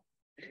approval.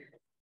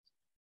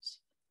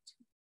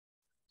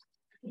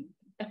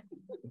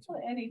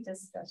 Any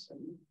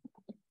discussion?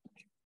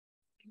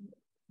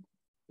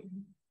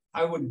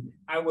 I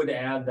would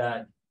add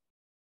that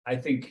I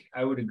think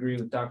I would agree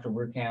with Dr.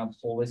 Werkamp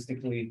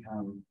holistically.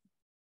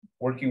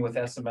 Working with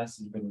SMS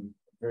has been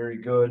very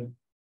good.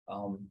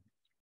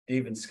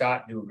 Dave and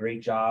Scott do a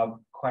great job.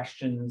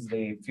 Questions,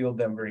 they field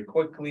them very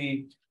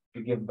quickly.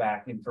 We give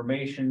back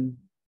information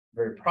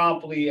very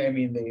promptly. I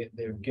mean,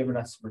 they've given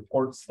us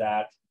reports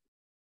that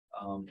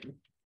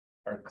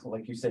are,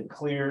 like you said,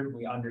 clear.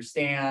 We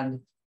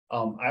understand.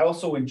 I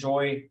also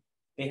enjoy,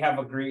 they have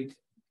a great,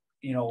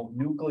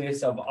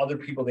 nucleus of other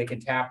people they can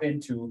tap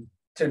into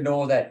to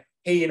know that,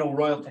 hey,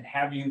 Royalton,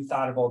 have you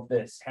thought about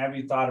this? Have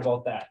you thought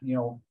about that?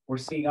 We're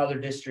seeing other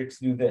districts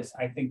do this.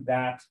 I think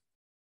that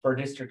for a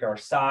district our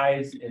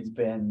size has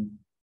been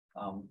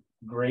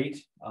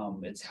great.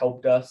 It's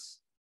helped us.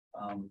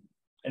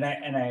 And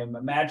I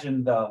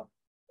imagine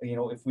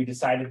if we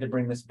decided to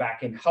bring this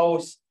back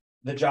in-house,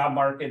 the job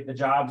market, the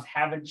jobs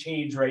haven't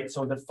changed, right?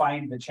 So to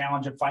find the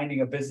challenge of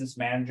finding a business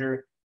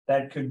manager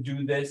that could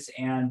do this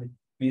and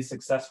be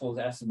successful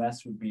as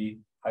SMS would be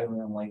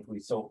highly unlikely.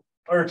 So,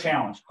 or a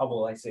challenge, how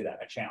will I say that?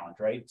 A challenge,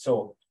 right?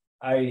 So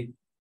I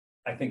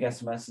think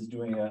SMS is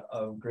doing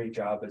a great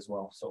job as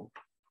well, so.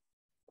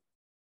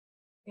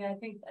 Yeah,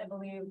 I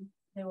believe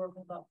they work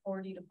with about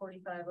 40 to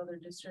 45 other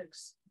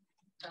districts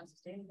across the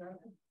state, right?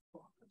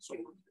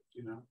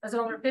 It's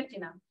over 50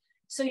 now.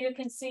 So you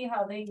can see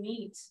how they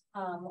meet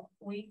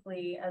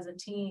weekly as a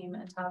team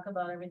and talk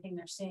about everything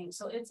they're seeing.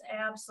 So it's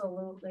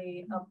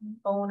absolutely a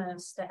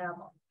bonus to have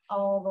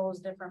all those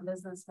different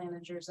business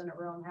managers in a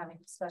room having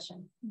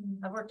discussion.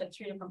 I've worked at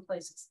 3 different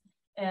places,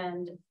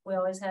 and we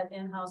always had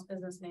in-house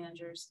business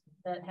managers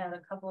that had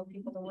a couple of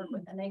people to work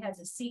with, and they had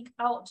to seek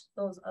out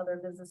those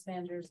other business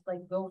managers,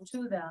 like go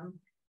to them.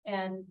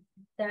 And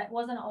that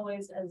wasn't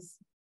always as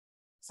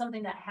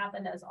something that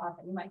happened as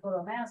often. You might go to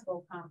a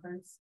Masco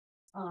conference,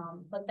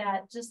 but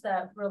that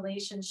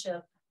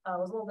relationship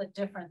was a little bit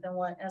different than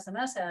what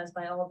SMS has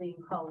by all being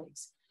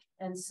colleagues.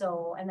 And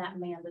so, and that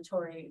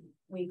mandatory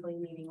weekly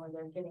meeting where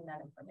they're getting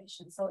that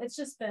information. So it's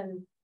just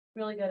been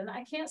really good. And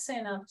I can't say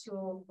enough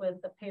too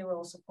with the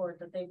payroll support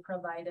that they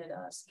provided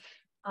us.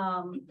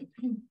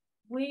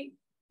 We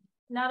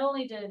not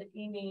only did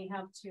Amy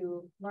have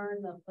to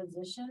learn the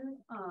position,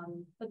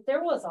 but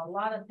there was a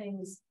lot of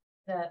things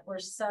that were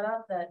set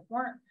up that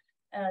weren't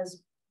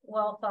as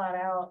well thought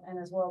out and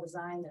as well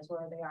designed as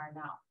where they are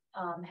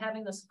now.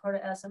 Having the support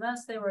of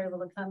SMS, they were able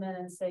to come in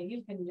and say,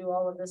 you can do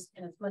all of this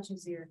and it's much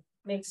easier,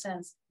 makes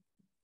sense,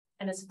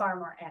 and it's far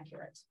more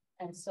accurate.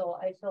 And so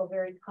I feel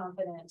very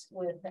confident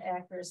with the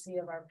accuracy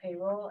of our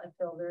payroll. I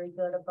feel very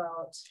good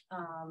about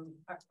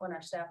when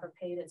our staff are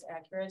paid, it's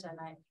accurate. And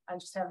I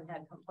just haven't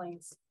had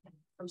complaints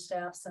from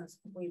staff since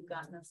we've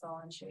gotten this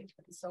all in shape.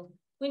 And so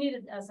we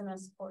needed SMS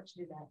support to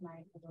do that, and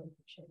I really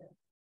appreciate it.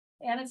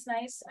 And it's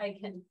nice,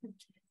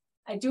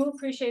 I do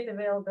appreciate the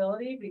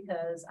availability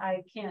because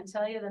I can't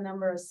tell you the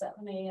number of 7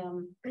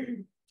 a.m.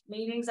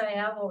 meetings I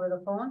have over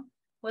the phone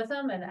with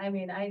them. And I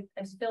mean, I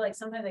feel like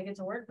sometimes I get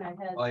to work and I've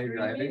had, while you're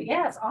driving?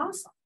 Yeah, it's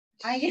awesome.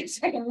 I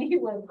can meet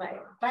with my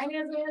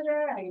finance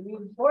manager, I can meet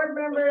with board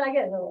members, I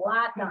get a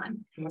lot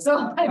done.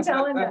 So I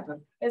tell them that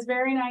it's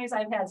very nice.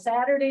 I've had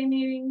Saturday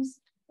meetings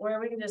where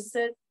we can just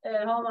sit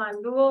at home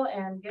on Google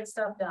and get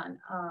stuff done.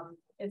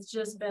 It's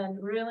just been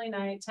really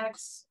nice.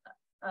 Text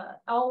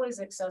always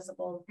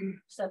accessible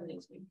 7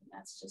 days a week, and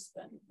that's just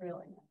been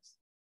really nice.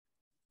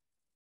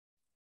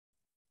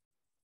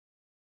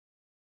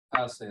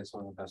 I'll say it's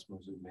one of the best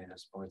moves we've made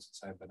as board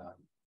since I've been on.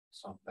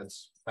 So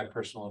that's my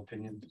personal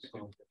opinion.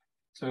 So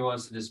somebody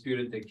wants to dispute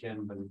it, they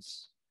can, but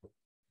it's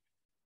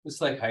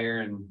like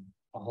hiring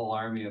a whole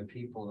army of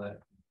people that,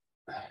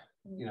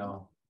 you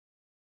know,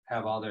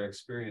 have all their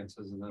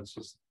experiences, and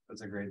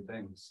that's a great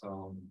thing,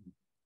 so.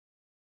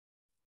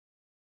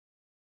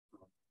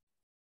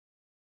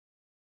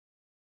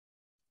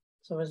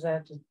 So is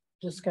that the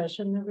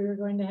discussion that we were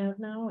going to have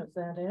now? Is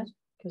that it?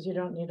 Because you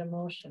don't need a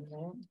motion,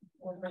 right?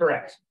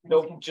 Correct.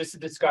 Nope, just a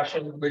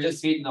discussion. We're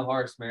just feeding the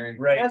horse, Mary.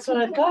 Right. That's what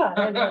I thought.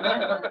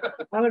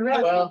 I would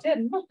rather Well- it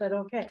didn't, but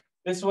okay.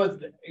 This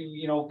was,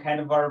 you know, kind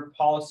of our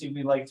policy.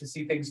 We like to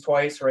see things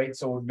twice, right?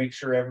 So we'll make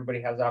sure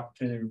everybody has the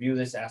opportunity to review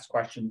this, ask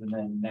questions, and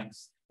then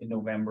next in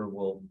November,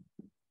 we'll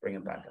bring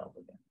it back up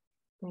again.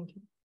 Thank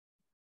you.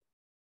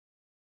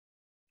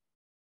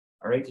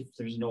 All right, if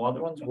there's no other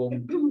ones, we'll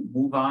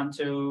move on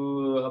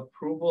to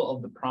approval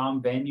of the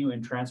prom venue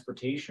and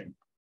transportation.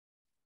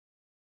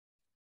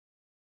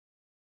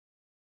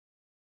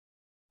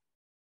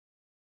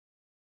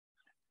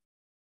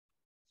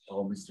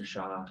 Oh, Mr.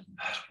 Shaw.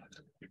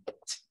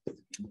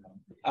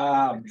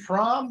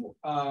 Prom,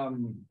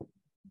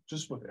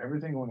 just with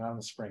everything going on in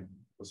the spring,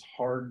 it was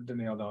hard to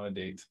nail down a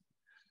date.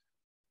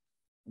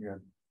 We got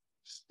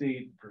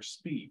state for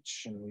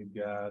speech, and we've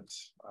got,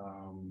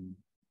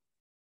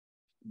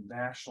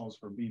 nationals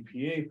for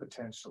BPA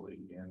potentially,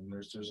 and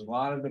there's a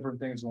lot of different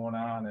things going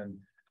on, and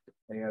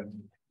they had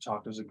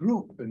talked as a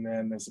group, and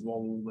then they said,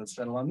 well, let's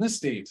settle on this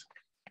date.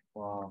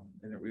 Well,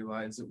 I didn't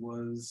realize it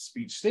was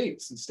speech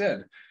states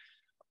instead.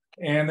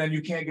 And then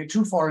you can't get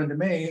too far into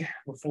May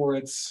before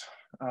it's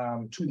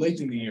too late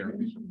in the year.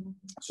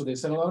 So they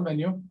settled on a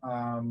menu,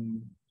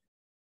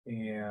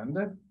 and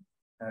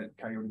at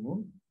Coyote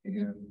Moon,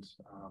 and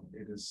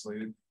it is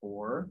slated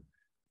for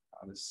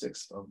the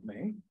 6th of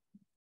May.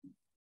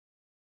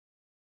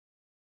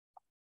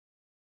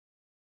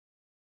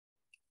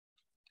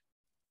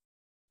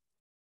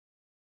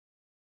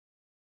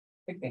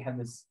 I think they had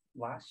this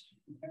last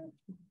year.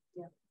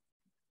 Yeah.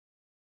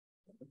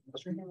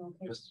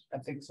 Just, I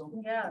think so.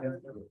 Yeah.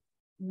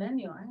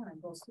 Menu, I wanna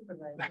go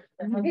supervisor.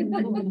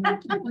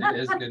 It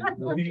is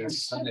good.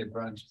 Sunday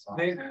brunch. is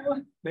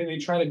awesome. They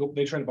try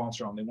to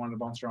bounce around. They wanted to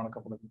bounce around a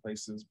couple different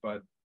places,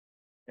 but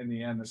in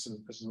the end, this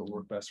is what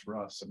worked best for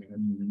us. I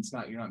mean, it's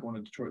not, you're not going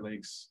to Detroit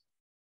Lakes.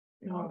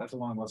 You know, that's a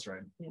long bus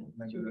ride. Yeah,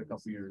 I did it a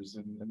couple years,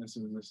 and this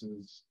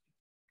is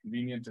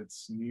convenient.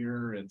 It's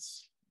near.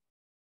 It's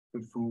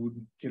good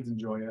food. Kids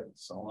enjoy it.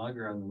 So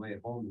Longer on the way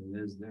home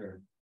than it is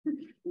there.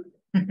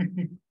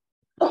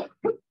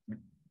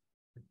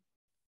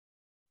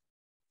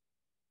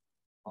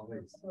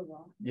 Always.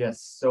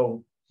 Yes,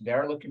 so they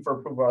are looking for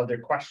approval. Are there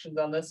questions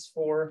on this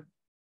for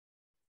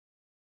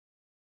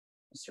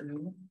Mr.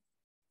 Newman?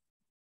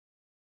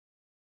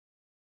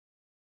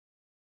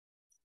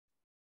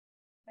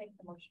 Make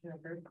the motion to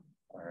approve.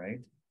 All right,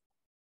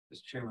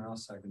 Mr. Chairman, I'll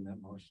second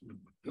that motion.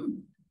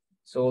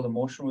 so the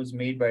motion was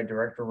made by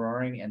Director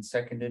Roaring and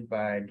seconded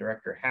by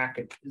Director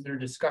Hackett. Is there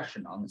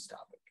discussion on this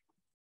topic?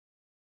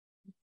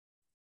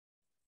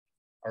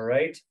 All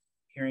right,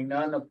 hearing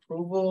none,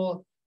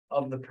 approval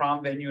of the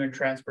prom venue and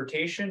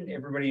transportation.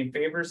 Everybody in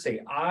favor, say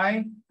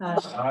aye.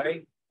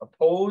 Aye.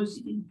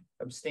 Opposed,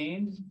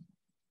 abstained,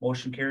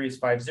 motion carries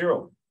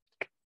 5-0.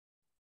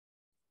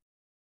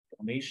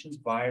 Donations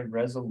by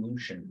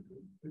resolution.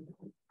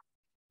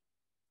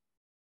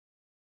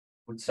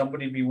 Would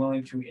somebody be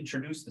willing to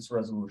introduce this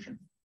resolution?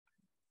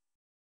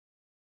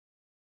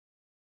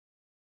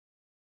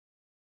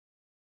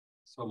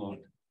 So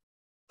moved.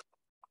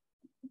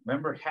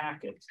 Member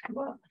Hackett.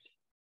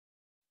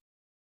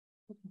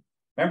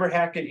 Member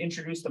Hackett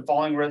introduced the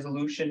following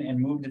resolution and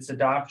moved its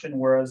adoption,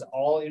 whereas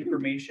all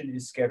information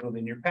is scheduled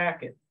in your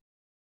packet.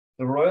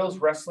 The Royals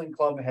Wrestling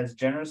Club has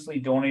generously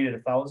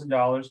donated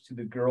 $1,000 to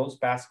the girls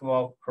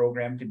basketball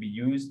program to be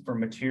used for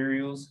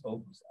materials,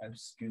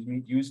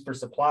 used for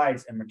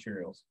supplies and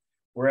materials.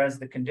 Whereas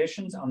the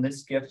conditions on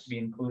this gift be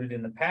included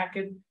in the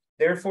packet,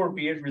 therefore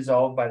be it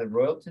resolved by the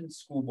Royalton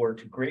School Board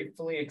to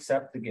gratefully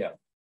accept the gift.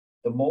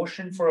 The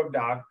motion for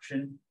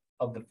adoption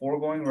of the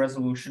foregoing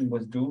resolution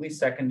was duly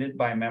seconded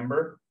by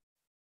member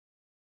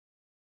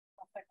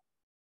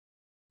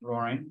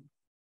Roaring.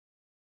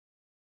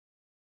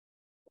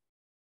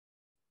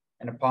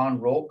 And upon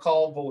roll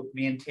call vote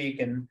being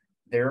taken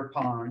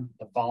thereupon,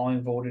 the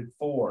following voted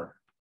for.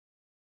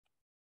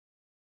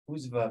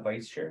 Who's the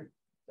vice chair?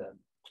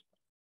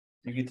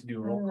 You get to do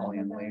a roll call,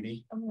 young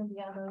lady. I'm gonna be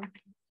out of.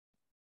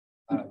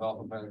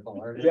 Alphabetical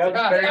order. Yeah,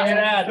 better get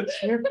at it.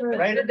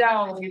 Write it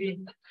down,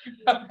 lady.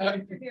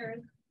 Director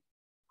Garrett,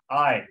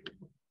 Aye.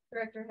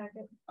 Director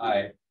Hackett,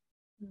 Aye.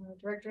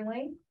 Director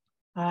Lane,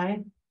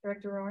 Aye.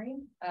 Director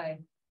Roaring. Aye.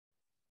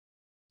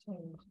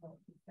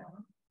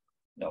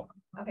 No.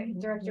 Okay,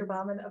 Director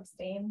Bauman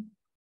abstain.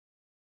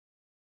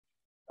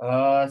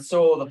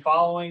 So the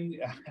following,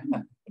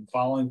 the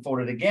following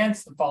voted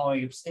against, the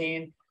following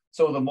abstained,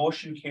 so the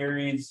motion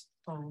carries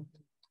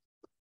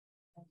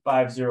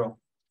 5-0.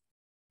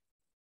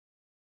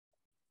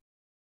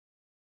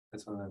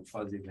 That's one of the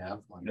fuzzy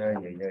math ones.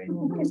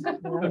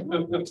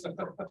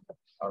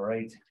 All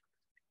right.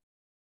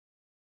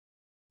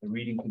 The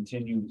reading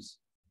continues.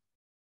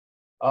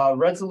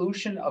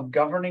 Resolution of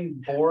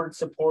governing board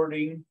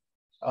supporting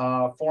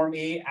Form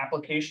A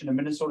application to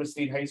Minnesota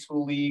State High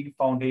School League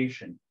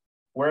Foundation.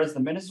 Whereas the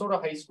Minnesota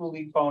High School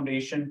League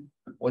Foundation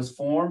was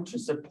formed to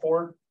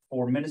support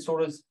for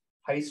Minnesota's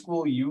high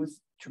school youth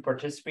to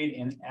participate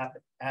in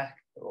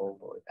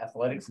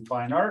athletics and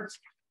fine arts.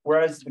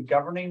 Whereas the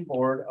governing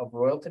board of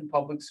Royalton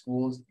Public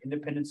Schools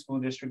Independent School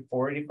District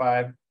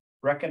 485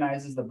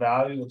 recognizes the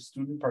value of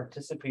student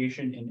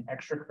participation in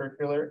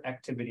extracurricular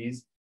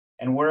activities.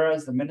 And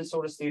whereas the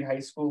Minnesota State High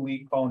School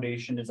League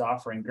Foundation is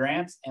offering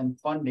grants and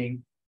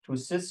funding to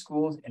assist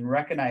schools in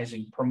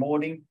recognizing,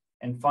 promoting,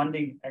 and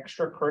funding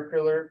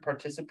extracurricular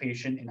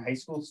participation in high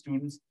school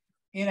students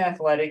in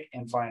athletic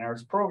and fine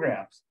arts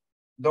programs.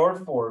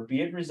 Therefore,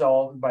 be it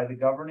resolved by the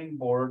governing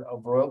board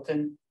of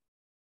Royalton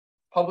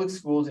Public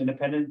Schools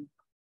Independent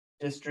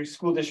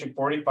School District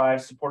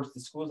 45 supports the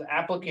school's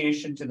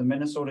application to the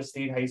Minnesota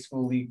State High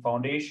School League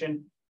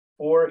Foundation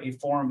for a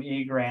Form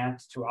A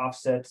grant to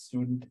offset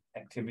student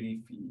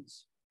activity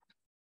fees.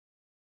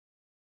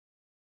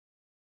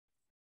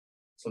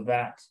 So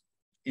that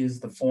is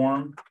the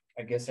form.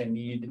 I guess I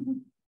need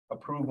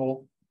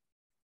approval.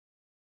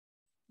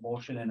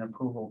 Motion and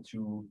approval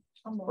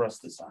for us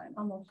to sign.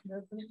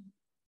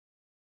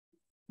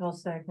 I'll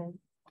second.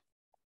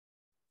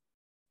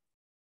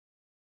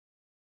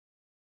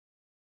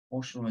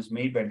 Motion was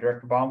made by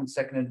Director Bauman,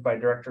 seconded by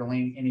Director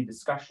Ling. Any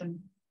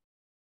discussion?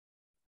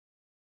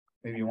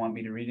 Maybe you want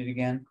me to read it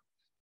again?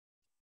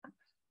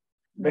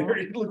 No.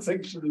 It looks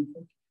like she did.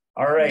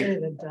 All right.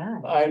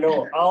 I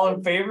know. All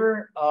in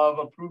favor of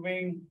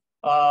approving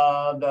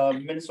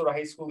the Minnesota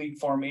High School League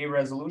Form A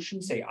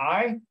resolution, say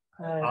aye.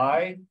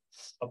 Aye.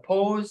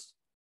 Opposed,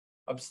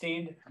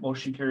 abstained,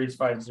 motion carries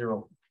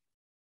 5-0.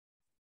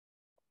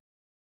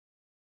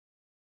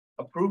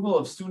 Approval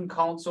of student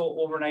council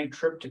overnight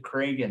trip to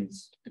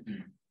Craigens.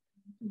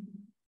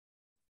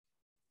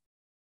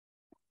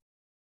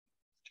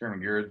 Chairman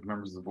Garrett,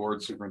 members of the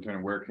board,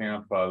 Superintendent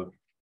Werekamp,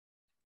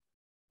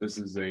 this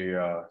is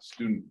a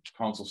student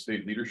council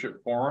state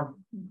leadership forum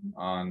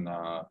on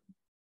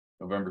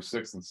November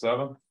 6th and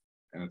 7th,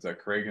 and it's at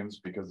Craigens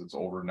because it's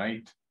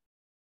overnight.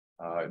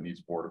 It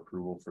needs board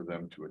approval for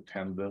them to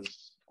attend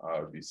this.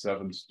 It would be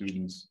 7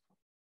 students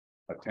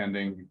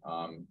attending.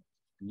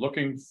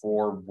 Looking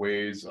for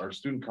ways, our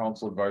student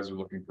council advisor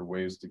looking for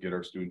ways to get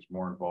our students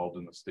more involved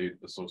in the state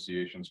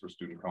associations for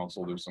student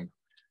council. There's some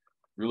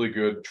really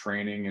good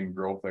training and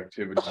growth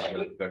activities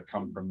that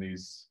come from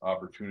these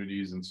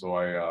opportunities. And so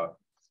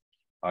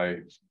I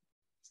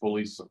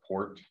fully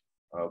support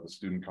the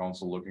student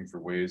council looking for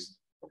ways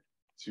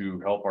to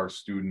help our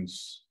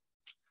students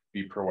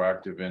be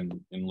proactive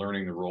in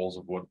learning the roles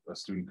of what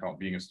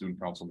being a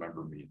student council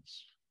member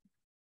means.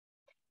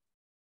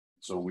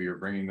 So we are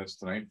bringing this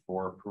tonight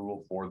for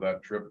approval for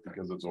that trip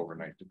because it's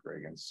overnight to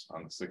Craigens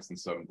on the 6th and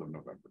 7th of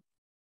November.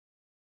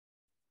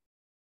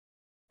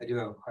 I do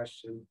have a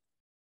question.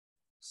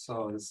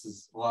 So this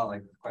is a lot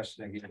like the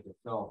question I gave to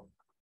Phil.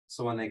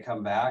 So when they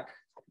come back,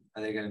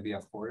 are they going to be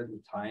afforded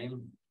the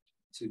time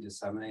to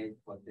disseminate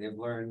what they've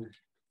learned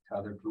to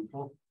other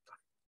people?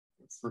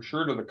 For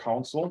sure to the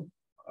council.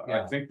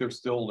 I think they're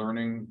still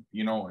learning,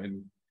 you know,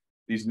 in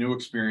these new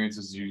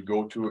experiences, you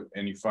go to it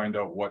and you find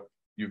out what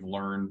you've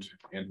learned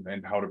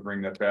and how to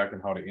bring that back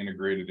and how to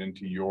integrate it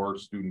into your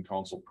student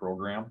council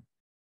program.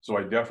 So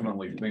I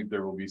definitely think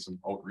there will be some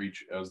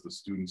outreach as the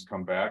students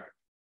come back.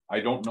 I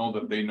don't know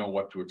that they know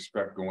what to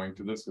expect going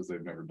to this because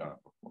they've never done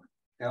it before.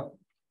 Yep.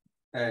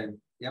 And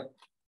yep.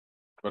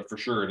 But for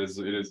sure, it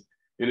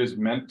is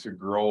meant to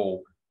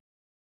grow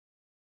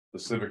the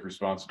civic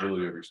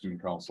responsibility of your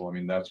student council. I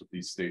mean, that's what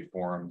these state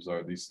forums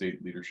are, these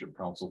state leadership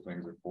council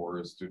things are for,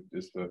 is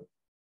to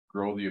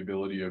grow the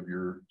ability of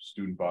your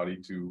student body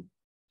to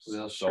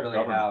they'll surely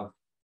have,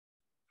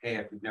 hey,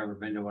 if you've never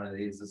been to one of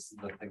these, this is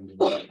the thing to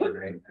do,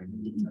 right?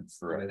 And that's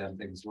the way that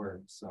things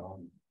work.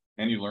 So,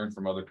 and you learn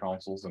from other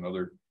councils and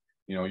other,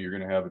 you know, you're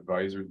going to have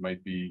advisors,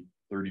 might be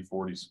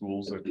 30-40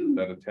 schools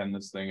that attend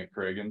this thing at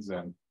Craigens,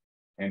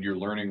 and you're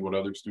learning what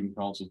other student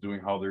councils doing,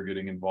 how they're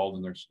getting involved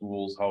in their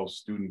schools, how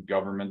student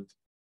government,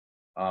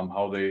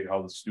 how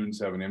the students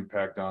have an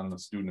impact on the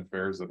student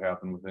affairs that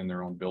happen within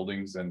their own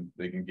buildings, and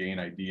they can gain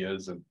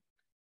ideas. And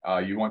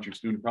you want your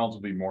student council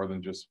to be more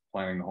than just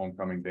planning the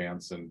homecoming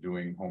dance and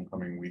doing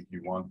homecoming week.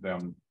 You want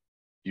them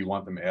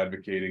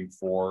advocating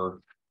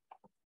for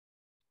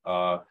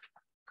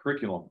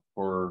curriculum,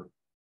 for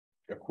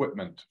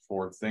equipment,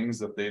 for things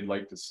that they'd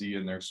like to see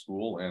in their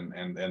school,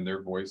 and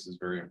their voice is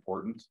very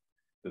important.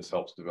 This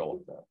helps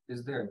develop that.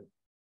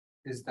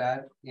 Is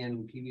that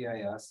in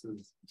PBIS,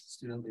 is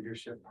student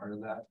leadership part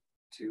of that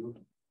too?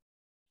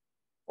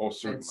 Oh,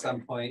 certainly. At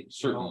some point.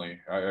 Certainly,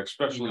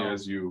 especially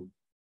as you,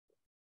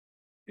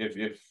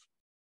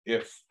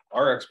 if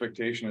our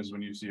expectation is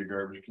when you see a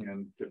garbage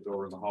can tipped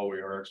over in the hallway,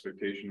 our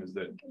expectation is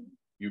that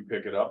you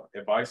pick it up.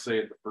 If I say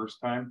it the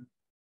first time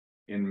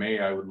in May,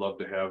 I would love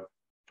to have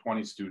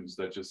 20 students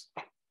that just,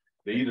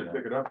 they either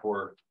pick it up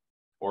or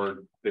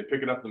or they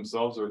pick it up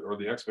themselves, or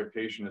the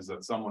expectation is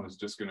that someone is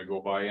just gonna go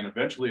by, and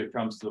eventually it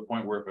comes to the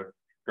point where if a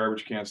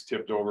garbage can's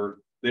tipped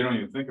over, they don't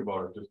even think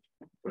about it, just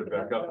put it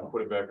back up and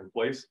put it back in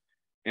place.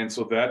 And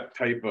so that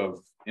type of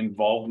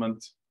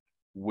involvement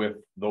with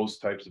those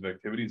types of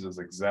activities is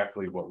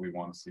exactly what we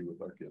want to see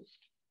with our kids.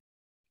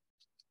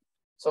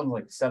 Sounds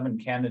like 7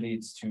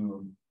 candidates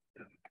to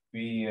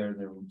be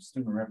the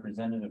student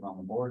representative on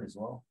the board as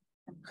well.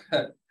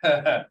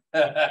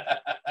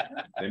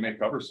 They may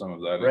cover some of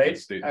that in Right? the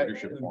state It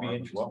leadership would be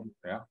forum as well,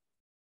 yeah.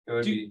 It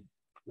would Do- be,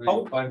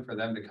 Oh. fun for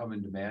them to come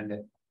and demand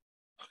it.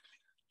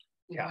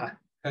 Yeah.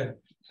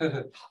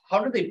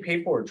 How do they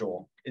pay for it,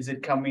 Joel? Is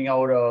it coming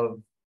out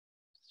of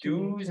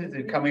dues? Is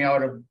it coming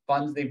out of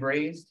funds they've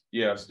raised?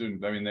 Yeah,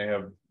 student, I mean, they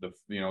have the,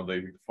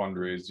 they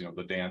fundraise,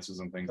 the dances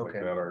and things like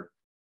Okay. that are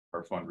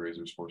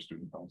fundraisers for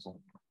student council.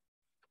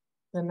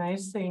 The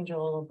nice thing,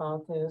 Joel,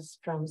 about this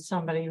from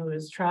somebody who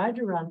has tried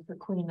to run for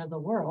Queen of the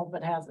World,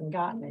 but hasn't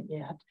gotten it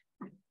yet.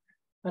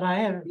 But I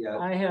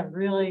have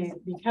really,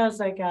 because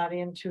I got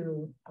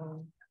into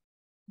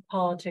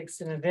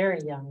politics in a very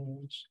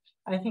young age,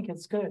 I think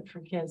it's good for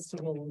kids to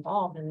get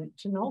involved and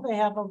to know they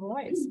have a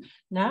voice,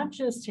 not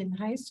just in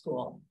high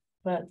school,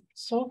 but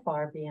so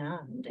far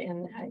beyond.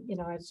 And,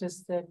 it's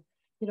just that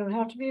you don't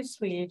have to be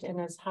sweet and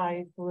as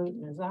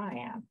highfalutin as I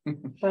am.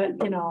 But,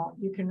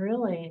 you can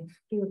really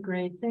do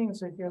great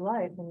things with your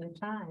life and your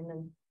time.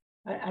 And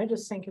I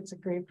just think it's a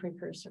great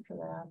precursor for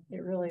that.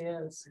 It really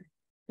is.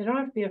 You don't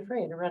have to be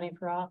afraid of running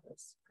for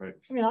office. Right.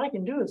 I mean, all I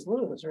can do is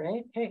lose,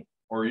 right? Hey.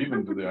 Or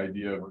even to the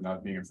idea of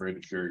not being afraid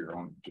to share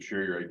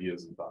your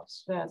ideas and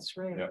thoughts. That's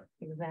right. Yeah.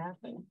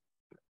 Exactly.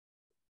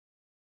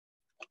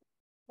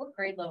 What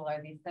grade level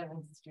are these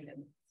 7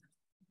 students?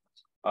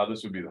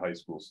 This would be the high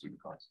school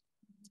student class.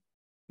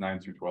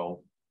 9 through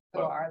 12.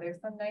 So are there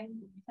some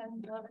 9,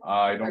 10, 11?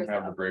 I Or don't is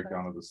have it the up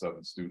breakdown of the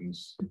 7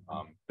 students.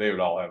 They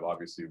would all have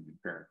obviously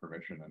parent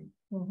permission and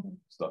Mhm.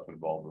 stuff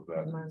involved with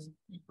that in Mhm.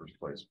 the first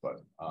place,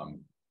 but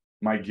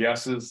my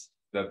guess is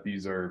that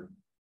these are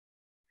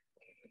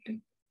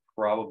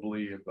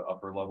probably at the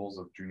upper levels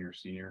of junior,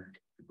 senior,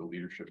 the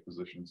leadership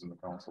positions in the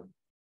council.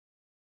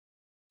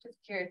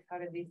 Just curious, how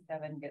did these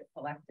 7 get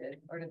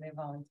selected, or did they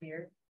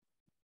volunteer?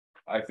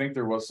 I think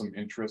there was some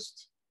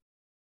interest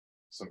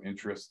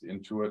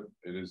into it.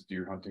 It is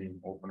deer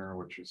hunting opener,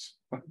 which is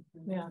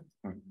Yeah.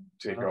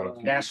 take out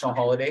a National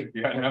holiday.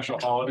 Yeah, national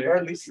holiday. Or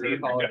at least state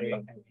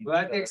holiday.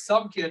 Well, that takes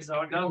some kids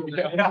out, doesn't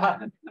it?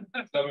 Yeah.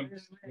 7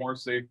 more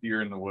safe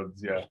deer in the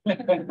woods, yeah.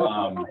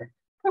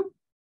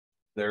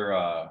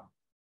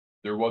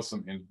 There was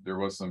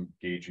some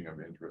gauging of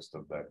interest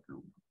of that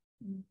group.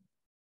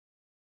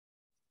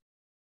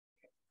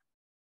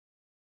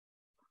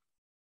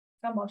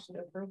 A motion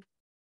to approve.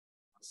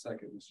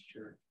 Second, Mr.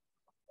 Chair.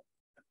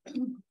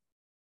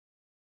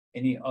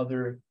 Any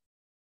other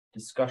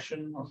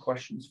discussion or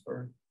questions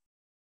for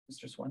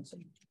Mr.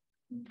 Swenson?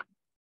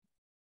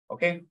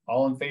 Okay,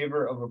 all in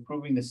favor of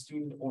approving the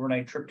student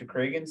overnight trip to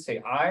Cragen,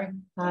 say aye.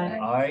 Aye.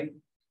 Aye.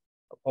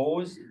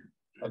 Opposed,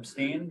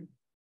 abstained.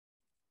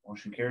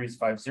 Motion carries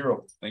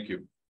 5-0. Thank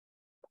you.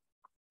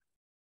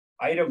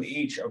 Item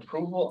H,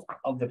 approval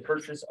of the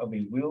purchase of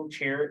a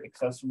wheelchair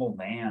accessible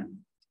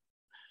van.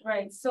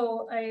 Right,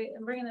 so I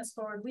am bringing this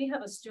forward. We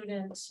have a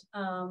student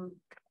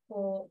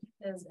who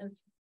is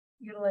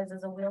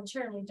utilizes a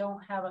wheelchair, and we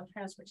don't have a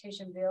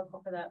transportation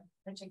vehicle for that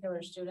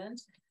particular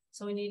student.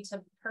 So we need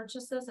to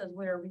purchase this, as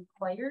we are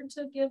required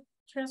to give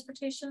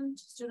transportation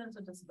to students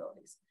with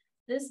disabilities.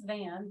 This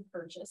van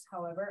purchase,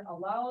 however,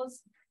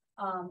 allows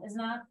is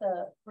not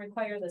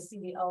require the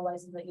CDL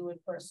license that you would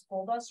for a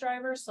school bus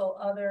driver. So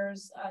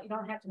others, you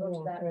don't have to go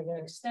to that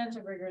extent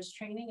of rigorous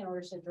training in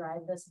order to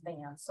drive this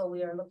van. So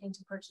we are looking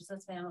to purchase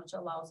this van, which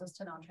allows us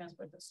to now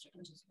transport the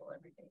student to school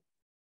every day.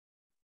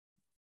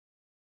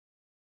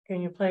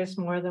 Can you place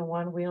more than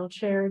one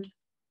wheelchaired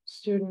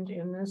student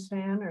in this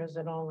van, or is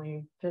it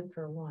only fit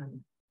for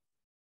one?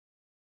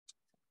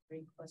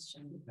 Great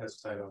question. Has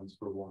side-ons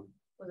for one.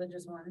 Was it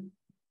just one?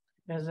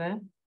 Is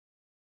it?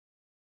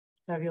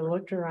 Have you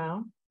looked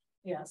around?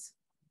 Yes.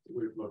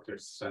 We've looked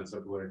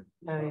extensively.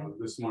 Oh, yeah.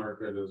 This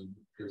market is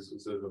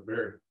a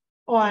very.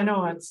 Oh, I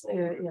know it's,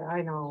 yeah,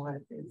 I know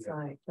what it's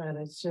like, but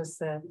it's just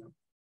that,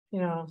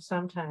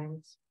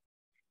 sometimes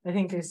I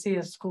think they see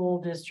a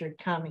school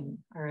district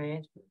coming, all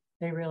right?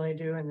 They really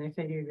do, and they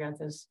figure you got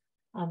this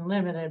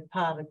unlimited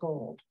pot of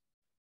gold.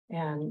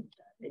 And,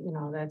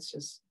 that's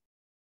just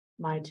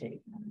my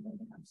take.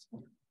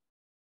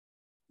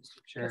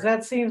 Because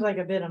that seems like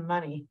a bit of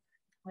money.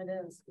 It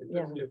is.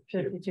 Yeah,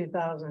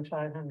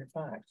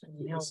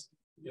 $52,500.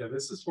 Yeah,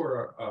 this is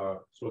for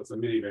so it's a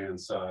minivan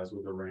size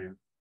with a ramp.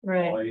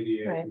 Right. All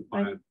ADA right.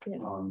 compliant,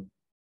 and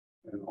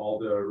all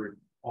the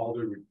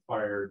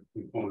required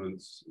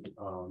components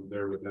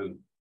there within.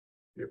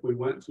 If we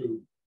went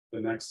to the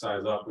next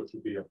size up, which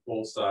would be a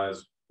full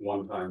size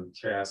one-time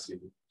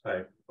chassis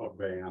type of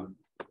van,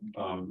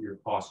 your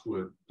cost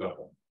would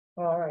double.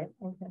 All right,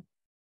 okay.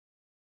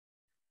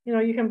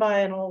 You can buy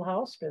an old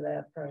house for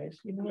that price,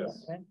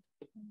 Yes. that, right?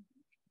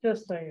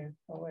 Just so you're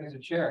aware.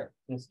 Mr. Chair,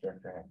 Yes,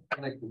 Director Hackett.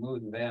 I'd like to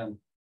move the van.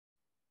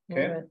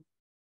 Okay. Move it.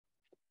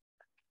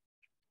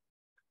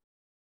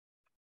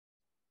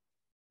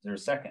 Is there a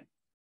second?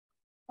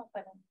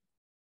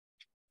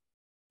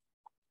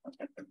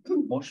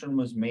 Motion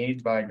was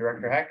made by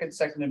Director Hackett,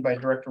 seconded by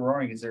Director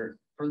Roaring. Is there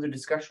further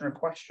discussion or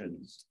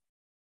questions?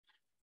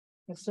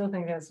 I still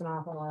think that's an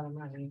awful lot of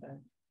money, but.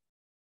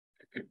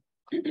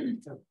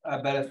 I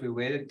bet if we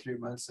waited 3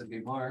 months, it'd be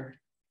more.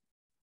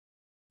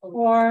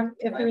 Or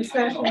if the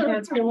recession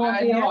hits, we won't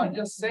I be. know, I'm having it.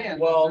 just saying,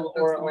 Well, that's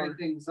the or- way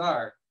things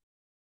are.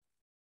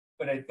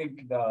 But I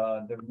think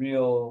the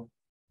real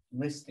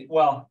listing,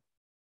 well.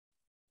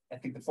 I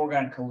think the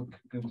foregone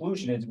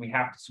conclusion is we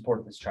have to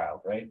support this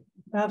child, right?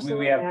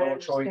 Absolutely, We have I no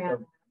choice understand.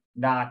 of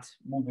not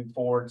moving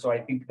forward, so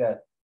I think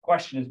the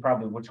question is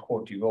probably which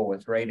quote you go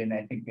with, right? And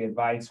I think the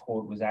advice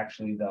quote was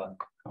actually the,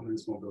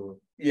 Cummins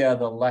Mobility. yeah,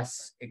 the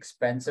less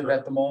expensive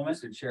at the moment.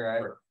 Mr.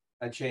 Chair,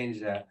 I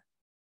changed that.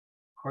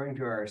 According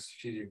to our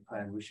strategic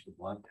plan, we should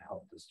want to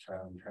help this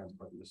child and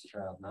transport this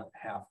child, not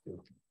have to.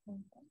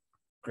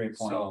 Great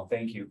So- point,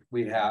 thank you.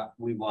 We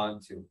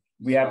want to.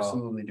 We So-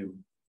 absolutely do.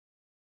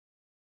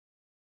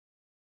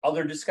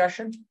 Other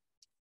discussion?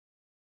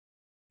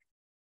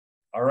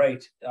 All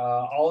right,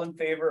 all in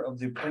favor of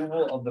the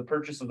approval of the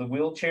purchase of the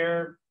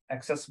wheelchair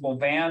accessible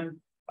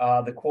van,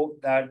 the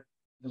quote that,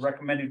 the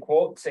recommended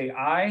quote, say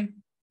aye.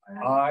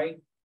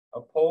 Aye,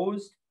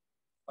 opposed,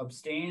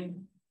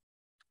 abstained.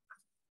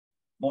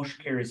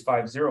 Motion carries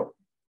 5-0.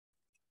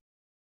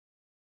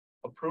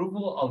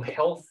 Approval of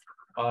health,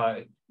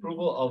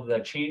 approval of the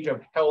change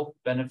of health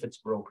benefits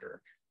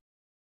broker.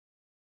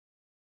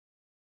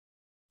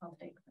 I'll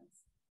take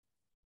this.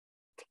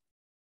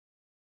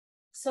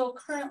 So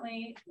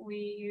currently, we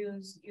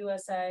use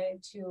USA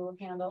to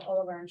handle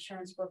all of our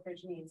insurance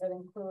brokerage needs. That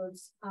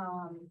includes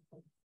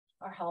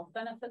our health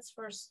benefits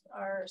for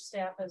our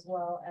staff as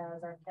well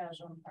as our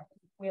casualty.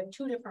 We have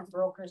two different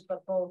brokers,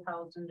 but both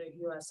housed under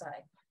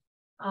USA.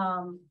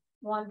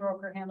 One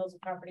broker handles the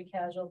property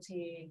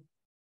casualty,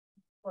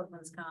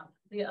 workman's comp.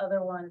 The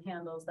other one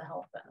handles the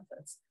health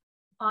benefits.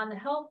 On the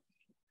health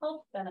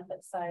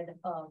benefit side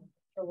of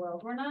the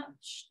world, we're not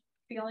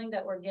feeling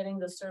that we're getting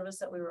the service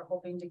that we were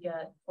hoping to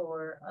get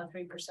for a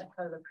 3%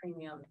 cut of the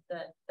premium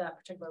that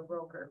particular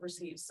broker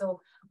receives. So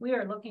we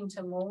are looking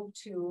to move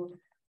to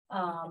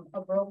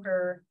a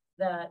broker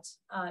that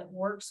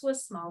works with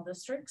small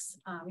districts.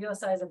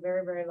 USI is a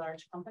very, very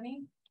large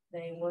company.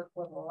 They work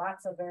with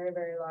lots of very,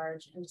 very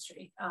large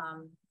industry.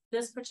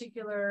 This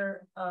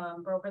particular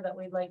broker that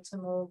we'd like to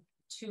move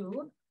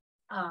to,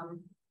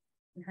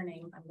 her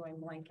name, I'm going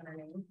blank on her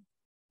name.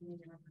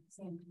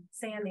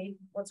 Sandy,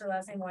 what's her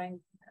last name? Wang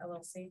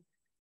LLC.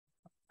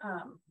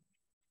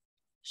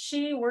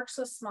 She works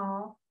with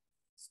small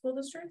school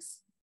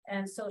districts,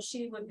 and so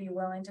she would be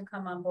willing to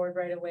come on board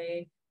right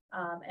away.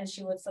 And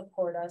she would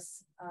support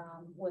us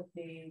with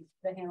the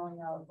handling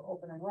of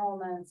open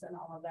enrollments and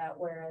all of that.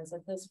 Whereas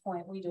at this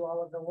point, we do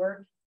all of the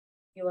work.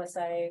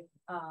 USA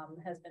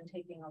has been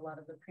taking a lot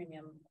of the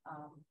premium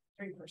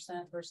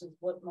 3% versus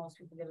what most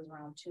people get is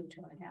around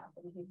 2.5.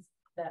 And he's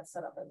that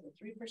set up as a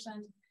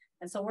 3%.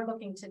 And so we're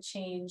looking to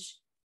change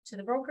to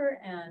the broker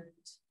and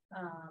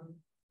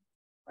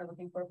are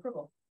looking for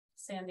approval.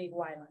 Sandy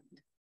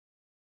Weiland.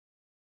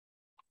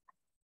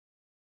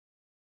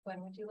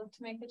 When would you look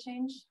to make the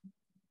change?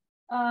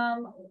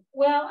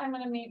 Well, I'm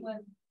gonna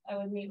I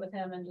would meet with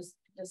him and just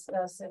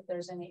discuss if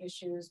there's any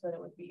issues, but it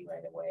would be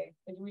right away.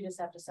 We just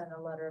have to send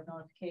a letter of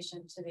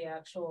notification to the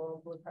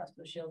actual Blue Cross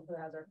Blue Shield who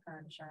has our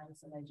current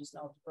insurance, and they just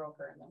know it's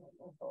broker, and then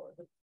we move forward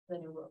with the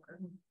new broker.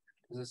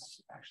 Does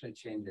this actually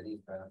change any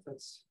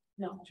benefits?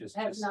 No, Just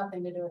it has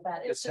nothing to do with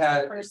that. It's just a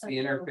had person the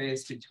who-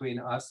 interface between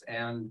us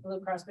and Blue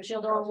Cross Blue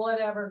Shield or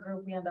whatever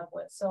group we end up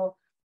with. So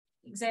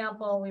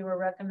example, we were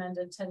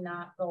recommended to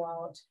not go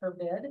out for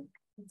bid.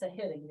 It's a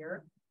hit a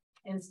year.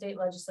 In state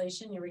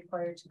legislation, you're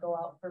required to go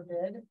out for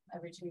bid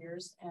every 2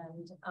 years.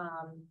 And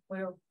we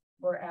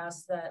were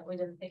asked that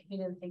he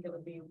didn't think it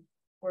would be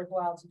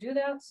worthwhile to do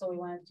that. So we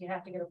went, you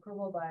have to get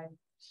approval by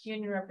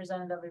union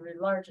representative of the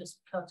largest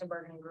collective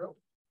bargaining group.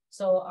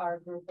 So our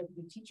group would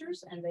be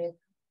teachers, and they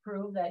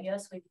approved that,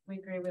 yes, we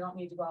agree, we don't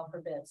need to go out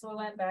for bid. So we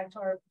went back to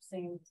our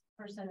same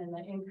person, and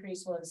the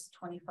increase was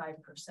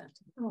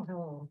 25%. Oh,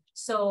 hello.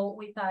 So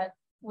we thought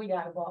we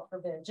gotta go out for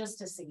bid just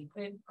to see.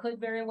 It could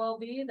very well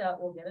be that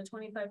we'll get a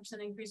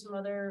 25% increase from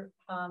other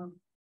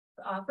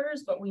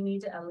offers, but we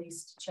need to at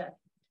least check.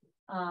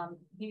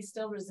 He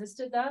still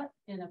resisted that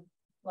in a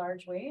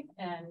large way,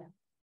 and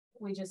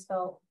we just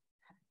felt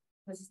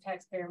this is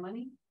taxpayer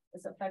money.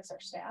 This affects our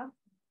staff.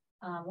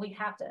 We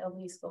have to at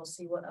least go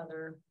see what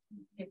other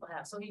people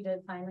have. So he did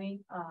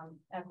finally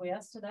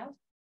acquiesce to that.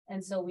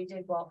 And so we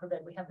did go out for bid.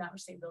 We have not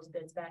received those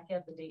bids back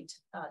yet. The date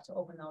to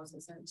open those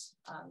isn't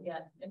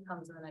yet. It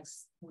comes in the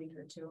next week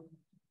or two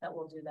that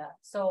we'll do that.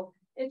 So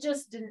it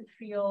just didn't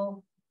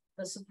feel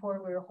the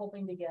support we were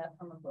hoping to get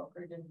from a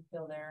broker didn't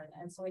feel there.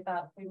 And so we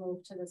thought if we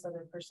moved to this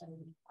other person,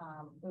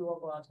 we will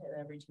go out to it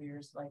every 2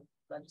 years, like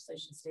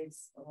legislation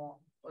states. We won't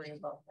worry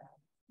about that.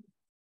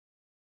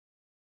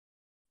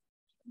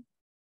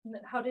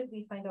 How did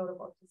we find out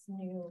about this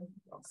new?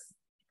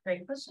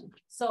 Great question.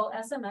 So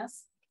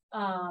SMS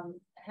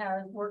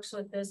works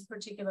with this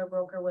particular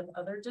broker with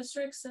other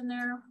districts in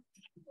there,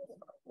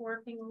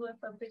 working with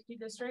the 50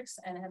 districts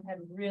and have had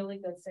really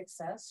good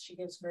success. She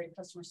gives great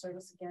customer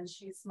service. Again,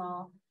 she's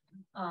small.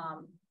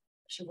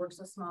 She works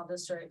with small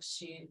districts.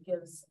 She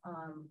gives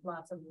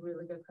lots of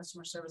really good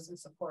customer service and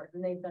support.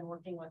 And they've been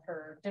working with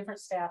her, different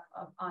staff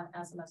on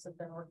SMS have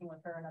been working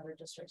with her in other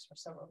districts for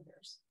several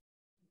years.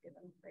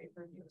 Given great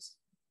reviews.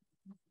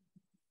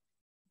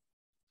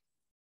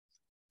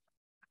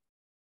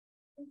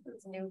 This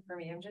is new for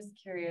me. I'm just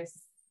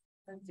curious,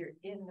 since you're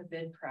in the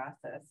bid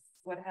process,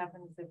 what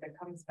happens if it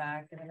comes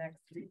back in the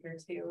next week or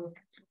two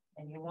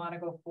and you want to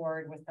go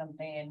forward with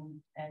something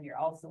and you're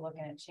also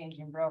looking at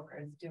changing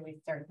brokers? Do we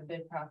start the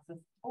bid process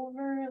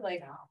over?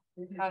 Like,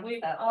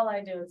 all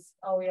I do is,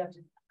 all we have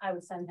to, I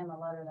would send him a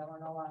letter that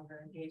we're no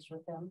longer engaged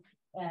with him,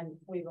 and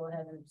we go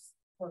ahead and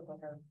work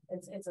with her.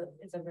 It's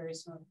a very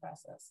smooth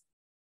process.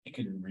 You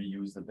can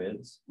reuse the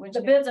bids.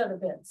 The bids are the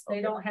bids.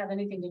 They don't have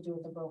anything to do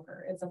with the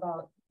broker. It's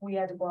about, we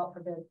had to go out for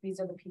bid. These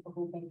are the people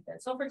who make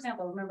bids. So for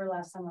example, remember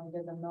last time I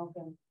did the milk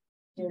and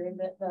dairy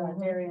bid, the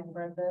dairy and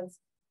bread bids.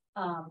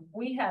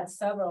 We had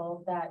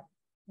several that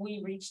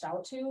we reached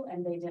out to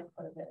and they didn't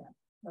put a bid in,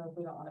 or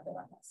we don't want to bid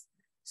on this.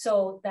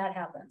 So that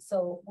happens.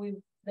 So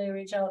they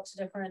reach out to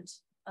different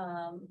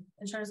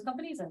insurance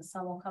companies, and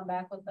some will come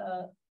back with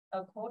a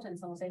quote, and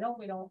some will say, no,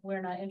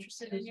 we're not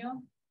interested in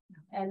you.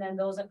 And then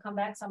those that come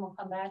back, some will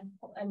come back,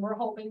 and we're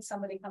hoping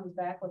somebody comes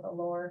back with a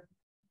lower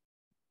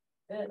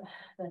bid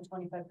than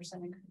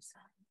 25% increase.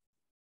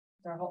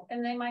 Their hope,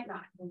 and they might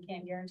not. We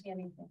can't guarantee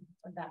anything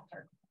with that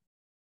part.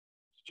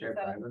 Chair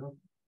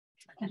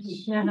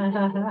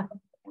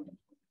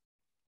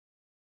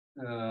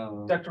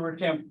Dr.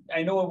 Werkamp,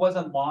 I know it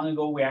wasn't long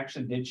ago we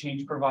actually did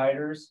change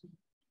providers.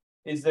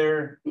 Is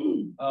there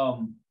any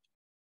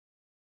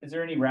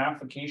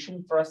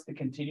ramification for us to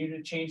continue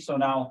to change? So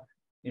now,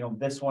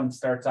 this one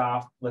starts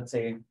off, let's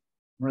say,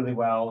 really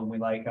well, and we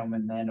like them,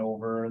 and then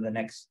over the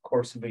next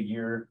course of a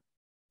year,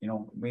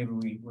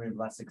 maybe we're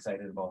less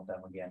excited about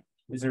them again.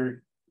 Is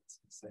there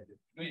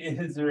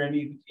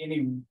any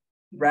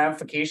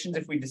ramifications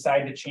if we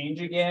decide to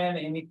change again?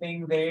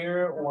 Anything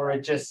there, or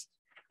it just?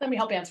 Let me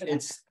help answer that.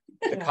 It's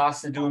the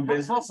cost of doing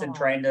business and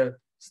trying to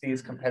stay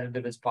as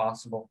competitive as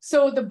possible.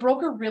 So the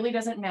broker really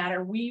doesn't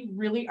matter. We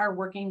really are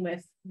working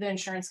with the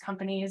insurance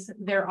companies.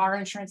 There are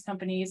insurance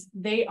companies.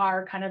 They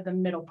are kind of the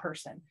middle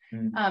person.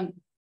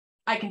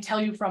 I can tell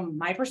you from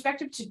my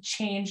perspective, to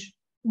change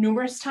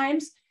numerous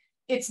times,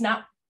 it's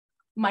not,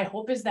 my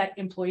hope is that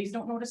employees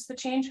don't notice the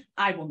change.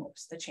 I will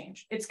notice the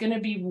change. It's going to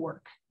be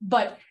work.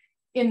 But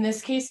in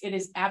this case, it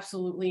is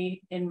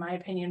absolutely, in my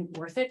opinion,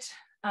 worth it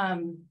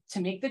to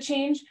make the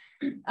change,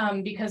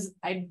 because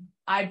I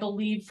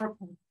believe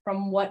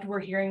from what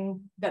we're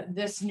hearing that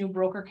this new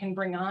broker can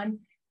bring on,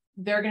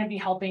 they're going to be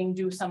helping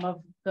do some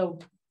of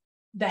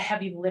the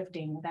heavy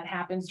lifting that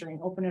happens during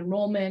open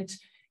enrollment,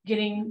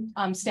 getting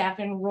staff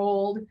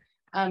enrolled,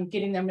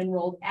 getting them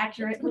enrolled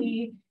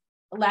accurately.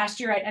 Last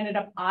year, I ended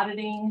up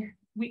auditing.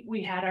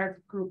 We had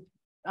our group,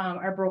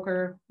 our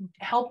broker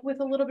help with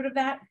a little bit of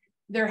that.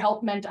 Their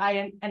help meant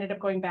I ended up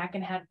going back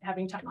and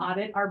having to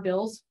audit our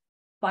bills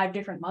 5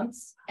 different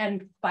months,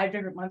 and 5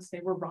 different months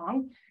they were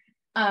wrong.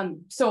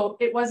 So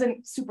it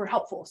wasn't super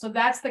helpful. So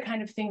that's the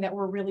kind of thing that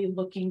we're really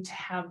looking to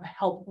have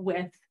help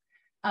with,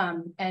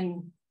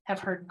 and have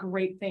heard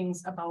great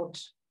things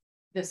about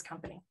this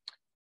company.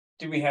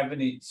 Do we have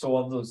any, so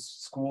of those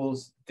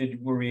schools,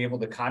 were we able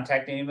to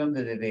contact any of them?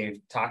 Did they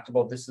talked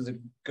about this as a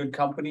good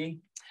company?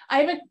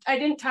 I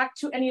didn't talk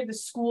to any of the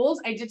schools.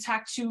 I did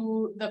talk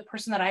to the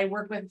person that I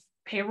work with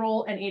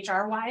payroll and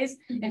HR wise,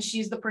 and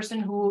she's the person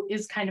who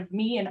is kind of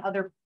me and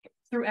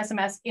through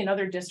SMS in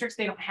other districts.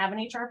 They don't have an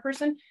HR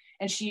person,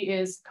 and she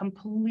is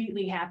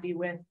completely happy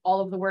with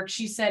all of the work.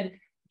 She said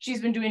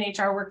she's been doing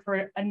HR work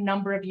for a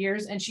number of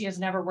years, and she has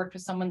never worked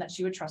with someone that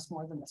she would trust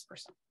more than this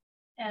person.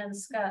 And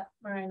Scott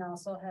Moran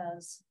also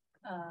has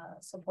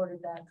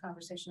supported that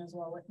conversation as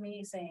well with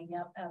me, saying,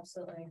 yep,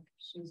 absolutely,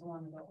 she's the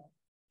one to go.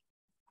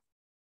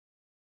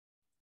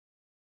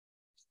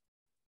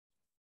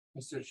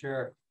 Mr.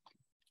 Chair,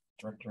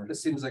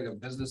 this seems like a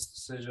business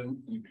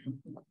decision.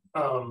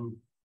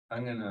 I'm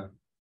gonna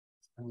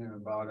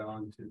bow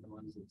down to the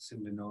ones that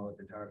seem to know what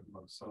they're talking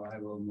about, so I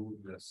will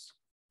move this.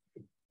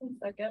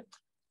 Second.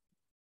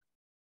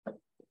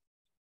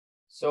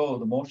 So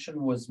the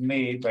motion was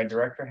made by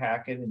Director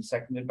Hackett and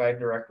seconded by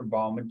Director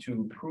Bauman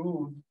to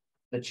approve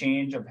the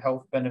change of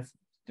health benefits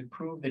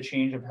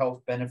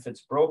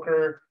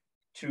broker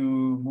to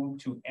move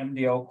to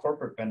MDL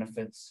Corporate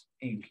Benefits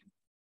Inc.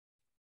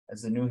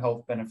 as the new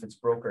health benefits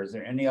broker. Is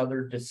there any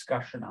other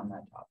discussion on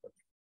that topic?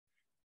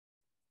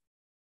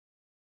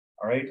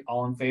 All right,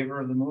 all in favor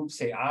of the move,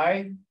 say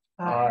aye.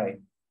 Aye.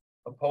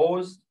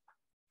 Opposed?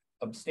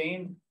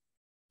 Abstained?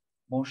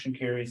 Motion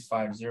carries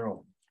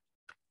 5-0.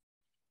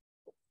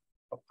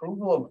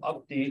 Approval of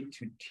update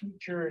to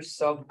teacher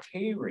sub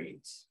pay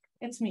rates.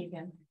 It's me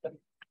again.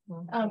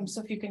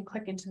 So if you can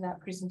click into that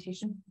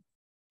presentation.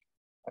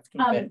 have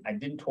to admit, I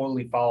didn't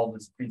totally follow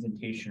this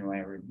presentation when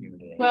I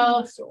reviewed it.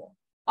 Well, So,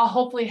 I'll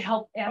hopefully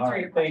help answer All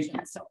right, your thank you.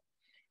 question.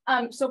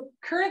 So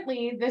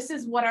currently, this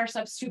is what our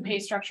substitute pay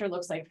structure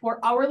looks like for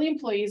hourly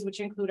employees, which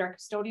include our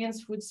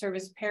custodians, food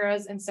service,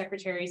 paras, and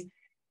secretaries.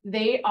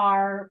 They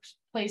are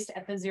placed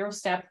at the 0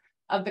 step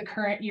of the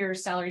current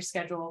year's salary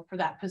schedule for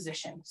that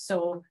position.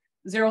 So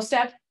 0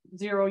 step,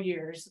 0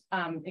 years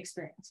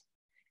experience.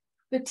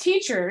 The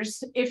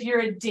teachers, if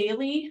you're a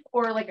daily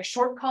or like a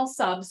short call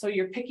sub, so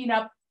you're picking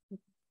up,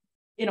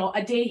 you know,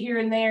 a day here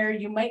and there,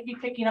 you might be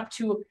picking up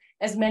to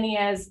as many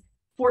as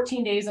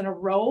 14 days in a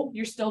row,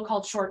 you're still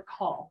called short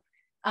call.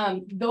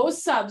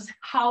 Those subs,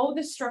 how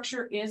the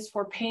structure is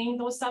for paying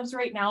those subs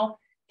right now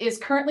is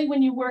currently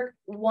when you work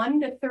 1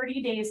 to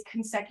 30 days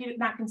consecutive,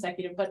 not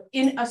consecutive, but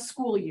in a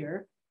school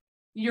year,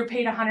 you're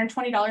paid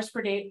 $120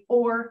 per day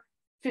or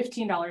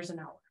 $15 an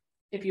hour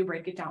if you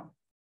break it down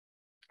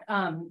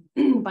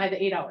by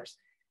the 8 hours.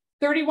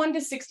 31 to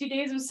 60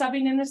 days of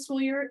subbing in the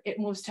school year, it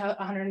moves to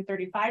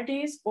 135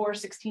 days or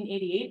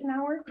 $16.88 an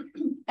hour.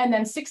 And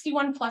then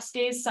 61 plus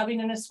days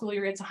subbing in a school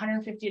year, it's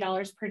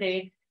 $150 per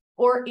day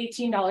or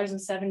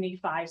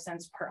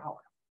 $18.75 per hour.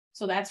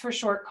 So that's for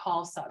short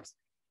call subs.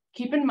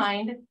 Keep in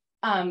mind,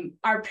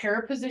 our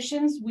para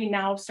positions, we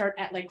now start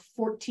at like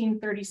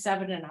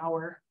 $14.37 an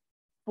hour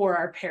for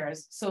our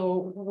paras.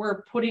 So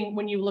we're putting,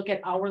 when you look at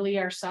hourly,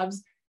 our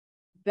subs,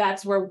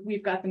 that's where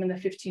we've got them in the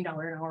 $15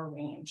 an hour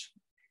range.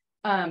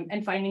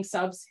 And finding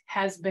subs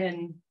has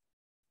been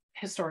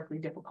historically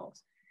difficult.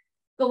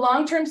 The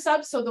long-term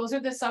subs, so those are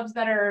the subs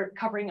that are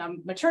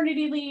covering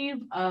maternity leave,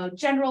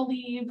 general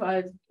leave,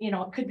 you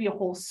know, it could be a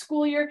whole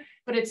school year,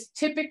 but it's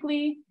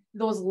typically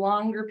those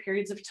longer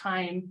periods of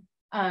time,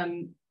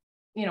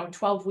 you know,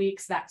 12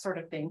 weeks, that sort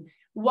of thing.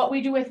 What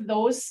we do with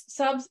those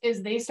subs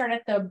is they start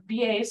at the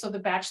BA, so the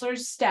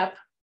bachelor's step,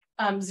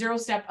 0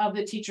 step of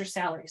the teacher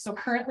salary. So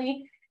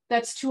currently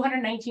that's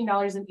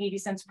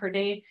 $219.80 per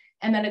day.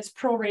 And then it's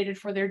prorated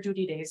for their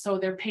duty days. So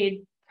they're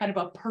paid kind of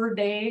a per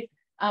day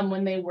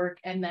when they work,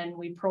 and then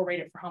we prorate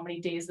it for how many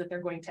days that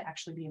they're going to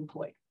actually be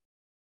employed.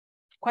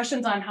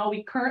 Questions on how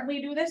we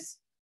currently do this?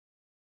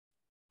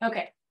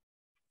 Okay.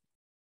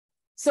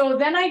 So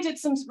then I did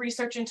some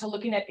research into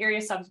looking at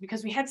area subs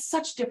because we had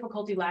such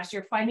difficulty last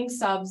year finding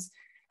subs.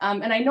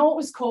 And I know it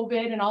was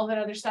COVID and all that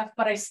other stuff,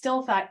 but I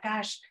still thought,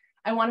 gosh,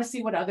 I want to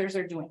see what others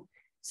are doing.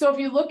 So if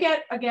you look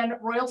at, again,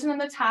 Royalton on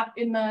the top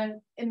in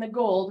the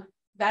gold,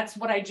 that's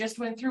what I just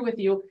went through with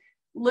you.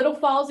 Little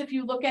Falls, if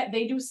you look at,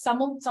 they do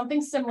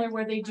something similar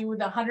where they do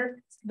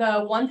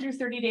the 1 through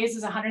 30 days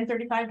is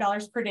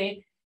 $135 per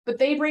day, but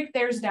they break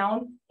theirs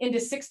down into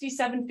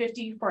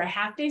 $67.50 for a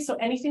half day. So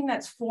anything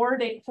that's 4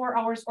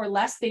 hours or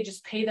less, they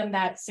just pay them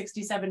that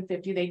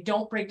 $67.50. They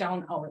don't break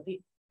down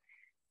hourly.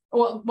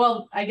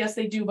 Well, I guess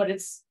they do, but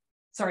it's,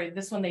 sorry,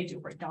 this one they do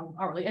break down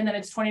hourly. And then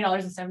it's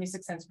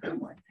 $20.76 per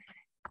hour.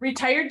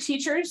 Retired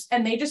teachers,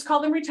 and they just call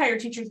them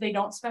retired teachers. They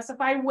don't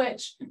specify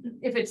which,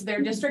 if it's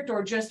their district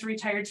or just a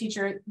retired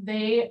teacher,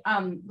 they,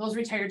 those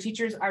retired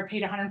teachers are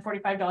paid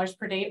 $145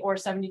 per day or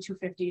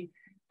 $72.50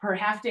 per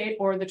half day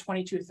or the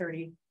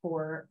 $22.30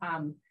 for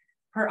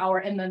per hour.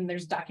 And then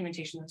there's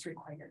documentation that's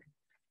required.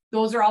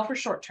 Those are all for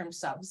short-term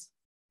subs.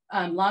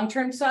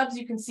 Long-term subs,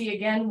 you can see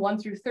again, 1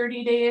 through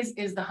 30 days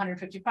is the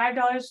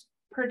 $155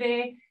 per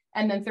day.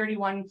 And then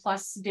 31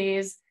 plus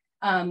days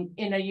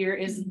in a year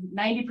is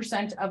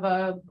 90%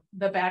 of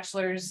the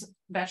Bachelor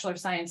of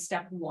Science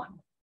step 1.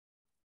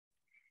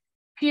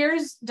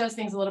 Peers does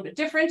things a little bit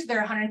different.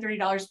 They're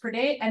 $130 per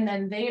day, and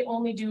then they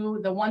only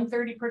do the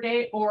 130 per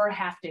day or a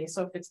half day.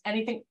 So if it's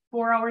anything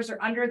 4 hours or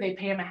under, they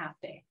pay them a half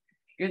day.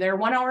 You're there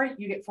 1 hour,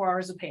 you get 4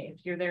 hours of pay.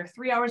 If you're there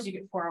 3 hours, you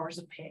get 4 hours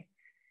of pay.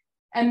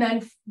 And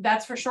then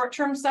that's for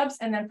short-term subs.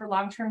 And then for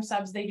long-term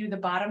subs, they do the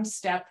bottom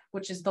step,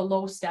 which is the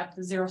low step,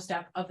 the 0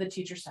 step of the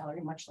teacher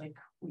salary, much like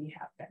we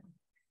have been.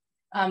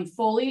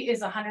 Foley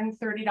is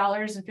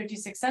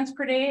 $130.56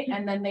 per day.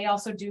 And then they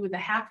also do the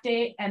half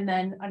day and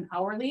then an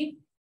hourly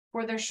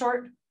for their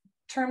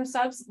short-term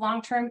subs.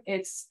 Long-term,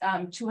 it's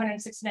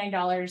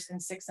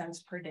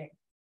 $269.06 per day.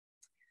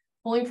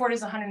 Hollingford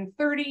is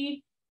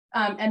 $130.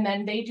 And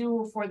then they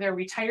do for their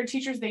retired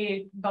teachers,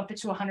 they bump it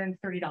to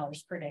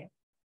 $130 per day.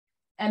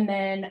 And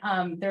then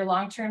their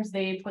long-terms,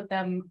 they put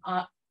them,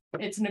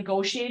 it's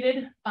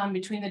negotiated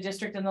between the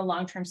district and the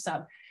long-term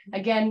sub.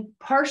 Again,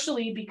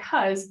 partially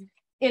because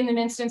in an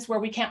instance where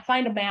we can't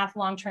find a math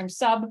long-term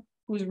sub,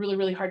 who's really,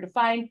 really hard to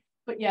find,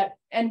 but yet,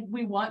 and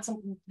we want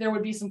some, there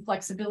would be some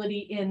flexibility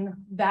in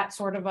that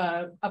sort of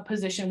a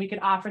position. We could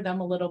offer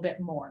them a little bit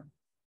more.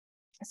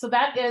 So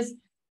that is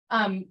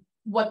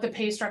what the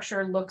pay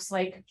structure looks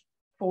like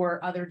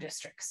for other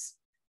districts.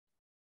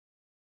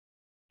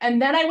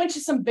 And then I went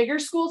to some bigger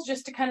schools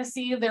just to kind of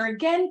see, they're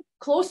again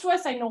close to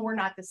us. I know we're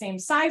not the same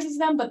size as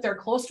them, but they're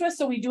close to us.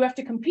 So we do have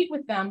to compete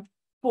with them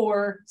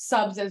for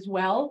subs as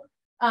well.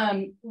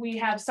 We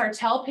have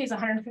Sartell pays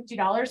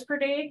 $150 per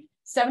day,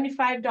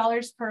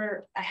 $75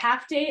 per a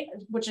half day,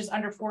 which is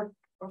under 4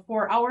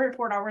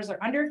 hours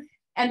or under.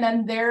 And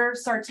then their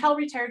Sartell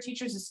retired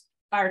teachers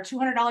are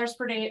 $200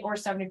 per day or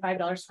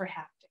 $75 for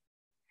half day.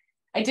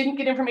 I didn't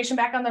get information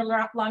back on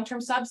the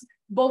long-term subs.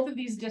 Both of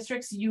these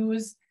districts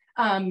use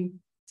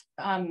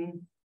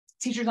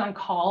teachers on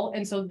call,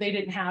 and so they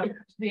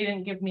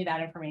didn't give me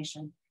that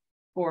information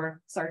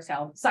for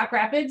Sartell. Sauk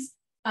Rapids,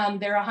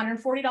 they're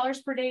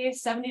 $140 per day,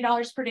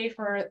 $70 per day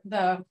for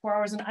the 4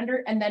 hours and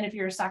under, and then if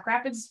you're a Sauk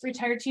Rapids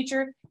retired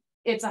teacher,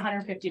 it's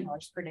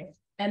 $150 per day.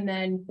 And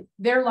then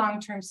their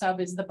long-term sub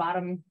is the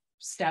bottom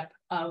step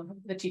of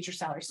the teacher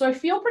salary. So I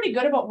feel pretty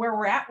good about where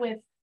we're at with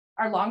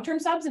our long-term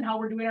subs and how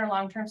we're doing our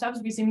long-term subs.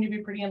 We seem to be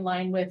pretty in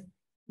line with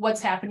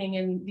what's happening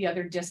in the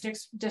other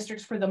districts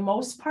for the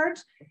most part.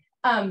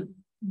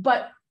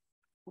 But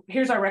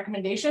here's our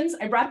recommendations.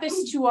 I brought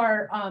this to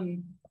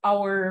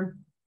our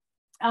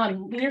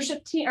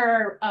leadership team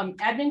or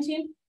admin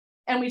team,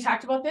 and we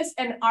talked about this,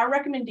 and our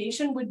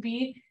recommendation would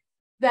be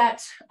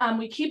that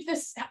we keep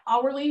this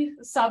hourly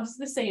subs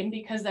the same,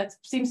 because that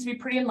seems to be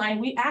pretty in line.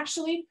 We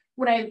actually,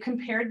 when I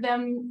compared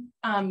them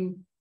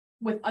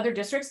with other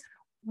districts,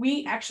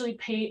 we actually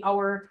pay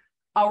our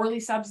hourly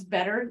subs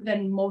better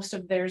than most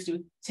of theirs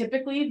do.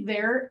 Typically,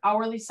 their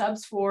hourly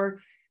subs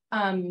for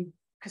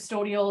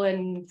custodial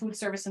and food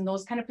service and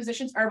those kind of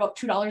positions are about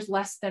 $2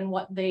 less than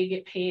what they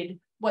get paid,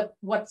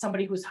 what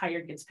somebody who's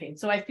hired gets paid.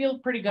 So I feel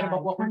pretty good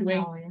about what we're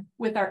doing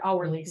with our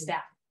hourly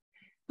staff.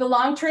 The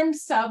long-term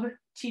sub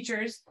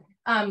teachers,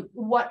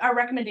 what our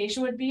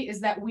recommendation would be is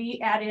that we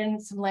add in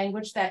some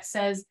language that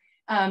says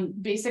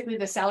basically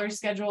the salary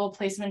schedule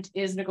placement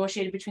is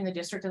negotiated between the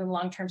district and the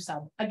long-term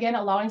sub. Again,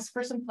 allowing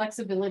for some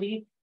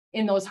flexibility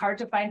in those hard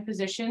to find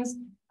positions.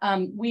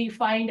 We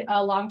find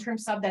a long-term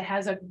sub that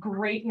has a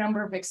great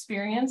number of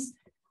experience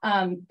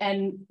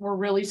and we're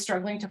really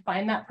struggling to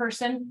find that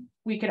person.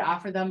 We could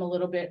offer them a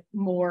little bit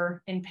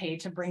more in pay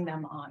to bring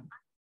them on.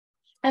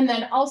 And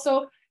then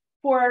also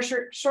for our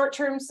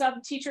short-term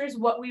sub teachers,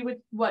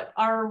 what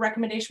our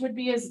recommendation would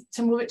be is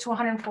to move it to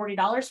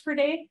 $140 per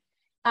day.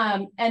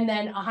 And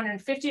then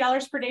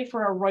 $150 per day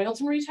for a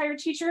Royalton retired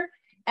teacher,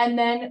 and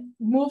then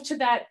move to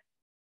that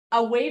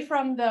away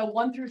from the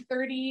 1 through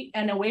 30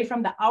 and away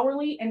from the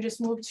hourly, and just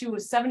move to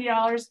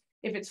 $70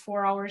 if it's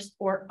 4 hours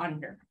or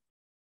under.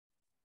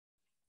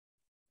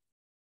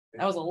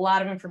 That was a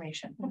lot of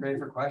information. Ready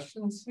for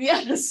questions?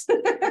 Yes.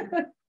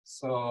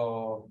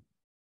 So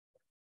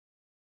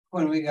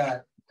when we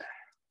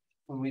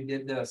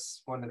did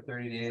this 1 to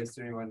 30 days,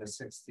 31 to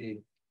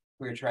 60,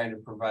 we were trying to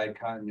provide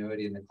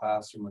continuity in the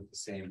classroom with the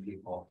same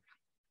people.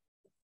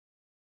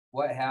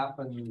 What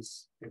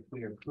happens if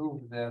we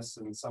approve this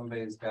and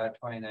somebody's got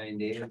 29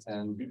 days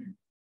and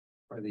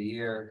for the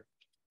year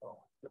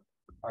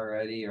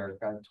already, or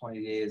got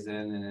 20 days in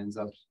and ends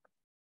up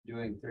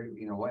doing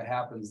 30, what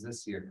happens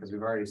this year? Because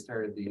we've already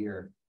started the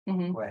year.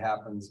 What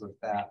happens with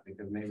that?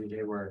 Because maybe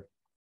they were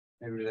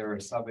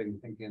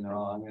subbing thinking,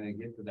 oh, I'm going to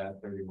get to that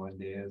 31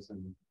 days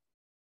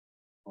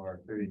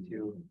or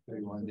 32,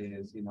 31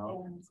 days,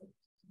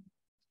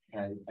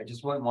 I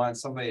just wouldn't want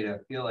somebody to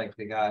feel like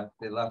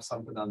they left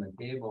something on the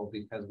table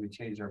because we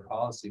changed our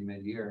policy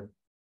mid-year.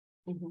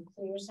 So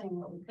you're saying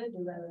what we could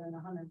do rather than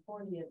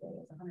 140 a day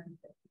is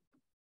 150.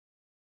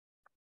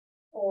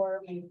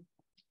 Or maybe.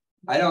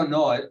 I don't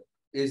know it.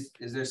 Is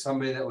there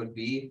somebody that would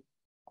be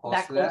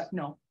close to that?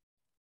 No.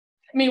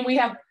 I mean, we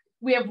have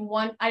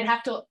one. I'd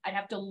have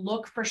to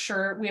look for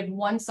sure. We have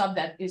one sub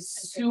that is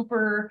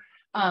super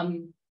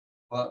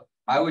well,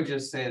 I would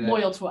just say that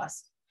loyal to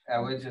us. I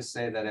would just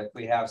say that if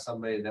we have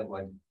somebody that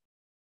would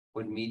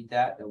meet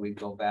that we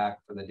go back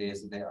for the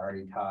days that they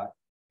already taught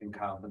and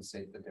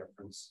compensate the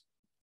difference.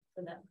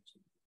 For that.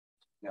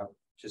 Yep,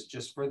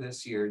 just for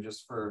this year,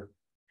 just for,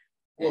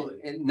 well,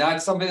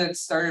 not somebody that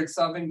started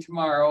subbing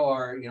tomorrow,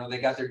 or they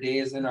got their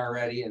days in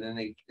already and then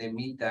they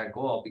meet that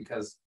goal,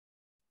 because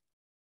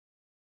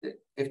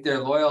if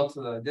they're loyal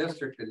to the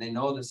district and they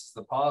know this is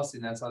the policy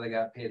and that's how they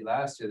got paid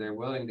last year, they're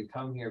willing to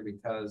come here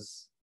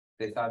because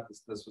they thought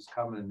this was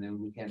coming, and then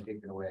we can't take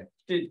it away.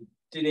 Did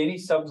any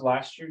subs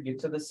last year get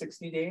to the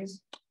 60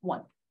 days?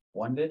 One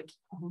Did?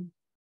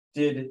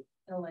 Did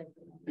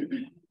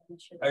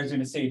I was going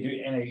to say,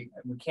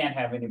 we can't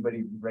have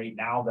anybody right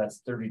now that's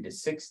 30 to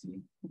 60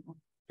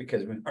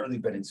 because we've hardly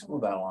been in school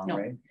that long,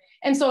 right?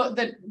 And so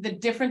the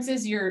difference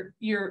is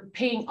you're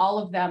paying all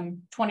of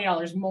them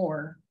 $20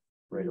 more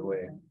right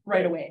away.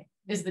 Right away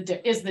is the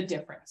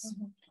difference.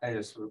 I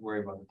just worry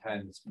about the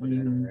time that's put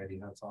in already.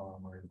 That's all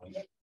I'm worried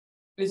about.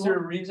 Is there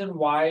a reason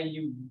why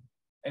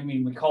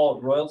we call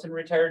it Royalton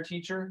retired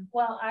teacher?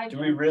 Well, I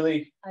jumped in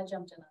on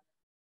it.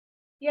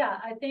 Yeah,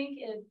 I think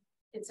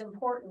it's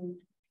important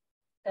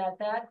that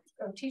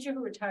a teacher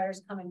who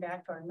retires coming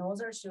back to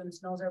knows our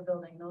students, knows our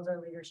building, knows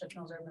our leadership,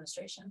 knows our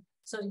administration.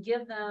 So to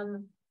give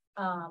them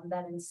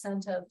that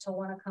incentive to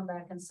want to come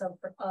back and sub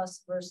for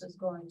us versus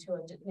going to a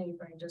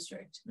neighboring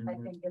district, I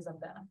think is a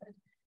benefit.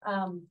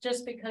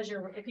 Just because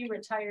if you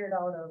retired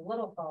out of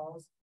Little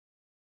Falls,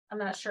 I'm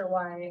not sure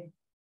why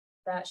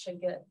that should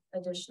get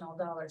additional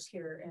dollars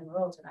here in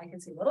Royalton. I can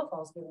see Little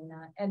Falls getting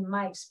that. And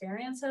my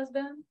experience has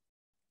been,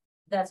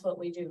 that's what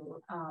we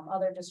do.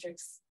 Other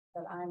districts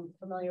that I'm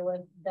familiar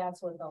with,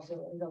 that's what they'll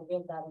do. They'll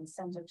give that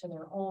incentive to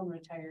their own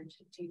retired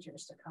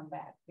teachers to come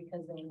back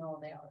because they know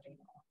they already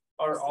know.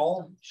 Are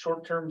all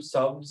short-term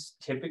subs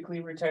typically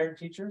retired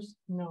teachers?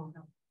 No,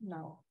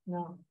 No.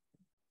 no.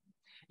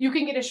 You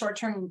can get a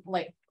short-term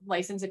like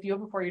license. If you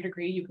have a 4-year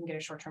degree, you can get a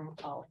short-term.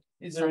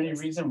 Is there any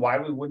reason why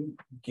we wouldn't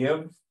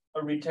give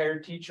a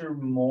retired teacher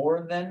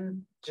more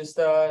than just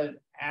a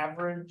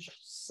average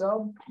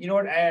sub? You know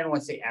what, I don't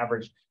want to say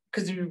average,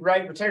 because you're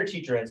right, retired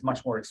teacher has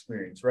much more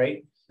experience,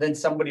 right? Than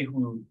somebody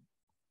who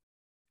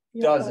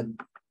doesn't.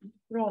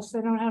 Russ,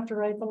 they don't have to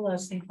write the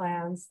lesson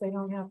plans, they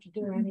don't have to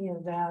do any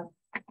of that.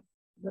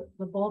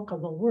 The bulk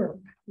of the work,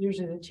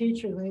 usually the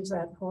teacher leaves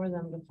that for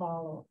them to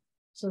follow.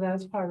 So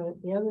that's part of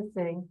it. The other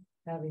thing,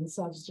 having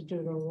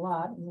substituted a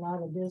lot in a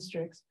lot of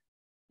districts,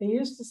 they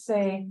used to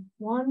say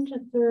 1 to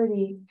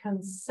 30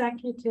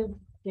 consecutive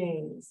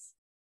days,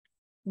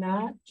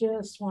 not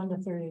just 1 to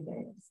 30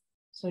 days.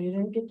 So you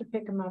didn't get to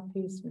pick them up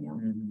piecemeal.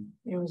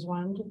 It was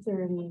 1 to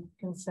 30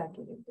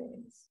 consecutive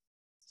days.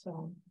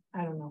 So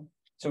I don't know.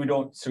 So we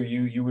don't, so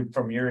you would,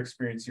 from your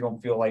experience, you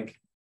don't feel like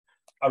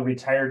a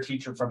retired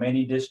teacher from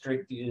any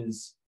district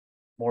is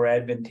more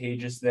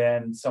advantageous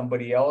than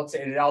somebody else?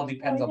 And it all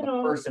depends on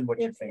the person, what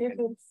you're thinking. If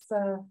it's,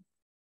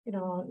 you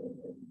know,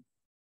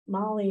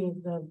 Molly,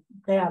 the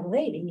bad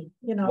lady,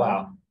 you know,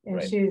 Wow, and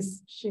right.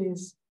 she's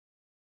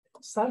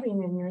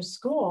subbing in your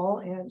school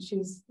and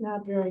she's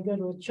not very good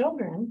with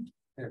children.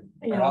 Here,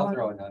 You I'll know,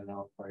 throw it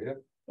out for you.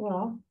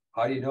 well,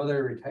 How do you know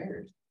they're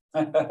retired?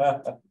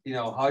 You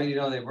know, how do you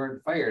know they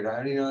weren't fired?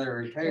 How do you know they're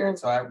retired?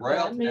 So at that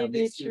Royalton, may at be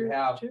least you true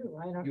have, too.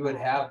 I don't you would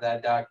know. have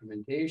that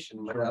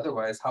documentation, but Sure.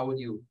 otherwise, how would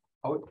you?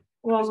 Well, just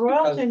because-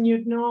 Royalton,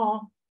 you'd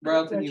know.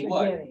 Royalton, what you you're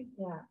would. getting,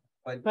 yeah.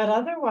 But- But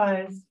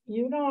otherwise,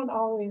 you don't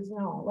always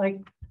know. Like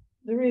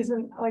the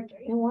reason, like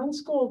in one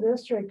school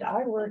district,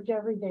 I worked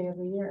every day of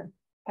the year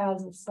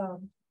as a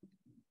sub.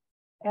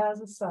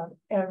 As a sub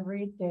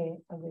every day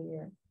of the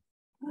year.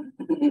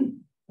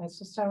 That's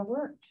just how it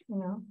worked, you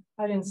know.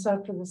 I didn't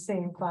sub for the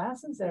same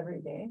classes every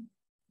day,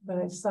 but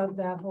I subbed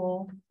that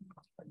whole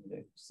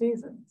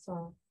season,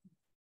 so.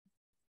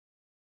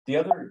 The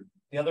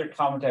other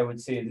comment I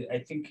would say is, I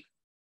think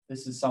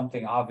this is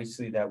something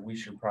obviously that we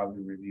should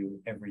probably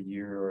review every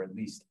year or at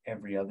least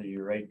every other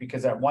year, right?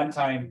 Because at one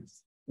time,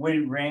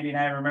 when Randy and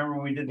I remember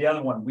when we did the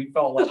other one, we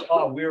felt like,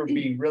 oh, we were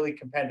being really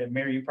competitive.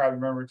 Mary, you probably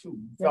remember too.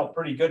 We felt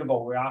pretty good about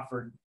what we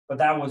offered, but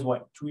that was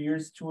what, 2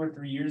 or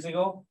 3 years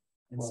ago?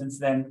 And since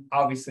then,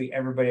 obviously,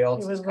 everybody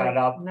else It has was caught like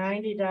up.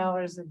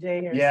 $90 a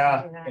day or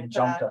Yeah, something. I and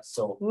jumped thought, us,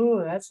 so.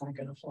 ooh, that's not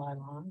gonna fly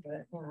long,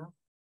 but you know.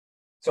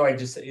 So I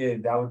just,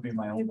 that would be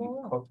my only,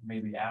 will.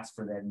 maybe ask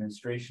for the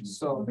administration,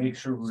 So- so make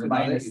sure we So now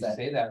remind that us you that.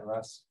 say that,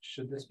 Russ,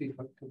 should this be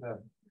put to the?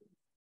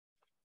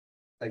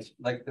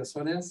 Like this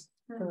one is,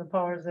 For the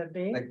powers that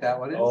be. like that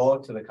one is? Oh,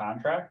 to the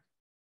contract?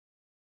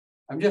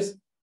 I'm just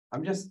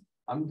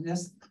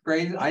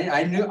crazy.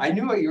 I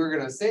knew what you were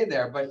gonna say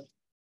there, but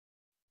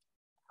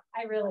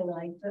I really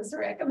like this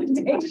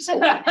recommendation.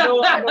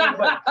 No, I know,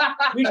 but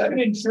we should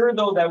ensure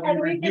though that we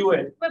And we review could-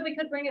 it. But we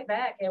could bring it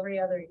back every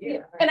other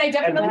year. And I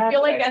definitely that's-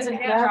 feel like as an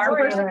that's HR what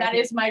person, I that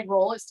think. is my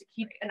role, is to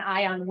keep an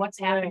eye on what's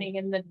happening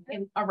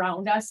in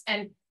around us.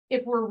 And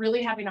if we're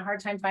really having a hard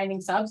time finding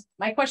subs,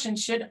 my question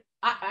should,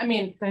 I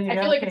mean, Then you I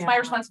feel gotta like pay it's my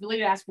them. responsibility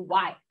to ask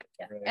why.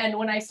 Right. And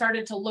when I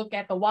started to look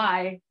at the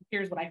why,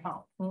 here's what I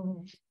found.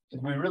 Mhm.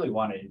 We really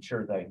want to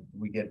ensure that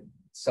we get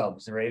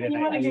subs, right? And you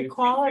I- wanna if get we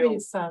quality feel-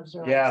 subs,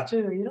 Yeah. right,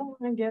 too. You don't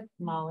wanna get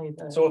Molly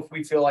the. So if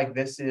we feel like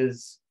this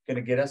is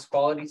gonna get us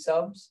quality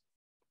subs,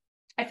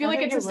 I feel I like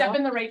think it's a it step will.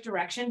 in the right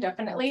direction,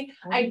 definitely.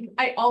 I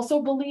I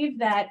also believe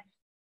that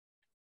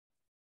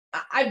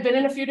I've been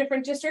in a few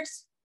different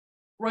districts.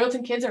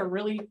 Royalton kids are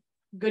really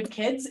good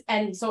kids,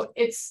 and so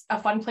it's a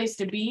fun place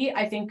to be.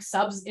 I think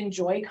subs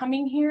enjoy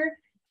coming here.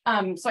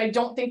 So I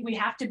don't think we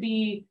have to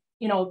be,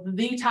 you know,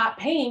 the top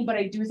paying, but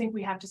I do think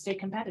we have to stay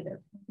competitive.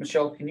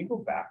 Michelle, can you go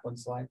back one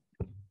slide?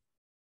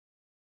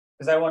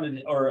 Cause I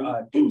wanted,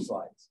 or 2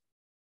 slides.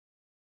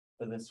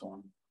 For this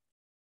one.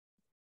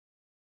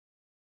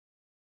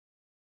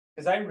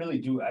 Cause I really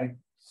do, I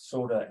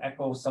sort of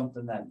echo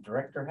something that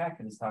Director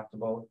Hackett has talked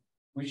about.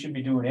 We should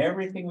be doing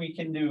everything we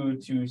can do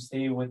to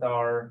stay with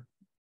our,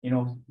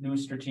 new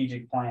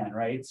strategic plan,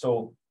 right?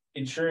 So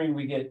ensuring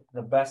we get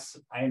the best,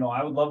 I know,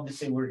 I would love to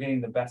say we're getting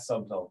the best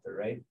subs out there,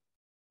 right?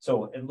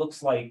 So it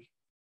looks like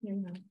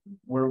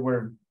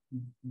we're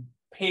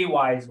pay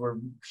wise,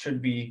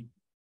 should be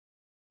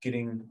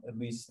getting at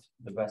least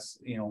the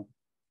best,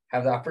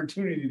 have the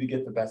opportunity to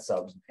get the best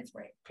subs. That's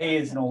right. Pay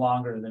is no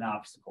longer an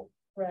obstacle.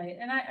 Right,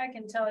 and I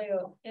can tell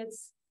you,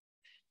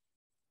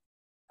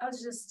 I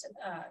was just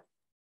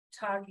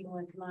talking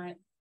with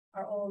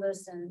our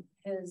oldest and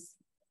his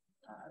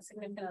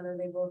significant other.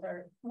 They both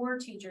were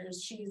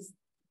teachers. She's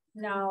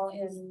now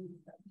in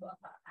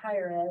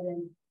higher ed,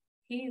 and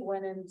he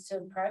went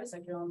into private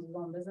sector, owns his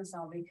own business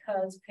now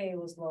because pay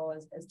was low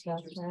as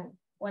teachers. That's right.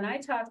 When I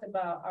talked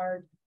about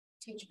our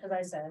teach, because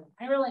I said,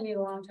 I really need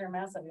a long-term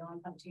asset. You want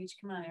to come teach?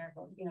 Come on, Eric,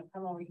 you know,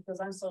 come over. He goes,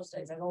 I'm so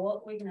staged. I go,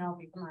 well, we can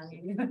help you. Come on,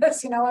 you do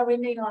this, you know what, we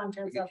need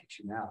long-term We can stuff. teach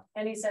you now.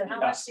 And he said, how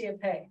much do you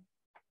pay?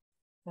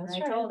 And I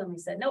told him, he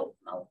said, no.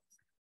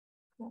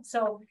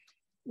 So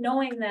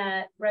knowing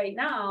that right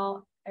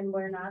now, and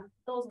we're not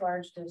those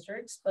large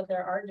districts, but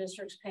there are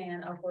districts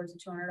paying upwards of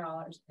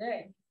 $200 a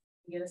day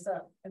to get us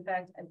up. In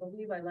fact, I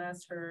believe I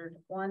last heard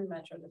one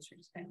metro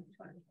district is paying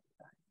 $225.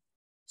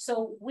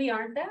 So we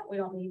aren't that, we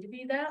don't need to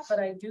be that, but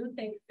I do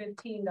think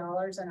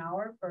 $15 an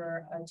hour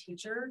for a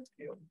teacher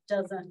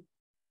doesn't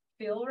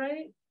feel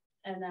right.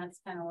 And that's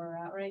kind of where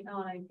we're at right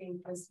now. And I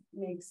think this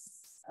makes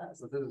us.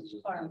 So this is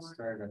just gonna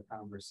start a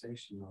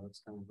conversation, though.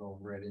 It's gonna go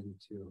right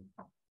into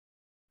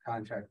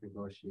contract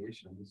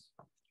negotiations.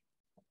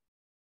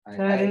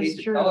 I hate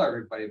to tell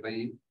everybody, but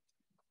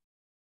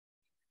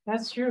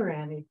That's true,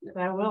 Randy.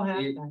 That will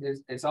happen.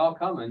 it's all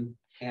coming,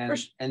 and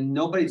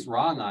nobody's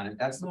wrong on it.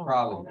 That's the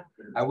problem.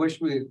 I wish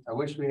we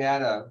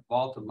had a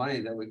vault of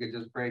money that we could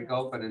just break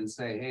open and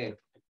say, hey,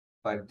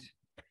 but.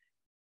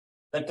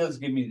 That does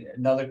give me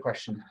another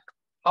question.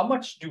 How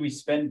much do we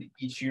spend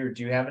each year?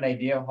 Do you have an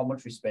idea of how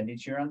much we spend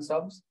each year on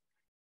subs?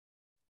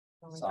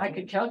 I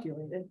could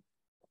calculate it.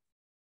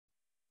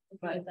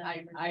 But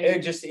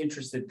I'm just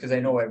interested because I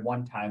know at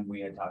one time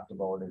we had talked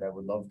about it. I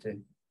would love to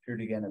hear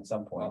it again at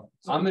some point.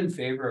 I'm in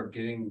favor of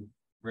getting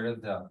rid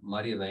of the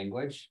muddy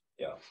language.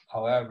 Yeah.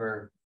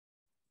 However,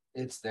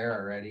 it's there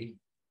already.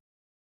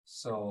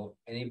 So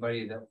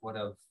anybody that would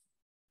have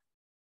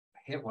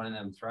hit one of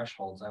them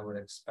thresholds, I would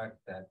expect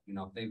that, you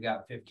know, if they've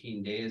got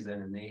 15 days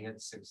in and they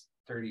hit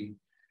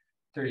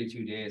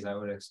 32 days, I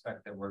would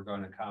expect that we're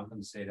going to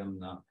compensate them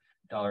the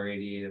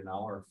 $1.88 an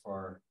hour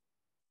for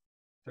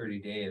 30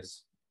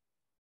 days.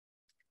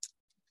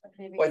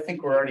 Well, I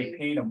think we're already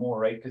paying them more,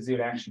 right? Because they'd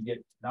actually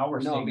get, now we're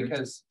No, saying.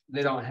 because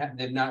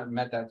they've not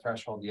met that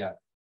threshold yet.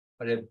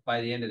 But if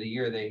by the end of the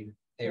year, they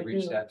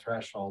reach that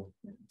threshold.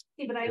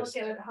 See, but I look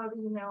at it, how do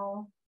you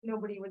know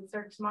nobody would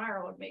start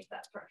tomorrow and make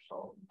that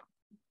threshold?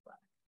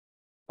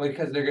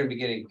 Because they're gonna be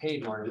getting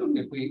paid more.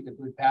 If we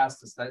pass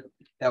this, that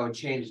would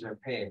change their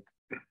pay.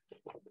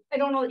 I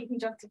don't know that you can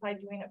justify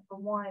doing it for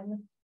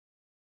one,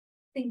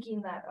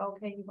 thinking that,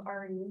 okay, you've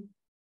already.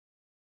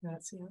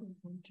 That's the other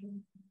thing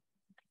too.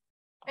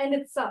 And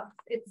it sucks.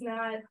 It's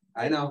not.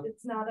 I know.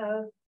 It's not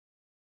a.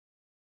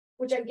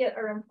 Which I get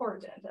are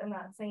important. I'm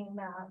not saying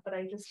that, but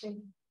I just think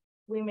if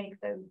we make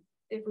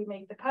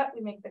the cut,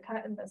 we make the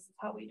cut, and this is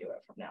how we do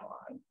it from now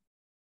on.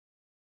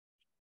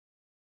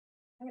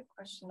 I have a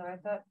question though. I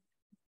thought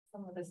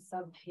some of the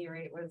sub pay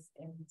rate was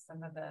in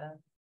some of the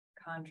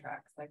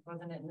contracts, like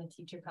wasn't it in the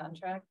teacher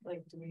contract?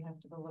 Like, do we have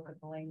to go look at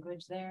the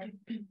language there?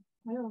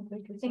 I don't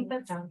think it's. I think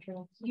that's,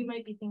 you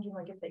might be thinking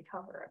like if they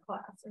cover a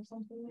class or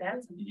something.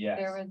 That's, Yes.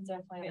 there was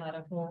definitely a lot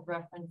of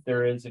reference.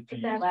 There is if you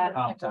use Last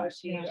comp time.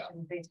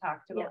 negotiations, they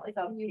talked about like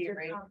sub you use pay your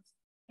rate. comps.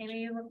 Maybe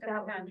you looked at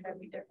the contract,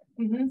 be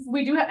different.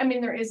 We do have, I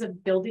mean, there is a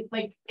building,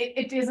 like,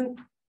 it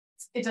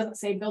doesn't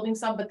say building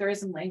sub, but there is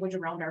some language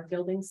around our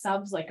building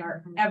subs, like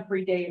our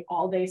everyday,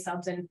 all day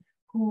subs and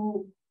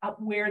who,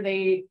 where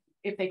they,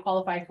 if they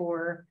qualify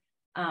for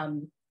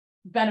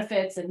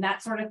benefits and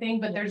that sort of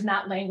thing, but there's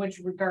not language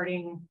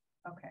regarding.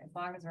 Okay, as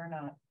long as we're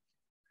not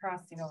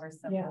crossing over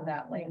some of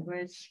that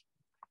language,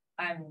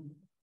 I'm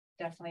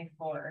definitely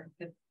for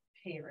the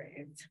pay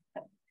raise.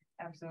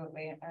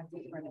 Absolutely.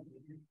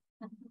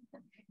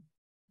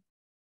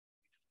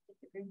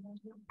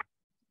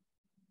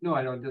 No,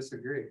 I don't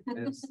disagree.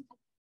 It's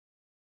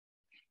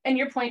And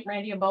your point,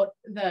 Randy, about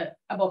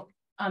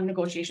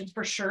negotiations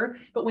for sure,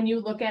 but when you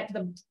look at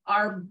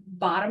our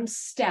bottom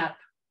step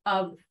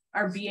of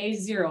our BA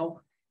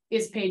 0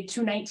 is paid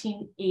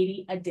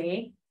 $219.80 a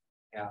day.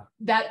 Yeah.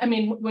 That, I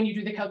mean, when you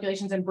do the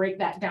calculations and break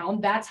that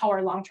down, that's how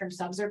our long-term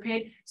subs are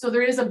paid. So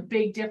there is a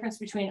big difference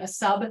between a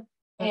sub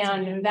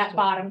and that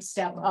bottom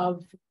step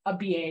of a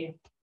BA,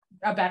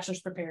 a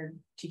bachelor's prepared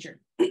teacher.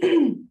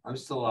 I'm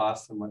still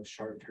lost on what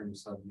short-term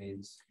sub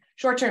means.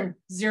 Short-term,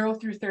 0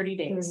 through 30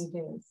 days. 30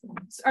 days.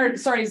 Or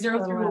sorry,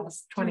 0 through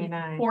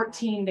 29.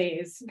 14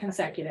 days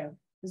consecutive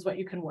is what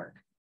you can work.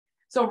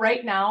 So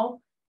right now,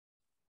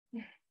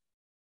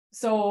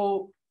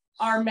 so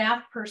our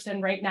math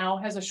person right now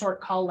has a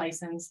short call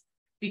license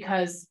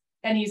because,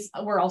 and we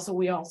also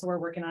are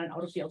working on an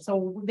out of field.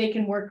 So they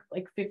can work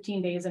like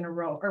 15 days in a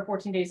row or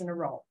 14 days in a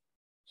row.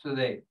 So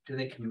do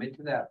they commit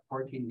to that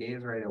 14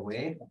 days right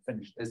away?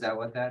 Is that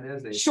what that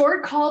is?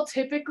 Short call,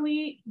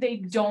 typically they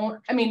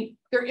don't, I mean,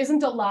 there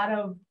isn't a lot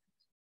of,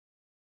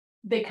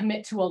 they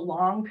commit to a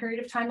long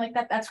period of time like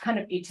that. That's kind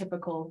of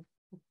atypical.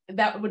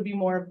 That would be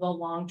more of the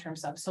long-term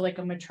stuff. So like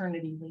a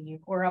maternity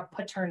leave or a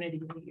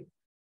paternity leave,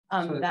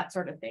 that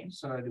sort of thing.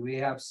 So do we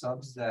have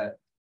subs that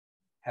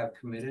have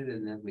committed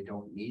and then we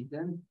don't need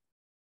them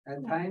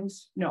at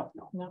times? No.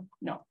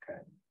 Okay.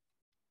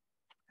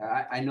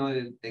 I know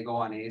that they go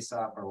on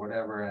ASOP or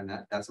whatever, and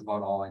that's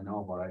about all I know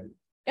about it.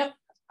 Yep.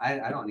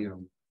 I don't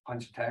even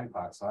punch a time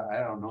clock, so I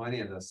don't know any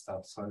of this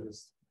stuff. So I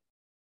just.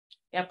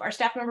 Yep, our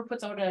staff member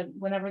puts out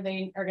whenever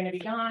they are going to be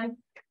gone.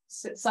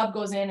 sub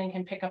goes in and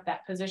can pick up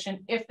that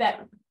position. If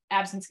that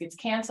absence gets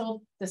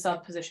canceled, the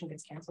sub position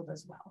gets canceled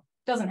as well.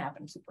 Doesn't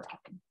happen super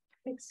often.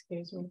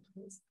 Excuse me,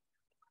 please.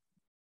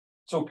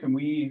 So can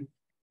we?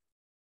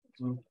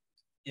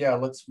 Yeah,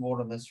 let's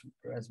vote on this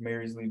as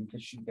Mary's leaving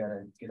because she's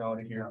gotta get out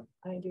of here.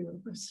 I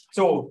do.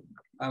 So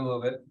I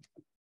love it.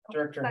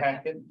 Director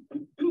Hackett.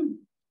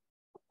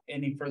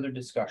 Any further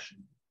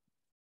discussion?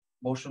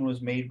 Motion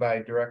was made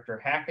by Director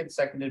Hackett,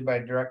 seconded by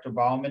Director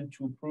Bauman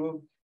to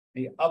approve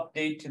the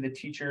update to the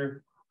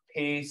teacher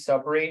pay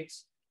sub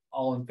rates.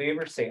 All in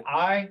favor, say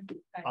aye.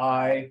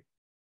 Aye.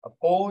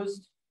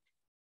 Opposed?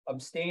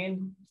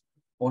 Abstained?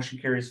 Motion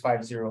carries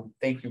 5-0.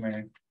 Thank you,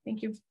 Mary.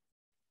 Thank you.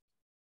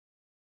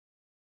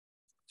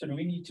 So do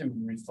we need to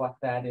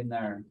reflect that in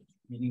our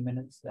meeting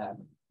minutes that?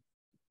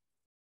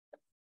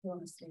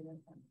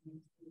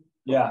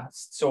 Yeah,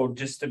 so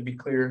just to be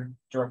clear,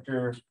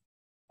 Director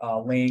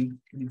Lane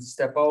needs to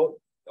step out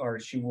or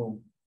she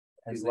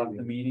has left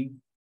the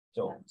meeting.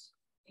 So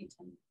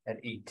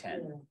at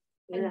 8:10.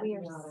 And we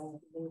are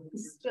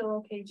still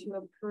okay to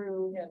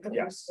approve.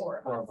 Yes.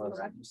 Four of us,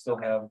 correct? We still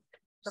have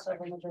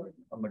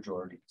a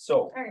majority.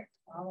 So,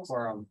 All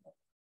right.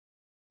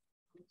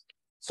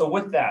 so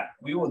with that,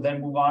 we will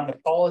then move on to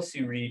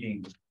policy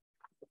reading.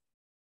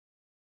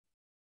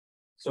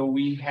 So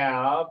we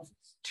have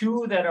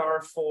two that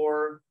are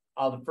for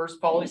the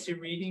first policy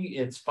reading.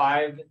 It's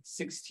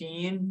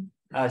 516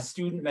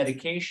 student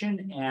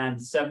medication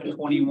and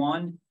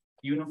 721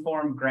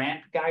 uniform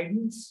grant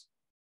guidance.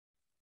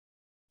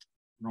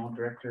 No,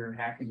 Director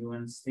Hackett, you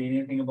want to say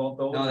anything about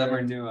those? No, that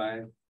were new.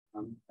 I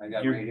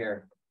got You're- right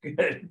here.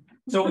 Good.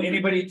 So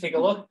anybody take a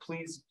look,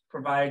 please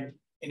provide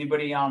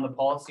anybody on the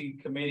policy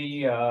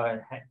committee,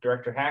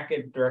 Director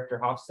Hackett, Director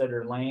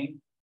Hofstadter Lang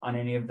on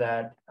any of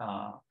that,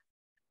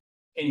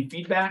 any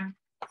feedback.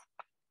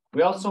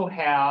 We also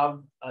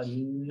have a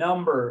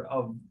number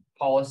of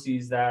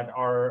policies that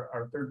are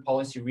our third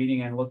policy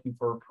reading and looking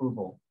for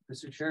approval.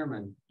 Mr.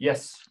 Chairman,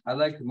 Yes, I'd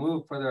like to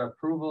move for the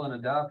approval and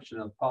adoption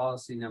of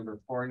policy number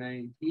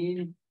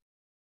 419,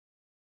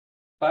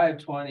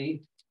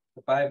 520,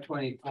 the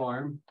 520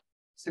 form,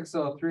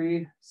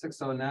 603,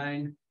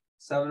 609,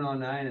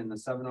 709, and the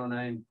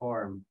 709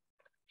 form.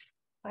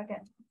 Okay.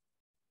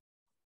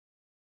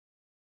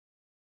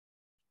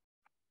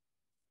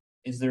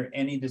 is there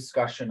any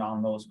discussion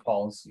on those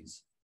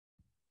policies?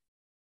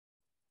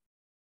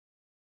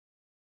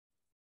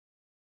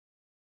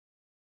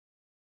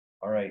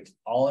 All right,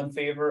 all in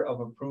favor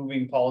of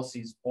approving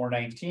policies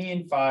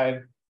 419,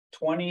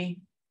 520,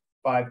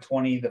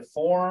 520 the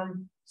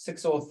form,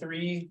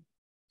 603,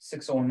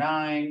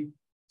 609,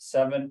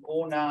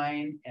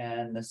 709,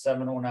 and the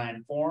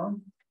 709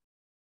 form?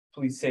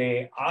 Please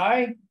say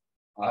aye.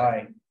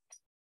 Aye.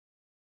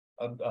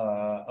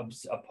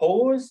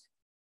 Opposed?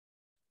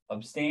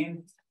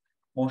 Abstain?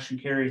 Motion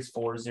carries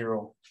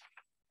 4-0.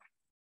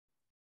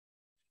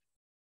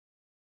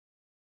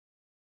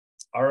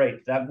 All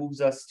right, that moves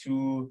us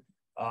to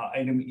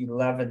item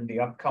 11, the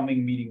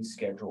upcoming meeting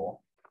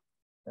schedule.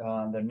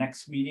 The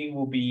next meeting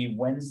will be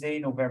Wednesday,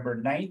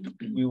 November 9th.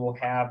 We will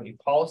have a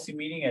policy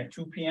meeting at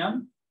 2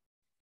 p.m.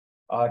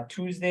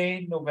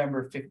 Tuesday,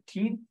 November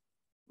 15th.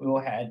 We will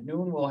have at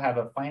noon, we'll have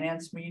a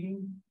finance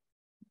meeting.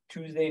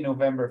 Tuesday,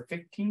 November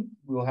 15th,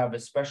 we will have a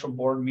special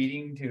board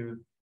meeting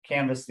to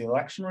canvass the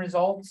election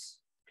results.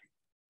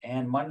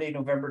 And Monday,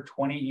 November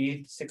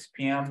 28th, 6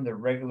 p.m., the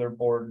regular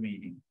board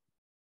meeting.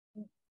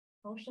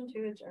 Motion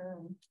to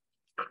adjourn.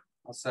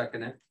 I'll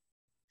second it.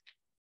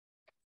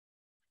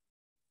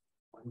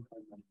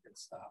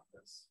 Stop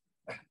this.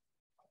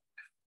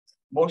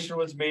 Motion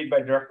was made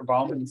by Director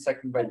Bauman and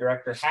seconded by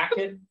Director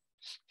Hackett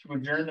to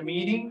adjourn the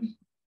meeting.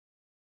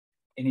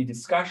 Any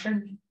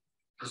discussion?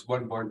 Just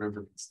one board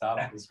member can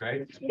stop this,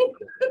 right?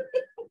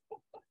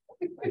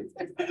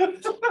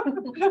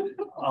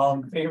 All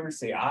in favor,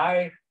 say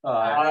aye.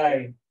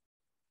 Aye.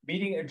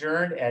 Meeting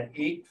adjourned at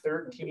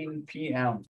 8:13 p.m.